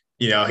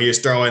 he was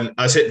throwing,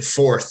 I was hitting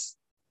fourth,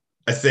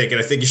 I think, and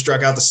I think he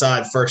struck out the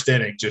side first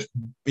inning, just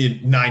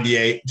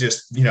 98,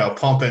 just,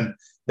 pumping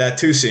that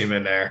two seam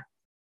in there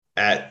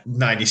at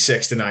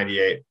 96 to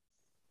 98.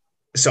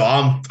 So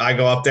I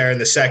go up there in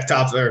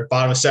the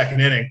bottom of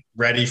second inning,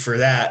 ready for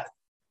that.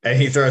 And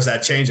he throws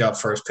that changeup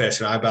first pitch,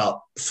 and I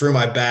about threw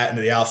my bat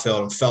into the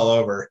outfield and fell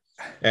over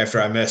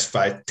after I missed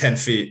by 10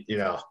 feet,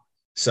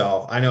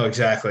 So I know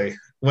exactly.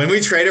 When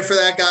we traded for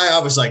that guy, I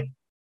was like,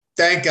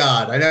 thank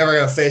God, I never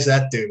got to face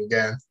that dude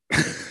again.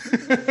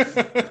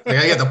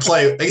 I get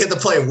to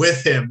play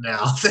with him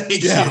now.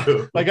 Thank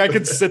you. Like I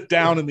could sit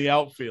down in the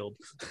outfield.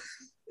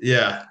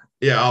 Yeah.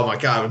 Yeah. Oh my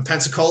God. When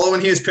Pensacola,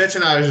 when he was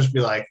pitching, I would just be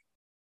like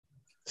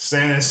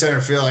standing in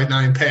center field, like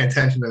not even paying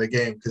attention to the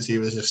game because he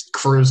was just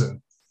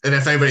cruising. And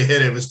if anybody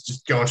hit it, it was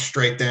just going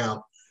straight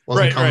down.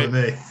 Wasn't coming to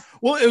me.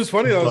 Well, it was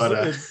funny.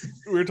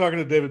 We were talking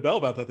to David Bell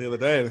about that the other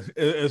day.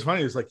 It was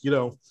funny. It's like,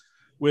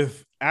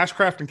 with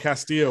Ashcraft and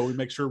Castillo, we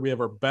make sure we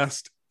have our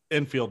best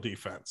infield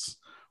defense.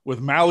 With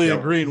Malley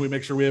and Green, we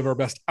make sure we have our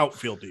best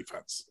outfield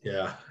defense.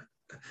 Yeah.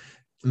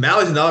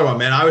 Malley's another one,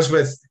 man. I was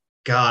with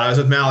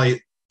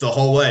Malley the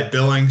whole way,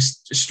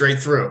 Billings straight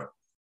through.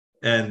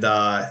 And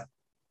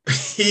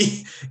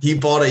he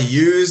bought a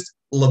used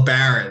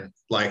LeBaron,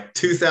 like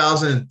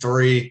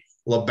 2003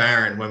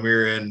 LeBaron when we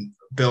were in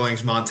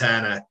Billings,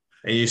 Montana.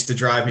 And he used to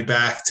drive me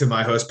back to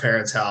my host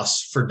parents'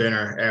 house for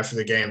dinner after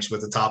the games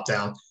with the top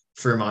down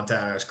through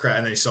Montana. It was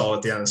and then he sold it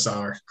at the end of the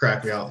summer.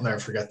 Cracked me out. I'll never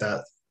forget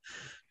that.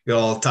 Good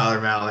old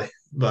Tyler Malley.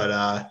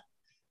 But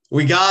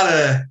we'll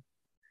get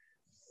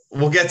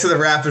to the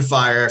rapid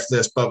fire after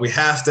this, but we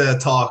have to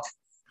talk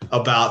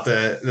about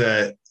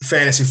the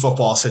fantasy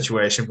football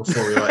situation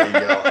before we let you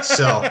go.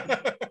 So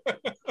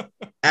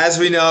as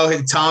we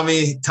know,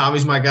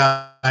 Tommy's my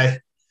guy.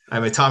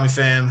 I'm a Tommy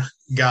fan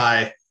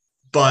guy.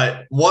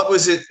 But what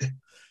was it?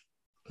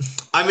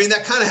 I mean,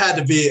 that kind of had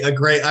to be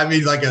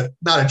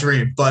not a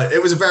dream, but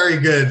it was a very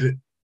good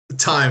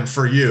time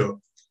for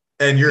you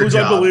and your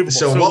job. Unbelievable.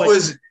 So what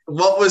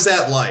was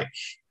that like?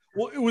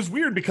 Well, it was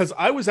weird because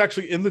I was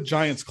actually in the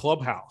Giants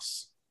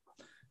clubhouse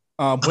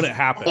when it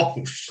happened. Oh,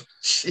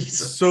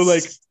 Jesus. So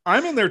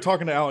I'm in there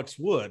talking to Alex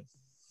Wood,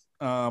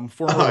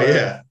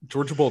 former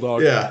Georgia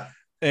Bulldog. Yeah.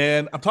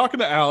 And I'm talking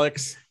to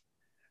Alex.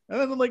 And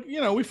then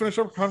we finish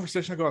up a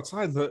conversation. I go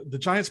outside. The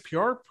Giants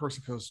PR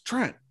person goes,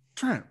 Trent,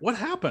 what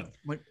happened?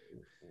 I'm like,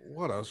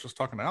 what? I was just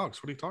talking to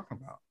Alex. What are you talking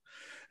about?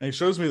 And he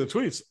shows me the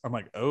tweets. I'm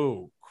like,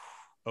 oh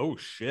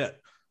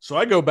shit. So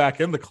I go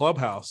back in the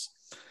clubhouse,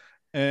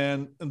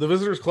 and the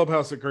visitors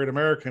clubhouse at Great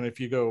American,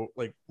 if you go,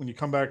 when you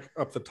come back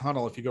up the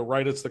tunnel, if you go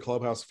right, it's the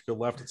clubhouse. If you go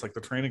left, it's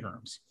the training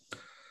rooms.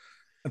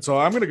 And so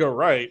I'm going to go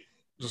right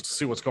just to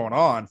see what's going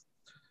on.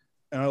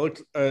 And I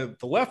looked at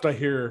the left, I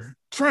hear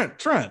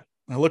Trent.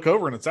 I look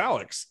over and it's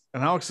Alex.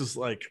 And Alex is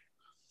like,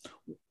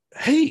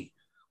 hey,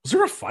 was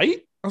there a fight?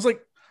 I was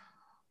like,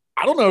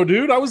 I don't know,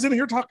 dude. I was in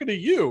here talking to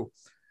you.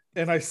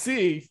 And I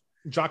see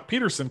Jock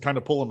Peterson kind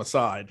of pull him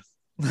aside.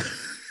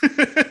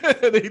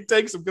 And he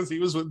takes him because he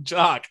was with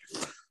Jock.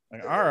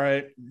 Like, all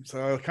right.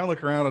 So I kind of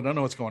look around. I don't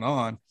know what's going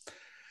on.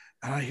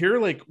 And I hear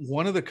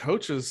one of the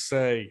coaches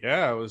say,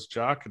 yeah, it was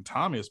Jock and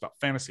Tommy. It's about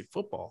fantasy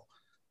football.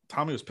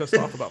 Tommy was pissed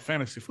off about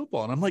fantasy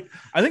football. And I'm like,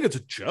 I think it's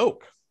a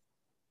joke.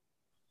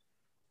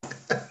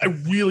 I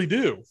really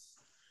do.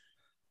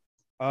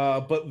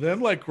 But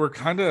then we're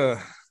kind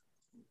of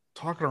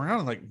talking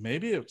around and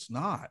maybe it's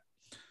not.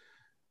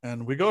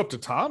 And we go up to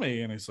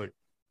Tommy and he's like,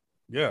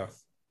 yeah.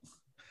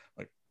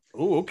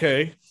 Oh,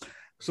 okay.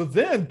 So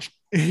then,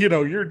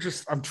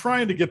 I'm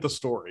trying to get the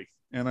story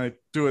and I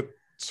do it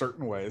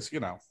certain ways,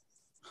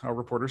 how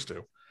reporters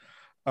do.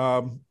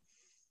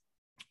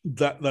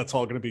 That's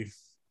all going to be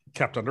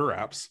kept under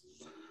wraps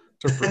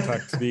to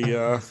protect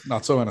the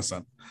not so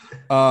innocent.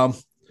 But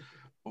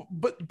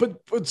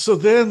so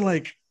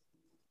then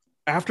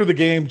after the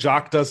game,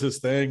 Jock does his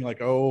thing,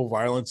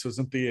 violence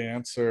isn't the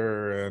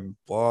answer and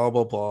blah,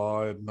 blah,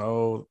 blah. And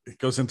no, it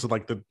goes into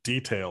the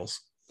details.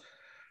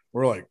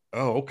 We're like,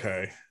 oh,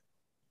 okay.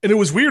 And it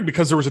was weird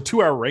because there was a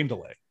 2-hour rain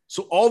delay.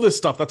 So all this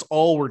stuff, that's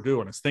all we're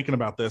doing is thinking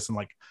about this. And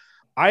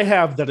I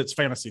have that it's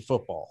fantasy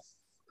football.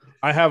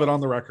 I have it on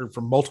the record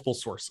from multiple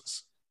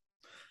sources.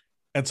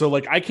 And so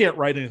I can't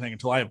write anything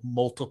until I have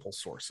multiple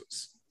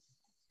sources,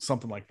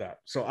 something like that.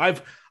 So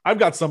I've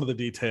got some of the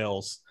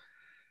details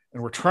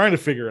and we're trying to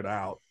figure it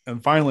out.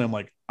 And finally, I'm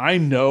like, I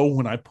know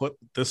when I put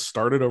this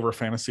started over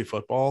fantasy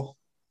football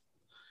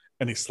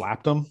and he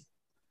slapped him,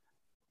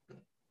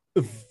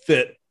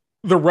 that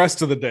the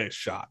rest of the day is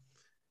shot.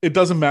 It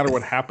doesn't matter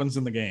what happens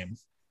in the game.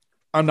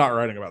 I'm not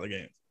writing about the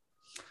game.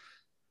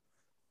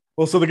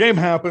 Well, so the game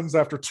happens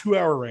after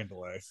 2-hour rain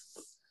delay.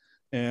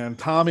 And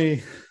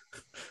Tommy,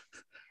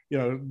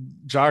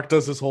 Jock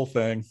does this whole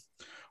thing.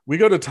 We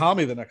go to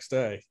Tommy the next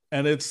day,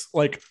 and it's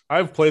like,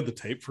 I've played the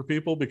tape for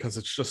people because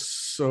it's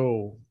just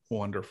so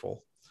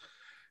wonderful.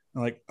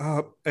 I'm like,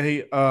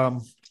 hey,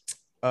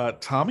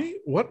 Tommy,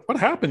 what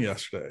happened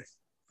yesterday?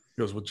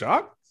 He goes, with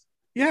Jock?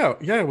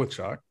 Yeah, with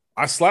Jock.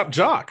 I slapped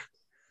Jock.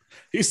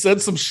 He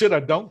said some shit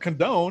I don't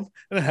condone,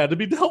 and it had to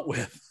be dealt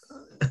with.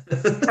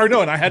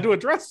 And I had to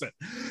address it.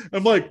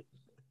 I'm like,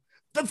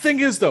 the thing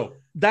is, though,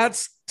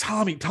 that's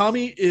Tommy.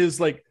 Tommy is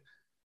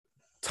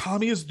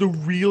the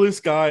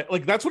realest guy.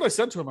 Like, that's what I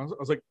said to him. I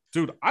was like,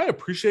 dude, I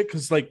appreciate,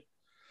 because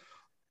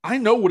I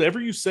know whatever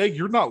you say,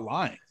 you're not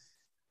lying.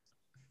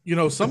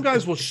 Some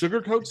guys will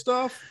sugarcoat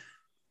stuff.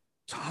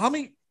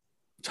 Tommy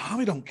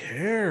don't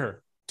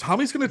care.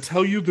 Tommy's going to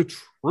tell you the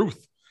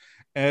truth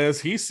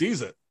as he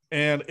sees it.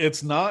 And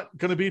it's not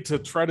going to be to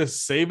try to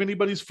save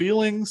anybody's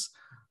feelings.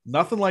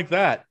 Nothing like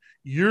that.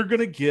 You're going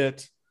to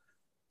get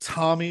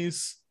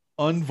Tommy's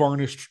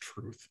unvarnished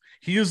truth.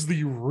 He is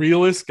the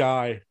realest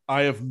guy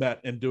I have met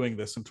in doing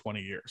this in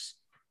 20 years.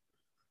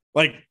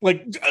 Like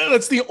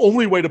that's the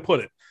only way to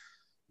put it.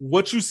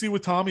 What you see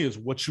with Tommy is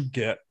what you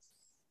get.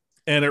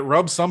 And it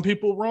rubs some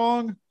people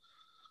wrong,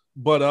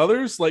 but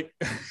others, like,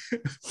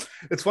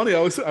 it's funny.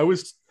 I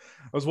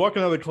was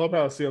walking out of the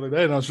clubhouse the other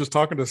day, and I was just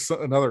talking to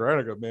another writer.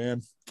 I go,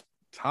 man,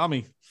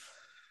 Tommy,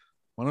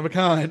 one of a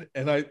kind.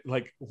 And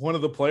one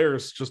of the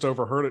players just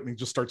overheard it, and he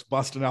just starts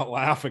busting out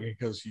laughing. He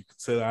goes, you can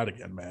say that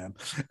again, man.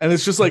 And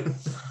it's just like,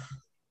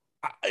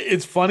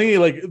 it's funny.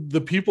 Like,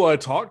 the people I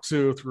talk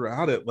to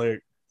throughout it,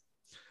 like,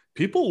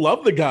 people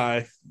love the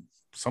guy.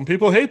 Some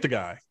people hate the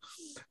guy.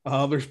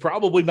 There's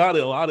probably not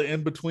a lot of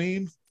in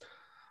between,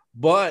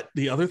 but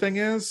the other thing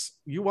is,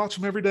 you watch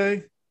him every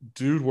day.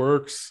 Dude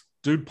works.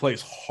 Dude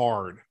plays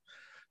hard.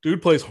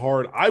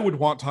 I would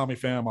want Tommy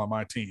Pham on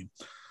my team.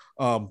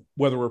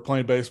 Whether we're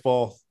playing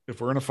baseball,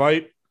 if we're in a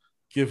fight,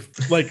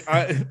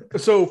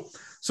 so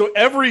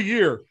every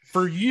year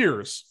for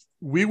years,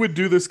 we would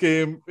do this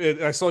game.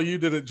 I saw you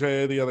did it,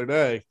 Jay, the other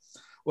day.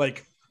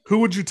 Like, who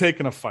would you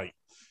take in a fight?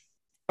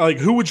 Like,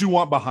 who would you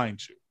want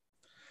behind you?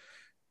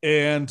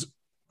 And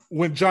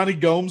when Johnny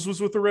Gomes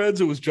was with the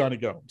Reds, it was Johnny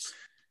Gomes.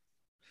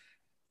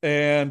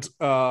 And,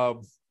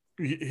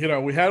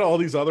 we had all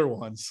these other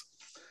ones.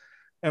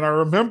 And I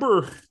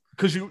remember,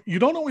 because you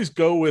don't always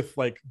go with,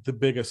 like, the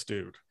biggest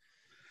dude.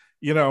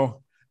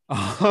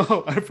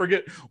 I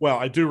forget. Well,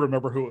 I do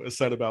remember who it was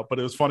said about, but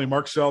it was funny.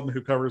 Mark Sheldon,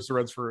 who covers the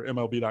Reds for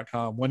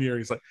MLB.com, one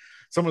year,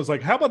 someone was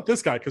like, how about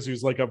this guy? Because he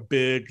was like a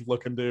big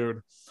looking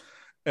dude.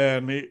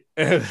 And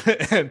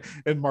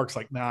Mark's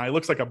like, nah, he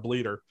looks like a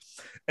bleeder.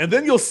 And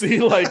then you'll see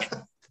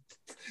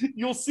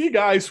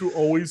guys who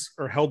always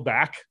are held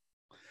back.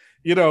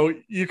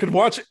 You can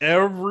watch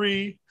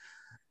every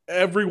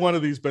one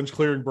of these bench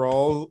clearing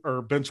brawl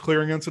or bench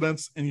clearing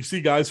incidents, and you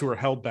see guys who are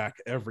held back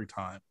every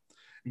time.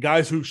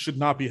 Guys who should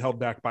not be held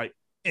back by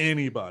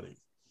anybody.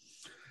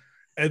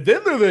 And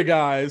then there are the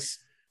guys,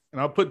 and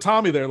I'll put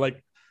Tommy there.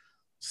 Like,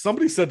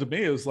 somebody said to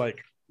me, it was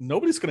like,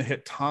 nobody's going to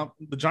hit Tom.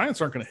 The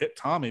Giants aren't going to hit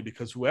Tommy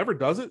because whoever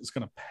does it is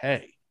going to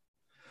pay.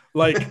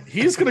 Like,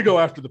 he's going to go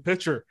after the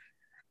pitcher,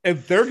 and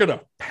they're going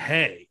to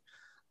pay.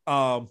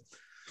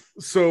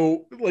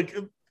 So, like,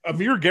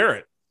 Amir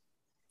Garrett,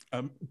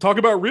 talk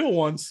about real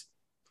ones.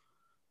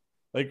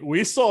 Like,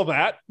 we saw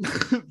that.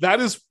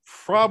 That is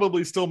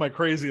probably still my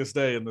craziest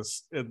day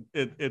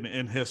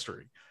in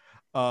history.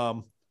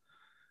 Were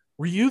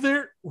you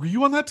there? Were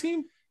you on that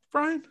team,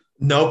 Brian?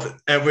 Nope.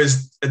 That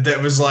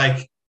was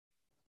like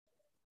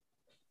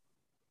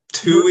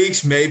 2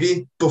 weeks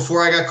maybe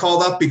before I got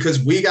called up, because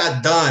we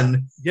got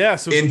done. Yeah.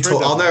 So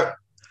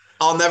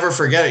I'll never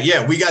forget it.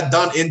 Yeah, we got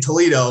done in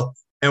Toledo,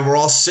 and we're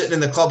all sitting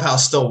in the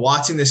clubhouse still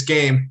watching this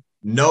game,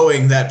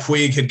 knowing that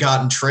Puig had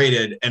gotten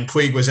traded, and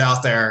Puig was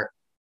out there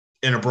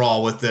in a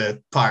brawl with the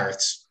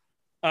Pirates.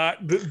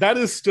 That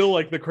is still,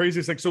 like, the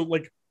craziest thing. So,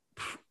 like,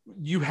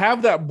 you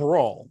have that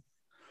brawl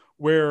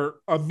where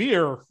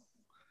Amir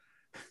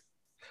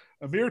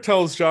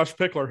tells Josh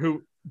Pickler,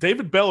 who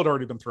David Bell had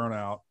already been thrown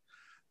out.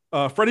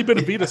 Freddie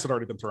Benavides had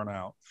already been thrown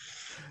out.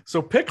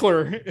 So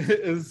Pickler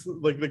is,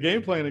 like, the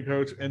game planning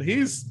coach, and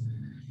he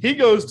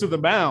goes to the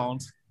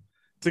mound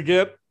to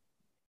get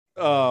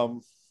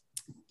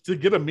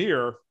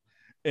Amir.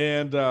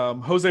 And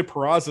Jose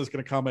Peraza is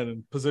going to come in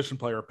and position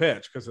player a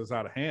pitch because it's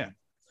out of hand.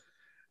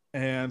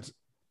 And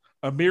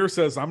Amir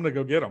says, I'm going to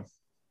go get him.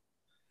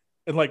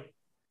 And, like,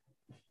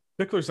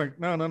 Pickler's like,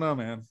 no,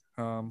 man.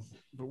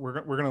 But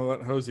we're going to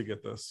let Jose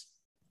get this.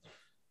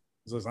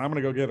 He says, I'm going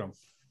to go get him.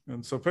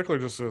 And so Pickler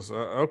just says,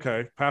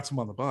 okay, pats him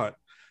on the butt,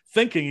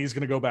 thinking he's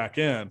going to go back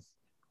in.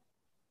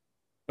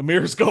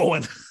 Amir's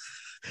going.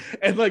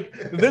 And like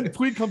then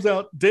Puig comes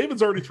out.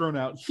 David's already thrown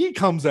out. He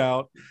comes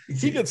out.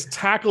 He gets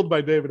tackled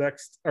by David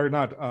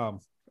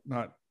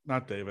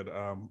not David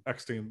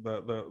Eckstein,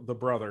 the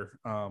brother.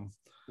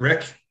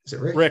 Rick, is it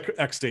Rick? Rick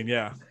Eckstein,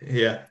 yeah.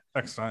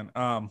 Eckstein.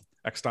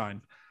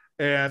 Eckstein.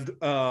 And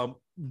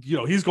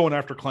he's going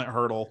after Clint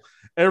Hurdle.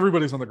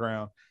 Everybody's on the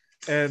ground.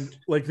 And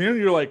like then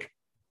you're like,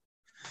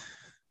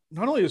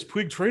 not only is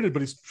Puig traded,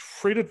 but he's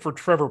traded for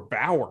Trevor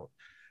Bauer.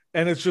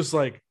 And it's just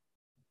like,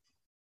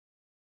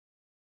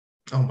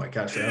 oh my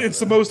gosh. It's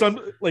the most and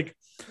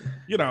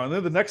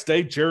then the next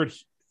day, Jared,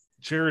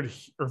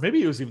 or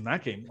maybe it was even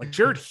that game, like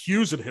Jared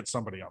Hughes had hit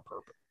somebody on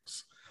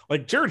purpose.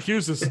 Like Jared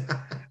Hughes is,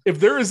 if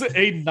there is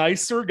a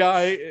nicer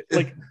guy,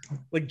 like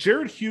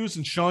Jared Hughes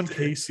and Sean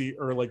Casey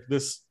are like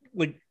this,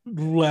 like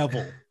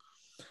level.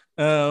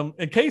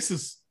 And Case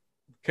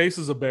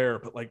is a bear,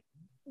 but like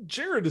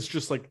Jared is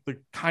just like the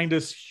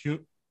kindest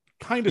human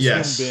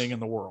being in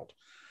the world.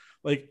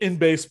 Like in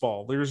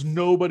baseball, there's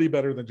nobody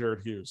better than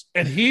Jared Hughes.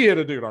 And he hit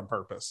a dude on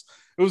purpose.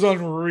 It was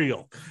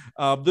unreal.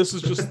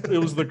 It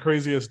was the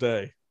craziest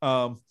day.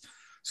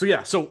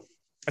 So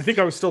I think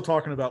I was still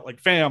talking about like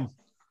Fam's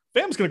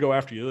going to go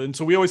after you. And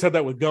so we always had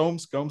that with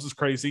Gomes. Gomes is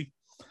crazy.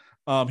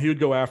 He would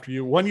go after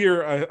you. One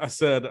year I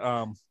said,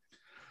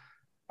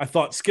 I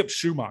thought Skip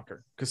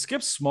Schumacher, because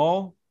Skip's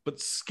small, but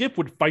Skip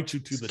would fight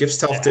you to the Skip's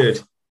death. Tough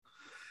dude.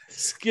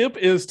 Skip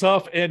is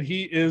tough. And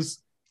he is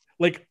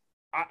like,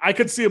 I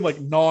could see him like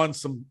gnawing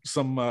some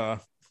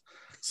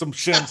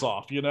shins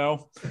off,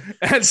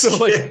 And so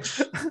like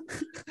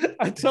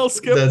I tell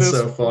Skip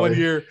this one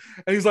year,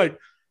 and he's like,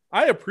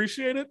 I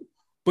appreciate it,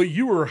 but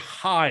you were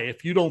high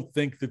if you don't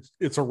think that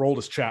it's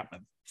Aroldis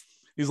Chapman.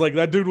 He's like,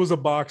 that dude was a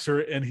boxer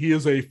and he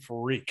is a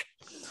freak.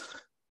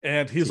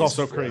 And he's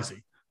also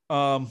crazy.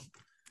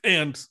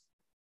 And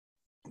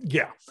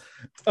yeah.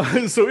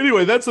 So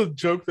anyway, that's a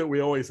joke that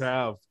we always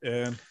have.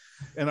 And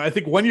I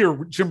think one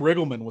year Jim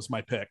Riggleman was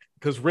my pick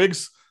because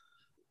Riggs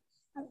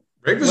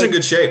was in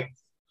good shape.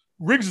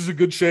 Riggs is in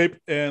good shape,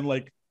 and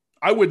like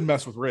I wouldn't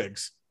mess with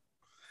Riggs.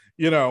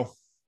 I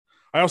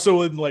also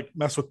wouldn't like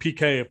mess with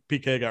PK if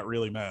PK got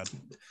really mad.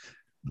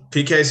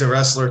 PK's a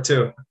wrestler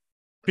too.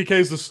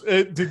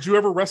 Did you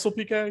ever wrestle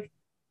PK?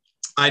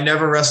 I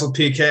never wrestled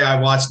PK. I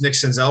watched Nick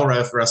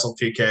Senzelrath wrestle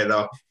PK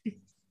though.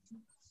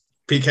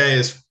 PK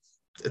is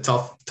a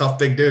tough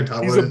big dude.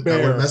 I wouldn't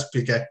mess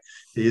with PK.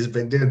 He is a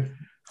big dude.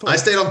 I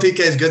stayed on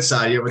PK's good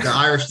side. With the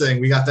Irish thing,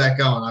 we got that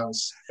going.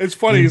 It's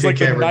funny. He's like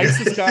the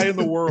nicest guy in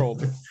the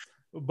world.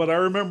 But I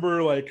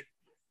remember like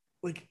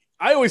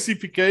I always see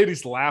PK and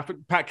he's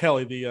laughing. Pat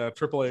Kelly, the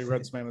AAA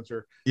Reds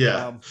manager.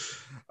 Yeah.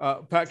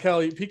 Pat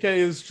Kelly, PK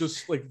is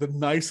just like the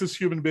nicest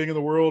human being in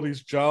the world.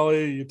 He's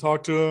jolly. You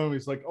talk to him.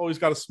 He's like, oh, he's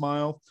got a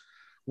smile.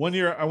 One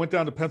year I went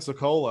down to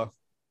Pensacola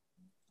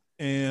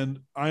and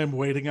I am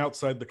waiting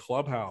outside the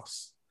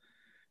clubhouse.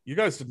 You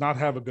guys did not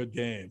have a good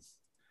game.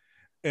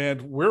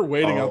 And we're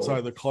waiting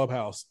outside the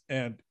clubhouse,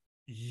 and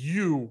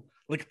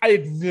I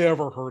had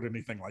never heard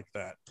anything like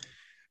that.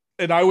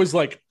 And I was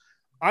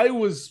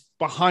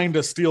behind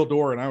a steel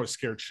door, and I was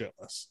scared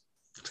shitless.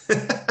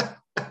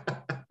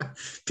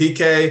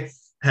 PK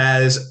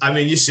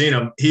you've seen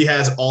him. He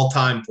has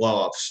all-time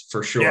blow-ups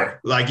for sure. Yeah.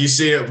 Like you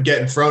see him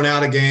getting thrown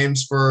out of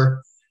games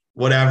for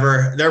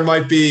whatever. There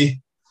might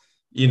be,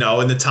 in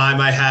the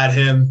time I had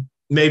him,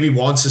 maybe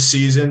once a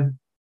season,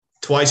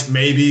 twice,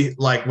 maybe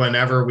like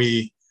whenever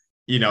we,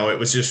 it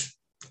was just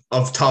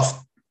a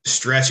tough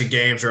stretch of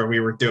games where we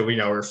were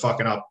we're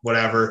fucking up,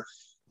 whatever.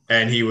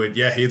 And he'd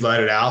let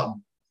it out.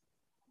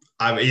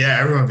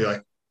 Everyone would be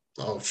like,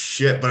 oh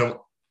shit. But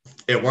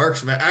it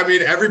works, man. I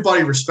mean,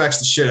 everybody respects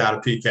the shit out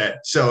of PK.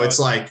 So it's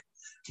like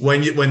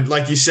when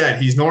like you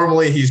said, he's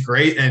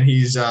great. And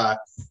he's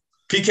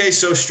PK's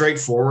so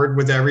straightforward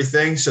with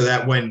everything. So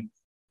that when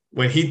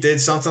he did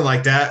something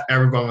like that,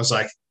 everyone was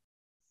like,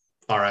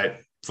 all right,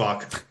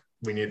 fuck.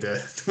 We need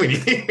to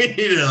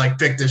like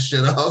pick this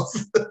shit up.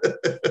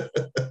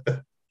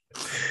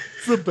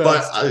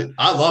 But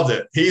I loved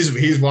it.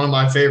 He's one of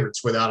my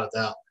favorites without a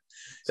doubt.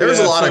 There's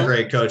a lot of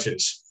great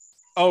coaches.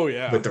 Oh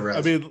yeah, with the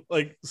Reds. I mean,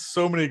 like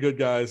so many good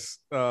guys.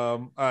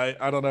 I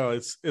don't know.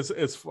 It's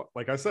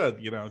like I said,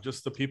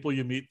 just the people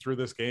you meet through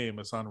this game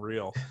is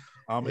unreal.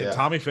 And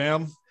Tommy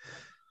Pham,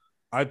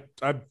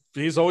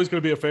 he's always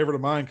going to be a favorite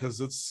of mine because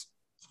it's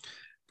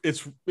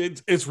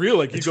real.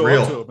 Like you go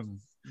up to him and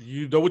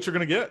you know what you're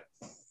going to get.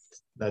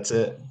 That's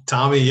it.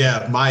 Tommy,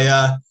 yeah.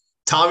 My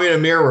Tommy and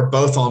Amir were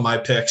both on my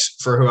picks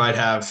for who I'd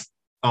have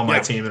on my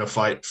team in a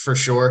fight for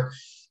sure.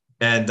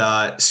 And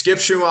Skip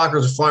Schumacher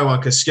was a funny one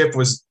because Skip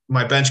was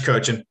my bench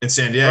coach in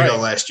San Diego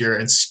last year.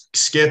 And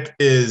Skip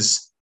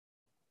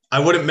I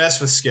wouldn't mess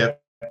with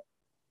Skip.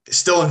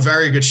 Still in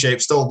very good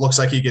shape. Still looks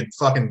like he could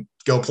fucking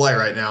go play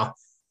right now.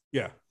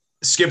 Yeah.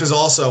 Skip is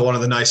also one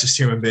of the nicest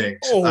human beings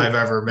I've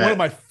ever met. One of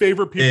my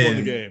favorite people in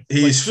the game.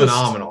 He's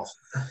phenomenal.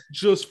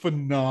 Just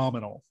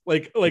phenomenal.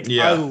 Like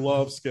I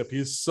love Skip.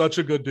 He's such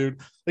a good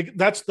dude. Like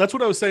that's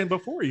what I was saying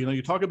before.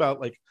 You talk about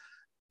like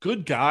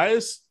good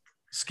guys.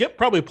 Skip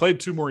probably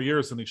played 2 more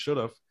years than he should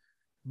have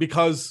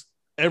because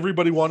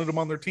everybody wanted him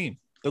on their team.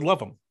 They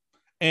love him.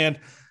 And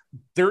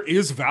there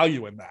is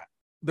value in that.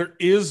 There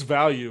is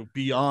value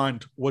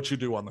beyond what you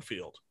do on the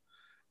field.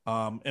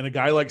 And a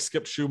guy like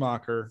Skip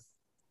Schumacher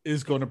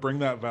is going to bring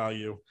that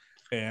value.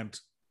 And,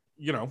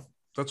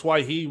 that's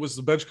why he was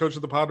the bench coach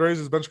of the Padres,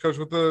 is bench coach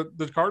with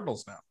the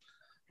Cardinals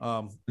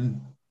now.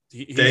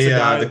 He's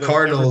the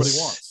Cardinals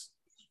wants.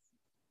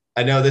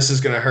 I know this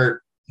is going to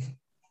hurt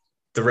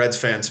the Reds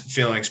fans'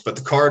 feelings, but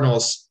the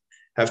Cardinals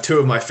have two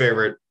of my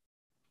favorite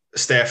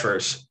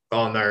staffers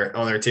on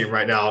their team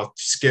right now,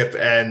 Skip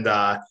and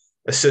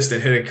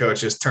assistant hitting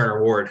coach is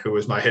Turner Ward, who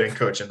was my hitting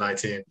coach in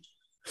 19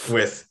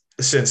 with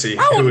Cincy,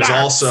 who is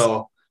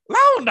also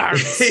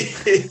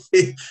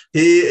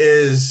he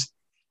is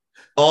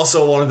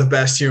also one of the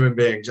best human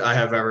beings I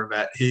have ever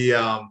met.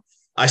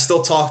 I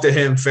still talk to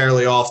him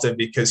fairly often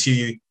because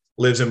he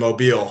lives in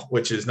Mobile,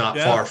 which is not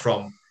far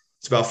from.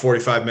 It's about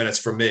 45 minutes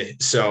from me.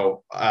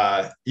 So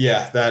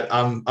that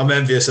I'm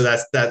envious of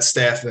that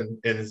staff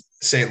in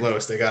St.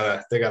 Louis. They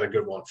got a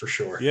good one for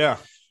sure. Yeah,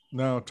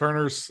 no,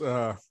 Turner's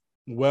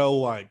well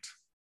liked.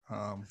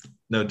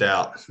 No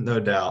doubt.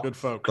 Good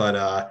folk. But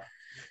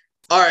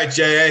all right,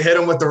 J.A., hit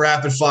him with the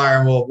rapid fire,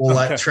 and we'll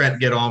let Trent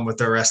get on with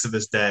the rest of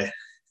his day.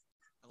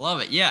 I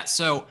love it. Yeah.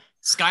 So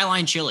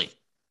Skyline Chili,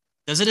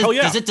 does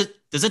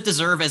it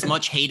deserve as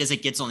much hate as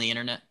it gets on the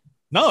internet?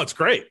 No, it's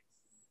great.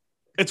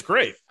 It's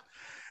great.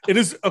 It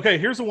is. Okay,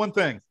 here's the one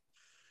thing.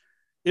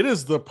 It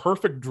is the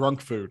perfect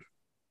drunk food.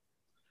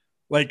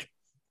 Like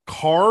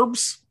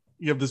carbs,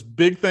 you have this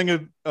big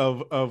thing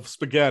of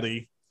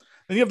spaghetti,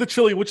 and you have the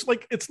chili, which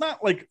it's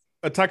not like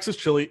a Texas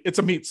chili. It's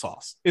a meat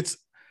sauce. It's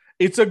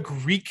a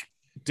Greek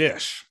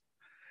dish.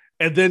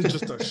 And then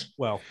just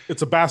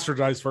it's a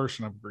bastardized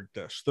version of a Greek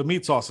dish. The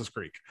meat sauce is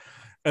Greek.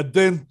 And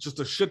then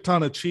just a shit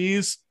ton of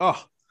cheese.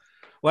 Oh,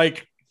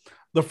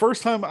 the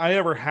first time I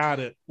ever had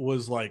it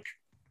was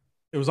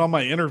it was on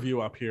my interview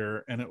up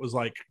here, and it was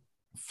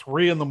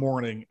 3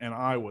 a.m, and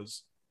I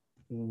was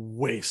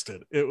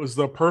wasted. It was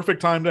the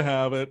perfect time to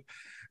have it.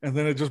 And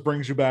then it just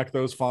brings you back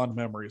those fond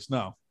memories.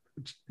 No,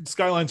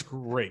 Skyline's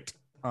great.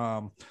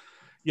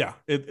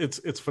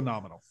 It's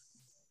phenomenal.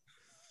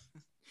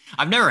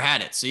 I've never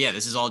had it. So yeah,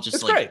 this is all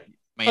just great.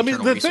 My the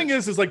research. thing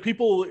is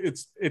people,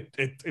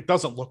 it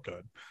doesn't look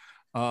good.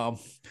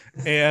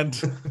 And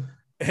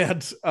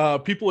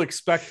people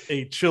expect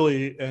a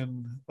chili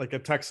and a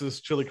Texas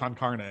chili con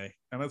carne,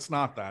 and it's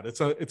not that.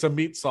 It's a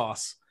meat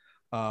sauce,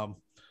 but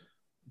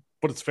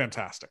it's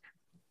fantastic.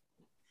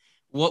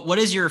 What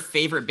is your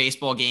favorite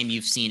baseball game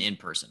you've seen in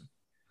person?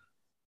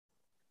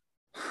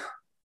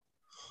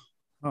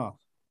 Oh,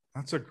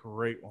 that's a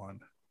great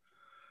one.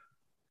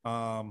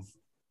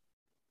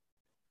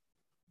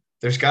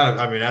 There's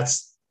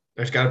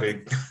gotta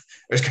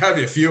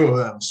be a few of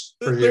them.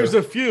 There's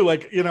a few,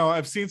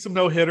 I've seen some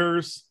no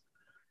hitters.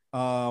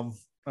 I've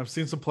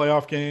seen some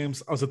playoff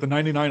games. I was at the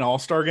 99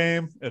 All-Star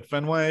game at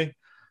Fenway.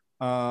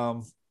 I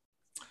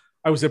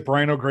was at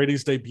Brian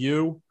O'Grady's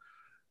debut.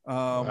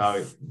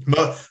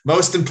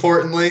 Most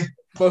importantly,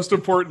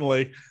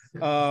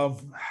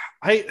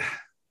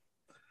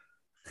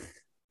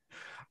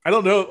 I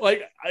don't know.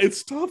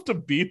 It's tough to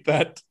beat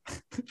that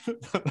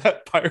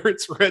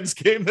Pirates Reds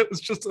game that was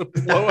just a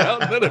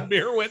blowout and then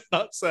Amir went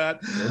nuts at.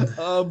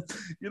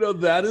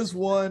 That is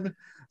one.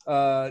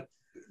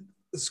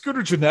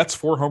 Scooter Jeanette's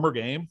 4-homer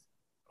game.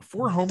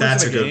 4 homers.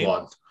 That's in a good game.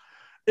 one.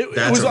 It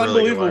was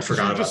unbelievable. I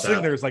forgot you're about just sitting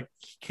that. there, it's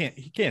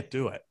he can't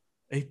do it.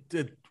 He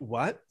did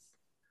what?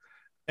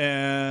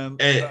 And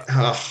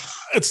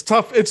it's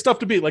tough. It's tough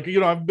to beat.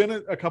 I've been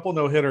at a couple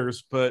no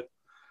hitters, but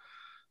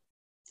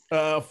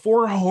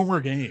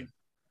 4-homer game,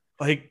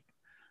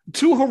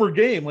 2-homer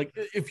game.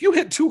 If you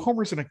hit 2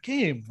 homers in a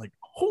game,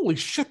 holy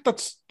shit,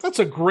 that's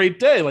a great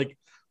day.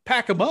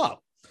 Pack them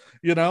up.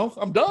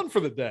 I'm done for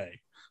the day.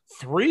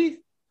 3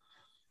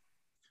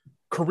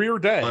 career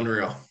day.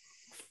 Unreal.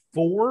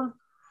 4,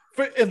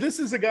 and this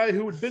is a guy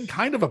who had been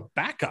kind of a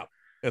backup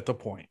at the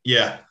point.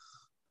 Yeah.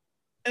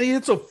 And he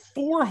hits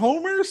 4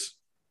 homers.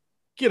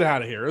 Get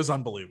out of here. It was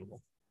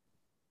unbelievable.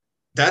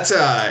 That's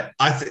I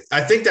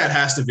think that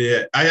has to be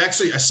it. I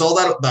saw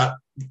that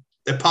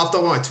it popped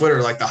up on my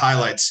Twitter, the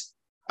highlights.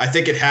 I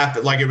think it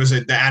happened it was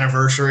the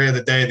anniversary of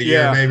the day of the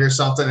year, maybe, or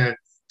something, and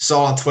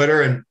saw on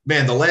Twitter. And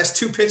man, the last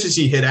 2 pitches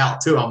he hit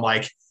out too. I'm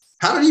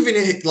how did he even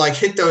hit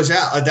those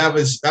out? That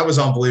was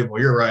unbelievable.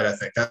 You're right. I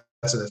think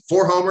that's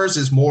 4 homers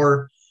is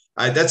more.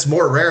 That's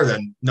more rare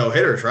than no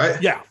hitters,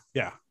 right? Yeah,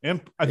 and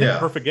I think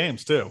perfect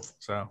games too.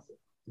 So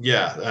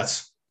yeah,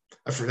 that's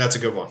a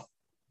good one.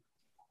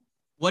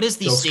 What is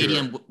the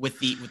stadium with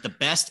the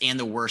best and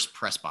the worst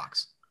press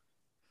box?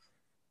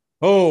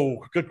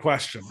 Oh, good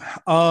question.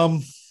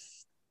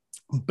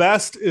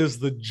 Best is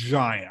the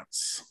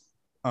Giants.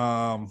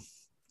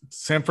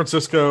 San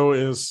Francisco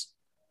is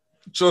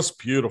just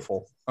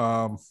beautiful.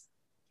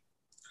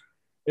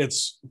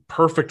 It's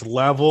perfect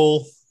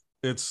level.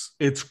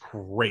 It's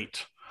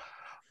great.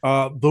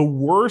 The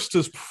worst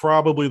is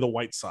probably the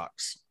White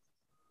Sox.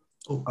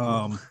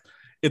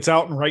 It's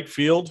out in right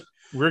field.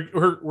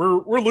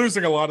 We're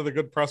losing a lot of the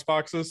good press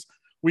boxes.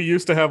 We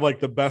used to have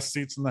the best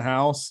seats in the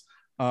house.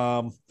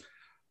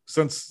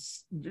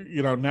 Since,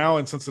 now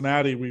in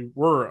Cincinnati, we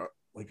were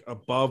like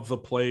above the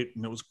plate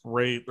and it was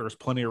great. There's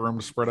plenty of room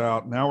to spread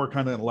out. Now we're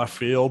kind of in left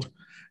field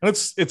and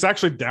it's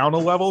actually down a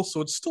level. So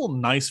it's still a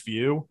nice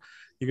view.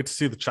 You get to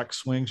see the check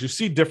swings. You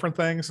see different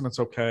things and it's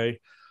okay.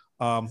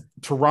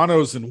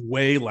 Toronto's in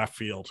way left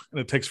field and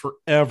it takes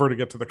forever to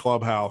get to the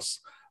clubhouse.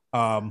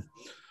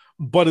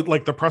 But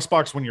like the press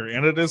box when you're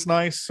in it is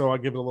nice. So I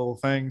give it a little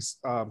things.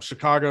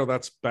 Chicago,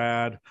 that's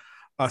bad.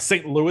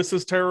 St. Louis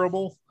is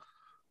terrible.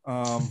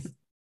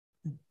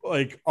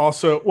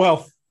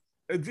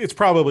 It's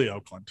probably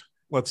Oakland.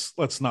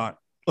 Let's not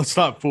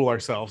fool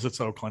ourselves. It's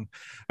Oakland.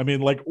 I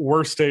mean, like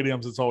worst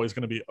stadiums, it's always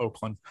going to be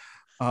Oakland.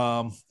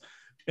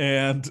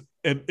 And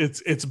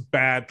it's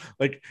bad.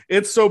 Like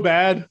it's so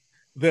bad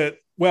that,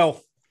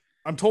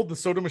 I'm told the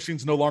soda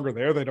machine's no longer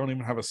there. They don't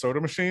even have a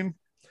soda machine.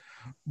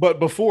 But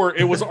before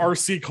it was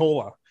RC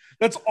Cola.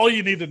 That's all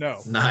you need to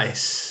know.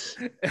 Nice.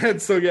 And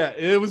so, yeah,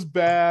 it was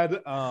bad.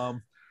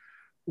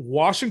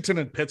 Washington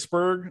and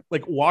Pittsburgh,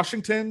 like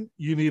Washington,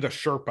 you need a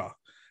Sherpa.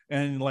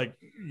 And like,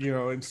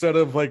 instead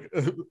of like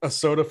a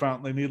soda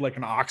fountain, they need like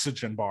an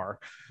oxygen bar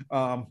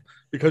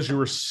because you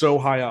were so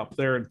high up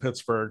there in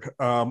Pittsburgh.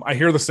 I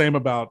hear the same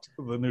about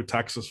the new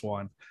Texas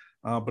one.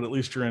 But at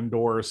least you're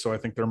indoors. So I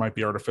think there might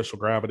be artificial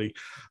gravity.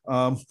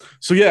 So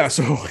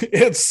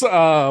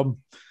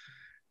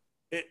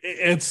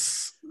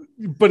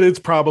but it's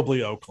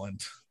probably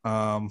Oakland.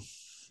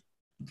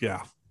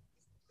 Yeah.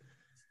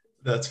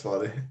 That's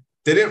funny.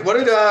 What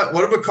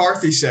did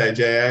McCarthy say,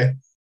 J.A.?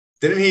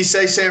 Didn't he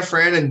say San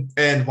Fran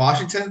and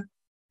Washington?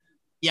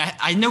 Yeah,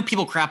 I know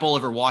people crap all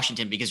over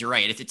Washington because you're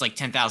right. It's like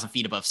 10,000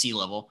 feet above sea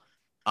level.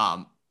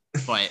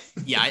 But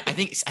yeah, I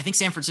think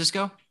San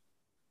Francisco.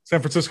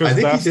 San Francisco's I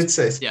think best. he did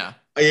say. Yeah.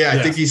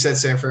 I think he said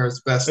San Fran was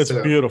best it's too.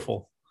 It's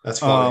beautiful. That's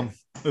funny.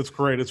 It's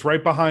great. It's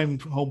right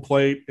behind home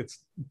plate. It's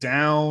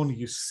down.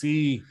 You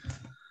see,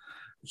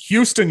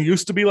 Houston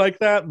used to be like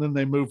that, and then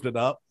they moved it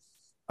up.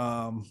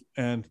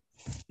 And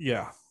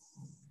yeah,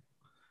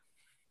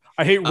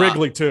 I hate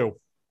Wrigley too.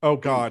 Oh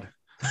God,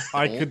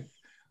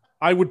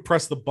 I would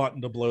press the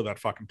button to blow that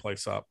fucking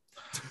place up.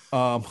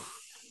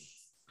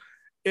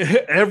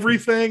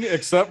 Everything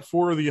except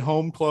for the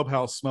home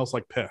clubhouse smells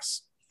like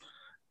piss.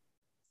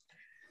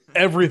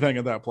 Everything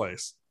in that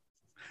place.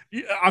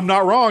 I'm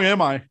not wrong,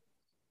 am I,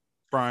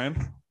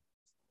 Brian?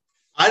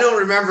 I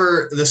don't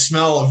remember the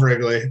smell of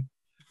Wrigley.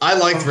 I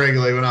liked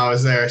Wrigley when I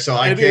was there, so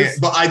I can't.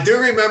 But I do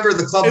remember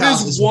the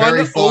clubhouse is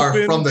very far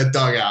from the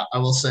dugout. I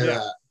will say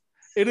that.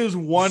 It is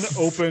one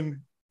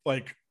open,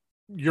 like,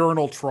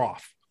 urinal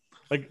trough.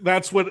 Like,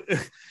 that's what,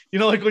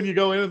 like when you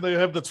go in and they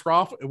have the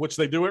trough, which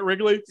they do at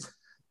Wrigley.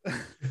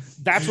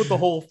 That's what the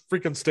whole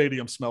freaking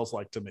stadium smells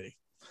like to me.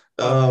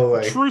 Oh,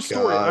 my true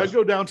story. God. I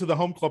go down to the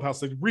home clubhouse.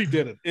 They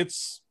redid it.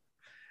 It's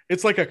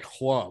like a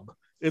club.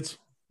 It's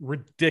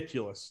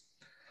ridiculous.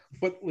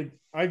 But like,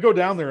 I go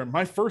down there and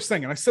my first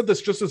thing, and I said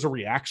this just as a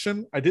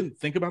reaction, I didn't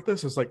think about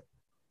this. It's like,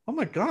 oh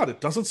my God,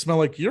 it doesn't smell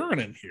like urine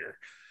in here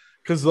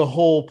because the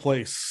whole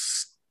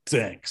place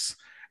stinks.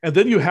 And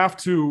then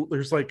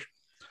there's like,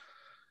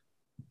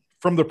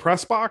 from the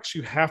press box,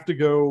 you have to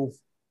go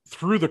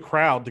through the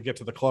crowd to get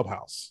to the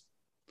clubhouse.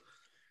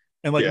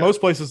 And like most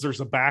places, there's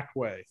a back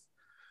way,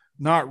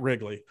 not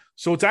Wrigley.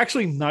 So it's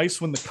actually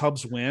nice when the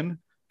Cubs win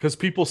because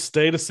people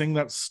stay to sing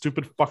that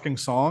stupid fucking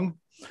song.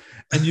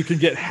 And you can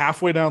get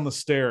halfway down the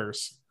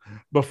stairs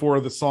before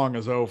the song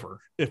is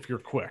over if you're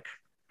quick.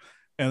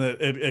 And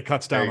it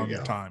cuts down on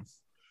your time.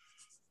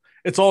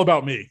 It's all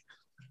about me.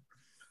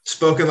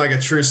 Spoken like a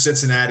true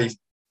Cincinnati.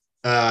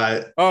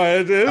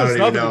 It is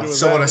nothing to do with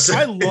that.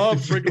 I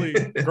loved Wrigley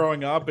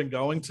growing up and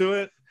going to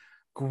it.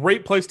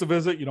 Great place to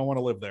visit. You don't want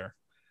to live there.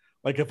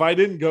 Like if I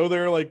didn't go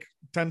there like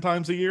 10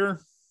 times a year,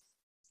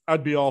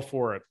 I'd be all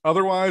for it.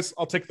 Otherwise,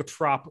 I'll take the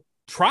Trop.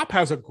 Trop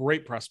has a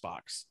great press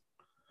box.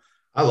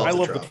 I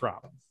love the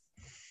Trop.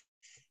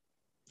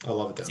 I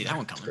love it. See that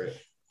one coming.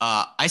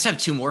 I just have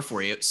two more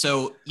for you.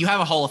 So you have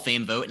a Hall of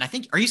Fame vote, and I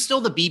think, are you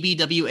still the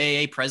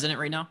BBWAA president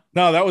right now?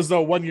 No, that was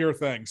the 1 year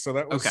thing. So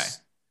that was okay.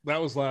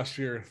 That was last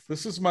year.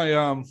 This is my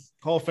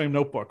Hall of Fame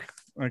notebook.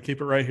 I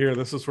keep it right here.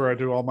 This is where I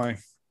do all my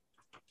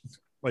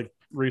like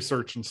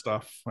research and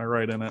stuff. I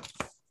write in it.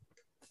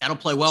 That'll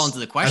play well into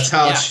the question.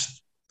 That's how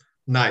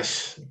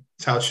nice.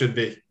 That's how it should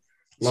be.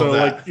 Love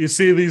that. Like you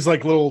see these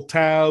like little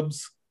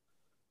tabs.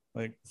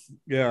 Like,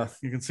 yeah,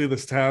 you can see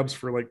this tabs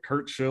for like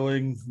Kurt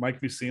Schilling,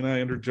 Mike Mussina,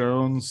 Andrew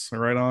Jones. I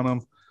write on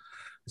them.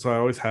 So I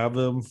always have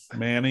them.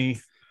 Manny,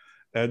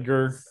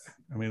 Edgar.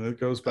 I mean, it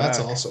goes back. That's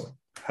awesome.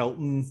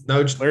 Helton,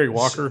 Larry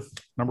Walker,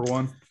 number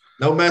one.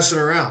 No messing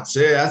around.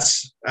 So, yeah,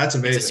 that's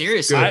amazing. It's a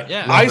serious.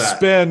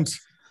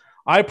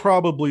 I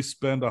probably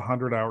spend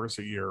 100 hours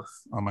a year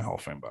on my Hall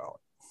of Fame ballot.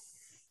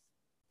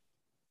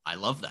 I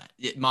love that.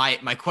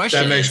 My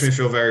question that makes me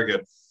feel very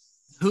good.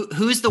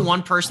 Who's the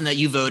one person that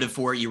you voted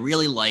for you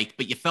really liked,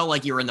 but you felt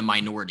like you were in the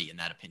minority in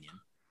that opinion?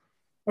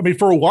 I mean,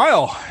 for a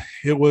while,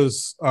 it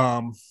was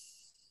Larry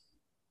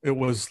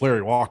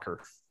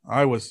Walker.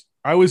 I was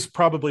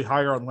probably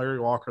higher on Larry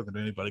Walker than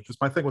anybody because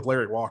my thing with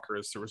Larry Walker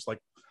is there was like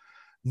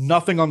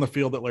nothing on the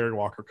field that Larry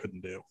Walker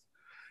couldn't do.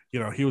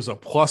 He was a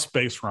plus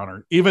base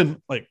runner.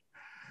 Even like,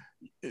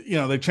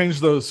 they changed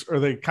those, or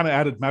they kind of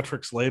added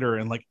metrics later.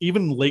 And like,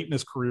 even late in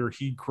his career,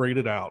 he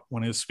graded out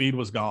when his speed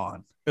was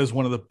gone as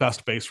one of the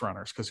best base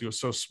runners because he was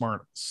so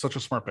smart, such a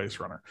smart base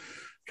runner.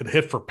 Could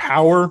hit for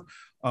power.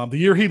 The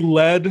year he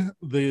led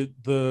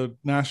the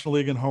National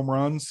League in home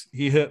runs,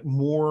 he hit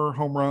more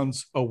home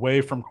runs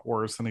away from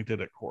course than he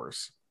did at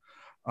course.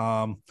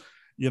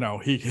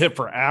 He hit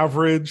for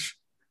average.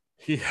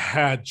 He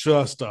had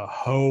just a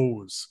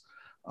hose.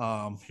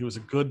 He was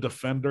a good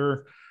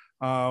defender.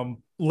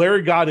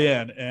 Larry got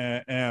in,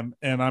 and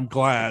I'm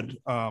glad.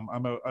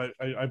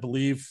 I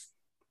believe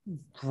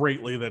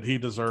greatly that he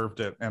deserved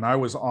it, and I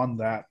was on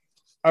that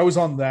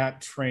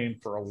train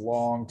for a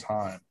long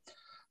time.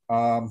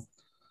 I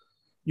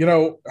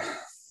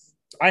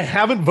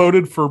haven't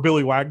voted for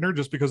Billy Wagner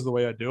just because of the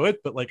way I do it,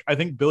 but like I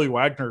think Billy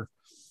Wagner.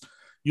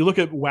 You look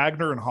at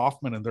Wagner and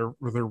Hoffman, and they're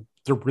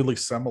really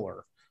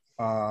similar.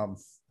 I'm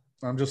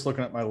just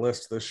looking at my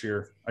list this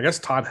year. I guess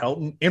Todd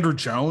Helton, Andrew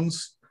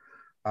Jones.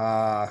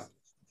 Yeah,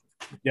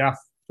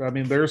 I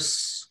mean,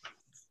 there's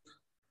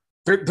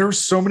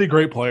so many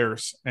great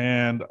players,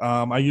 and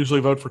I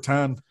usually vote for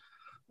 10.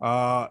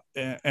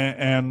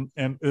 And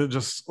it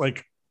just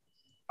like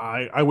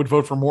I would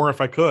vote for more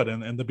if I could,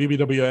 and the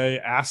BBWA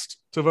asked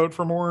to vote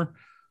for more,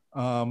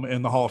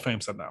 and the Hall of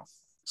Fame said no.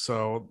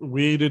 So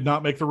we did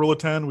not make the rule of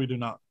 10. We do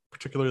not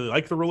particularly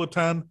like the rule of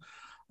 10,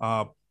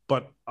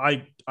 but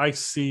I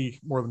see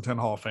more than 10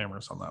 Hall of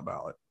Famers on that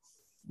ballot,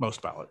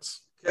 most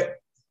ballots. Okay.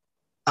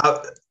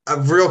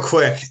 Real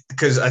quick,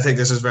 because I think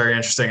this is very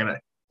interesting, and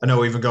I know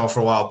we've been going for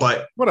a while,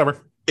 but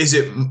whatever. Is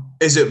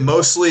it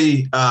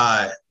mostly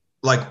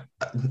like,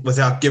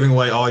 without giving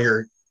away all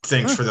your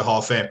things for the Hall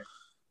of Fame,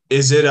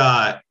 is it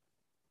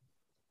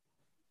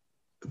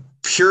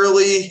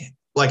purely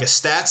like a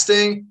stats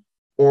thing,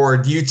 or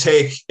do you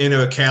take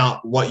into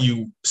account what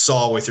you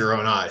saw with your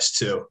own eyes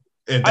too?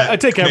 And I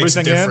take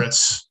everything in.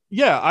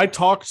 Yeah, I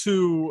talk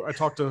to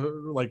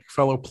like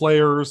fellow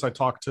players. I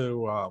talk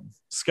to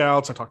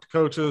scouts. I talk to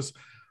coaches.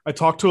 I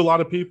talk to a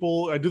lot of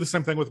people. I do the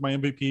same thing with my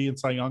MVP and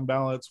Cy Young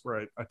ballots,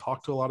 where I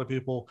talk to a lot of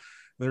people.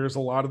 There's a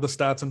lot of the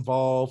stats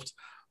involved.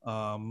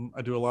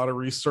 I do a lot of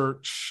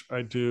research.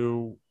 I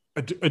do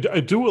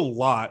a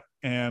lot,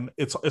 and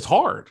it's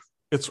hard.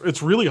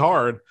 It's really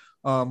hard.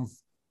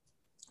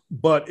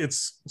 But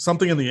it's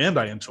something in the end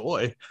I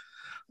enjoy.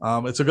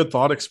 It's a good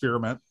thought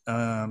experiment.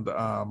 And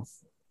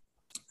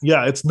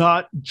yeah, it's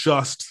not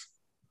just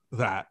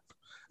that.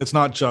 It's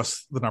not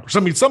just the numbers. I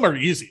mean, some are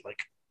easy.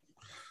 Like,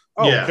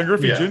 Ken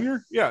Griffey Jr.?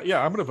 Yeah,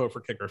 I'm going to vote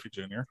for Ken Griffey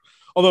Jr.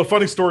 Although,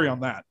 funny story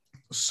on that.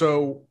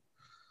 So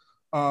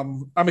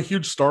I'm a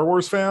huge Star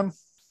Wars fan,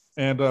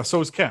 and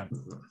so is Ken.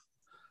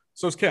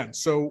 So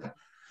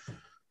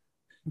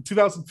in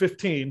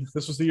 2015,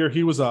 this was the year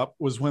he was up,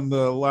 was when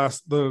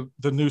the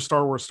new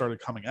Star Wars started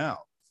coming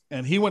out.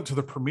 And he went to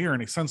the premiere,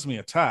 and he sends me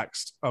a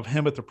text of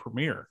him at the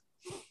premiere.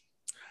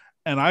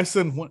 And I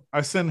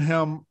send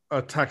him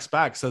a text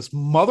back, says,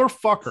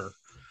 "Motherfucker,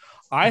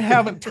 I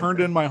haven't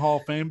turned in my Hall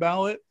of Fame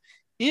ballot.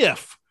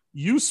 If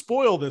you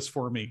spoil this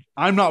for me,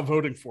 I'm not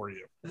voting for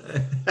you."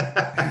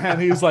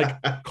 And he's like,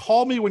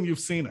 "Call me when you've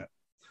seen it."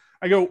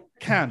 I go,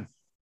 Ken,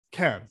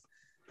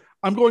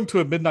 I'm going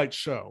to a midnight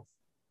show.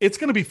 It's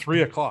going to be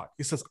 3:00.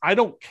 He says, "I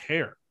don't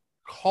care.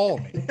 Call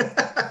me."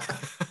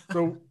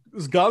 So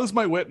God is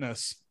my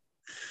witness.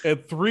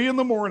 At 3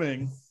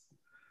 a.m,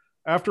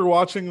 after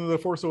watching The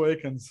Force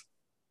Awakens,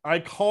 I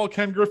call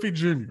Ken Griffey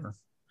Jr.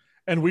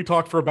 and we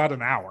talked for about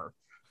an hour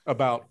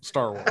about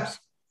Star Wars.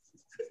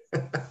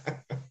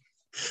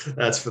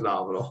 That's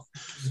phenomenal.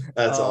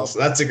 That's awesome.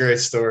 That's a great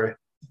story.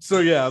 So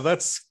yeah,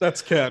 that's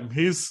Ken.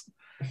 He's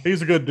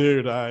a good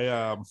dude.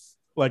 I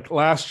like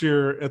last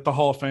year at the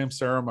Hall of Fame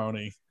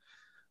ceremony,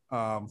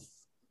 there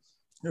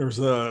was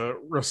a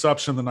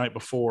reception the night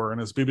before, and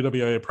as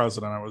BBWA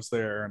president, I was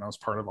there and I was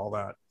part of all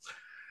that.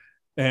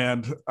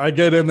 And I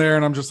get in there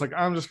and I'm just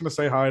going to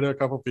say hi to a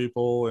couple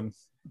people and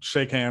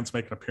shake hands,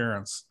 make an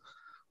appearance.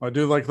 I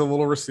do like the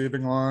little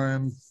receiving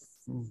line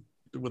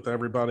with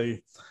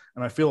everybody,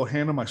 and I feel a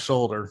hand on my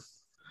shoulder.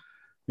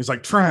 He's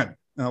like, "Trent."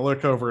 And I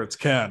look over, it's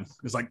Ken.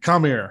 He's like,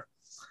 "Come here."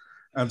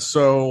 And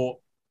so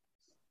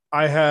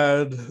I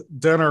had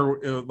dinner.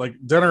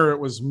 It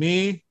was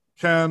me,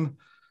 Ken,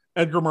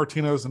 Edgar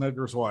Martinez, and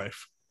Edgar's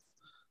wife.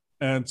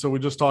 And so we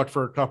just talked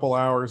for a couple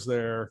hours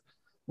there.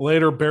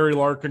 Later, Barry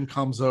Larkin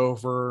comes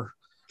over.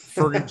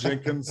 Fergie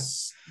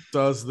Jenkins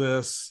does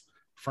this.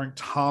 Frank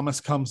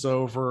Thomas comes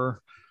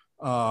over.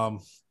 I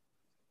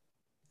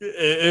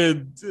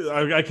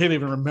can't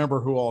even remember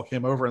who all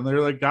came over. And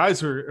they're like guys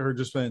who are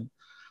just been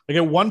like,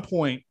 at one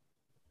point,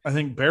 I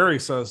think Barry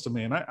says to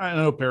me, and I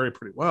know Barry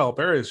pretty well.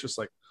 Barry is just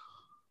like,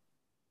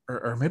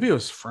 or maybe it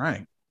was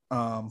Frank.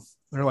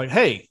 They're like,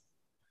 "Hey,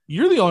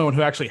 you're the only one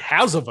who actually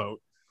has a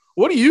vote.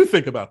 What do you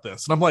think about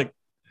this?" And I'm like,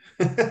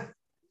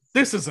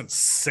 this is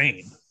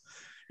insane.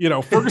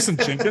 Ferguson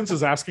Jenkins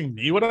is asking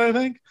me what I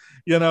think.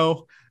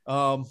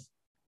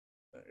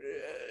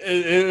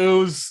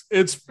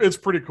 it's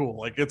pretty cool.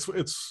 Like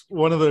it's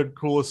one of the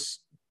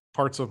coolest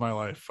parts of my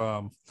life.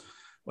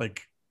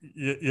 Like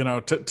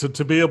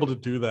to be able to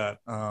do that.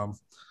 The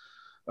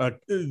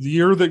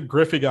year that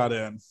Griffey got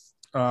in,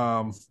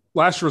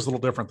 last year was a little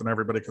different than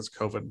everybody because of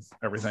COVID and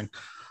everything.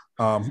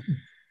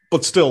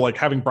 But still, like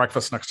having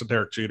breakfast next to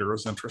Derek Jeter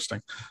was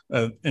interesting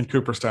in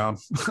Cooperstown.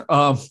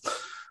 I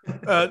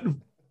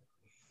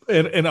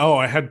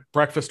had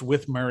breakfast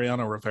with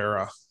Mariano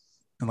Rivera,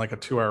 and like a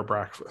 2-hour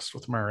breakfast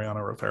with Mariano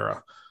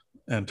Rivera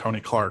and Tony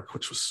Clark,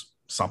 which was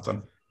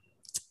something.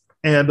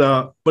 And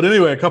but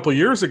anyway, a couple of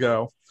years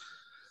ago,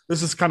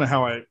 this is kind of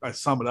how I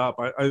sum it up.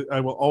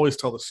 I will always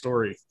tell the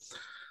story.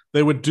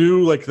 They would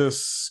do like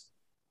this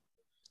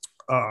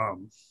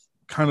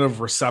kind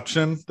of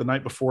reception the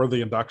night before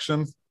the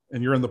induction,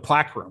 and you're in the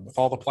plaque room with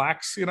all the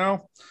plaques,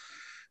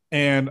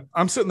 and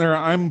I'm sitting there,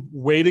 I'm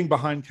waiting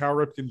behind Cal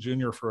Ripken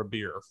Jr. for a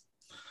beer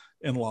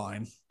in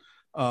line.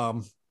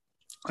 I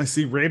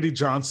see Randy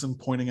Johnson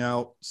pointing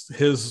out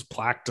his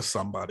plaque to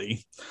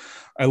somebody.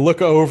 I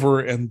look over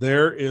and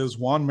there is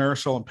Juan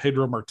Marichal and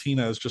Pedro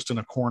Martinez just in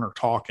a corner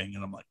talking.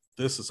 And I'm like,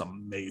 this is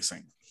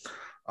amazing.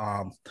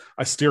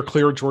 I steer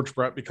clear of George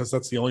Brett because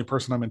that's the only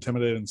person I'm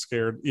intimidated and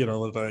scared,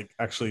 that I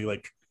actually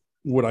like,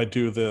 would I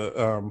do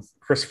the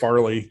Chris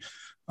Farley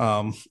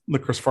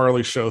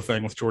show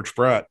thing with George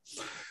Brett.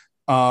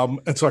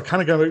 And so I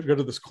kind of go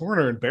to this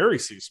corner and Barry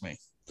sees me.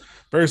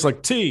 Barry's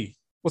like, T,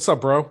 what's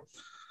up, bro?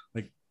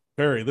 Like,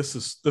 Barry, this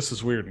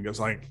is weird. And he goes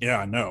like, yeah,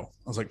 I know.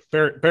 I was like,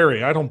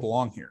 Barry, I don't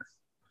belong here.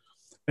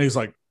 And he's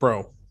like,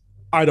 bro,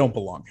 I don't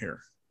belong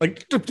here.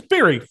 Like,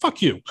 Barry,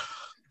 fuck you.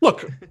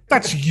 Look,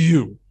 that's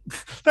you.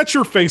 That's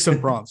your face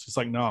in bronze. He's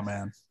like, no,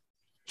 man,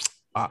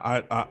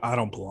 I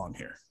don't belong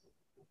here.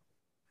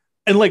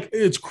 And like,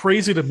 it's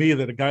crazy to me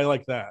that a guy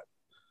like that,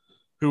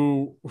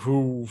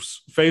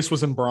 whose face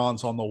was in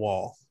bronze on the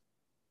wall,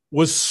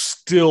 was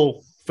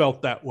still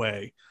felt that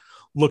way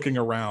looking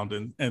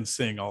around and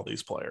seeing all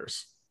these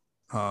players.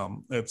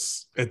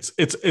 It's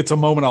a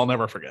moment I'll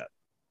never forget.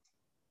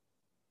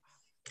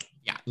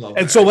 Yeah.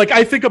 And so like,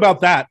 I think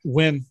about that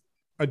when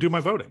I do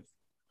my voting.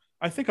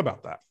 I think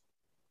about that.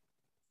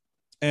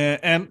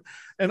 And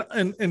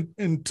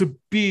to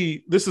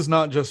be, this is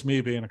not just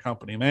me being a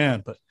company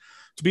man, but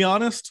to be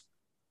honest,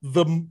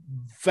 the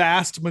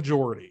vast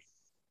majority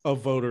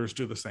of voters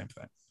do the same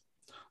thing.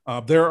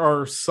 There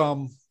are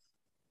some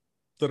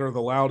that are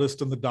the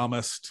loudest and the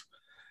dumbest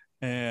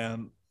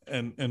and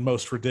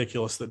most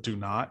ridiculous that do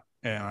not.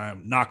 And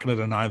I'm not going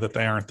to deny that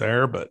they aren't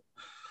there, but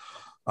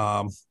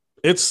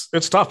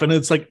it's tough. And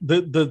it's like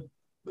the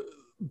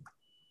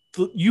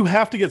you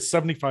have to get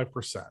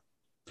 75%.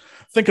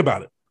 Think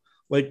about it.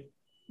 Like,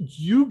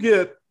 you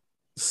get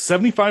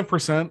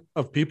 75%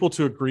 of people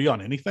to agree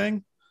on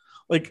anything.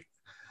 Like,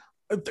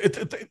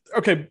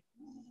 okay,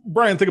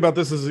 Brian, think about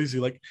this as easy.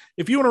 Like,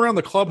 if you went around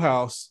the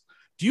clubhouse,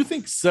 do you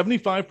think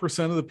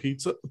 75% of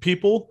the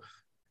people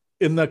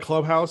in the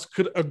clubhouse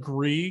could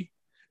agree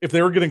if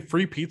they were getting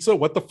free pizza,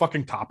 what the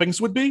fucking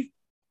toppings would be?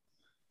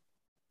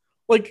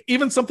 Like,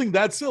 even something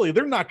that silly,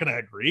 they're not going to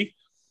agree.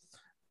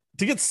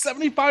 To get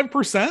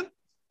 75%,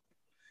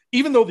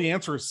 even though the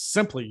answer is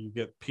simply you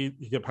get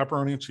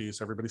pepperoni and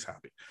cheese, everybody's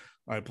happy.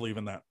 I believe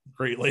in that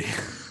greatly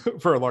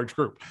for a large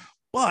group.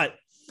 But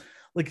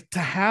like, to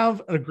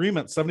have an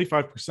agreement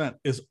 75%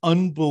 is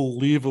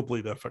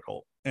unbelievably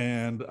difficult.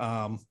 And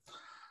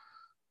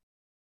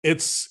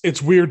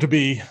it's weird to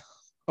be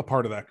a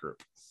part of that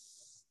group.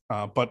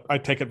 But I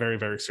take it very,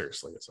 very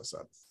seriously, as I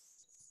said.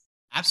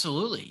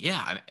 Absolutely.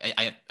 Yeah.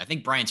 I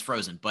think Brian's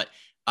frozen, but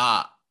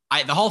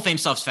the Hall of Fame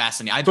stuff's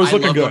fascinating. So it's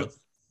looking good.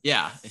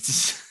 Yeah. It's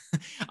just,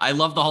 I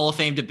love the Hall of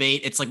Fame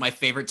debate. It's like my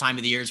favorite time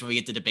of the year is when we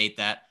get to debate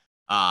that.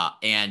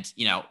 And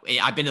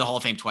I've been to the Hall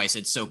of Fame twice.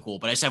 It's so cool,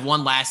 but I just have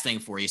one last thing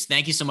for you. So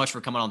thank you so much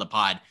for coming on the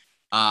pod.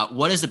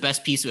 What is the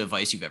best piece of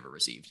advice you've ever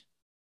received?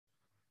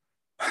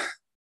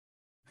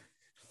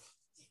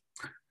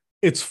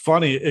 It's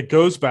funny. It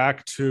goes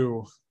back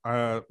to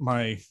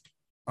my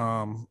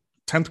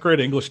 10th grade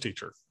English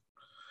teacher.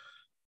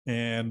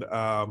 And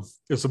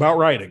it's about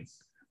writing.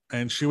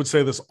 And she would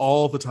say this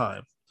all the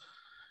time.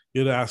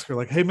 You'd ask her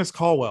like, hey, Miss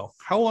Caldwell,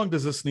 how long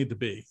does this need to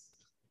be?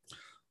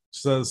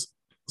 She says,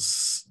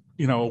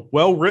 a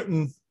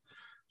well-written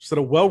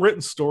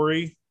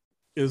story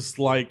is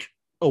like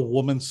a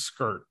woman's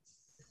skirt.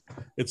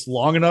 It's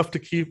long enough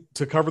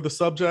to cover the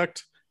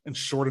subject and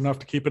short enough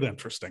to keep it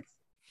interesting.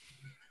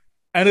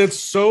 And it's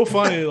so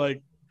funny.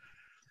 Like,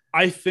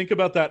 I think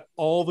about that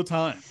all the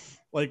time.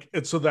 Like,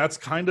 and so that's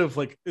kind of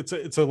like,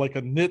 it's like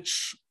a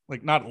niche,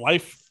 like not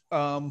life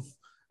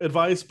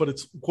advice, but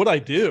it's what I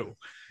do.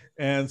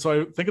 And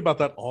so I think about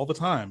that all the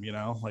time,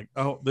 like,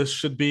 oh, this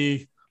should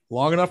be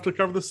long enough to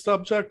cover the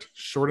subject,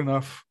 short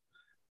enough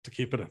to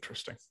keep it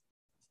interesting.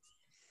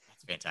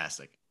 That's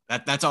fantastic.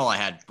 That's all I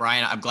had.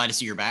 Brian, I'm glad to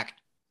see you're back.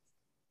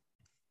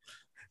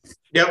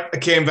 Yep, I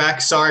came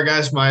back. Sorry,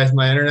 guys, my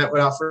internet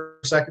went out for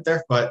a second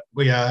there, but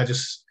I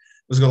just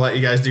was going to let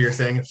you guys do your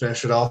thing and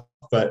finish it off.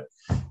 But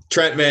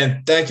Trent,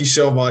 man, thank you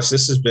so much.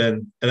 This has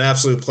been an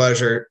absolute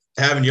pleasure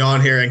having you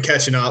on here and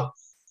catching up.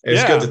 It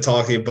was good to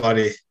talk to you,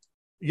 buddy.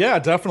 Yeah,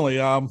 definitely.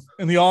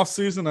 In the off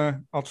season,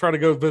 I'll try to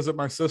go visit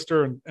my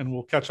sister, and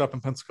we'll catch up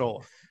in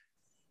Pensacola.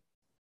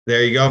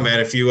 There you go, man.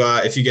 If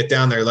you get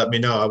down there, let me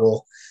know. I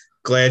will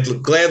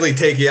gladly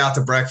take you out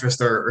to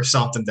breakfast or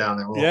something down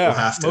there. We'll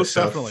have to, most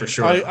definitely. For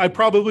sure. I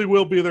probably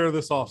will be there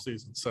this off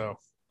season. So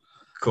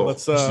cool.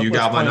 So you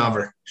got my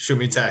number. Shoot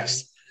me a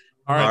text.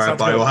 All right,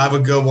 buddy. We'll have a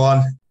good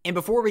one. And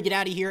before we get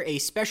out of here, a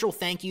special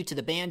thank you to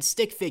the band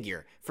Stick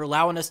Figure for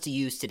allowing us to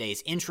use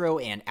today's intro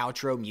and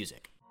outro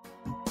music.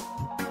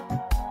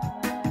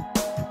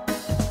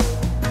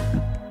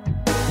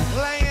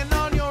 Playing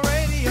on your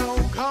radio,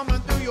 coming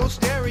through your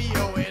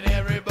stereo, and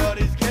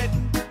everybody's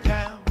getting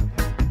down.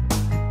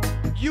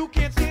 You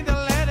can't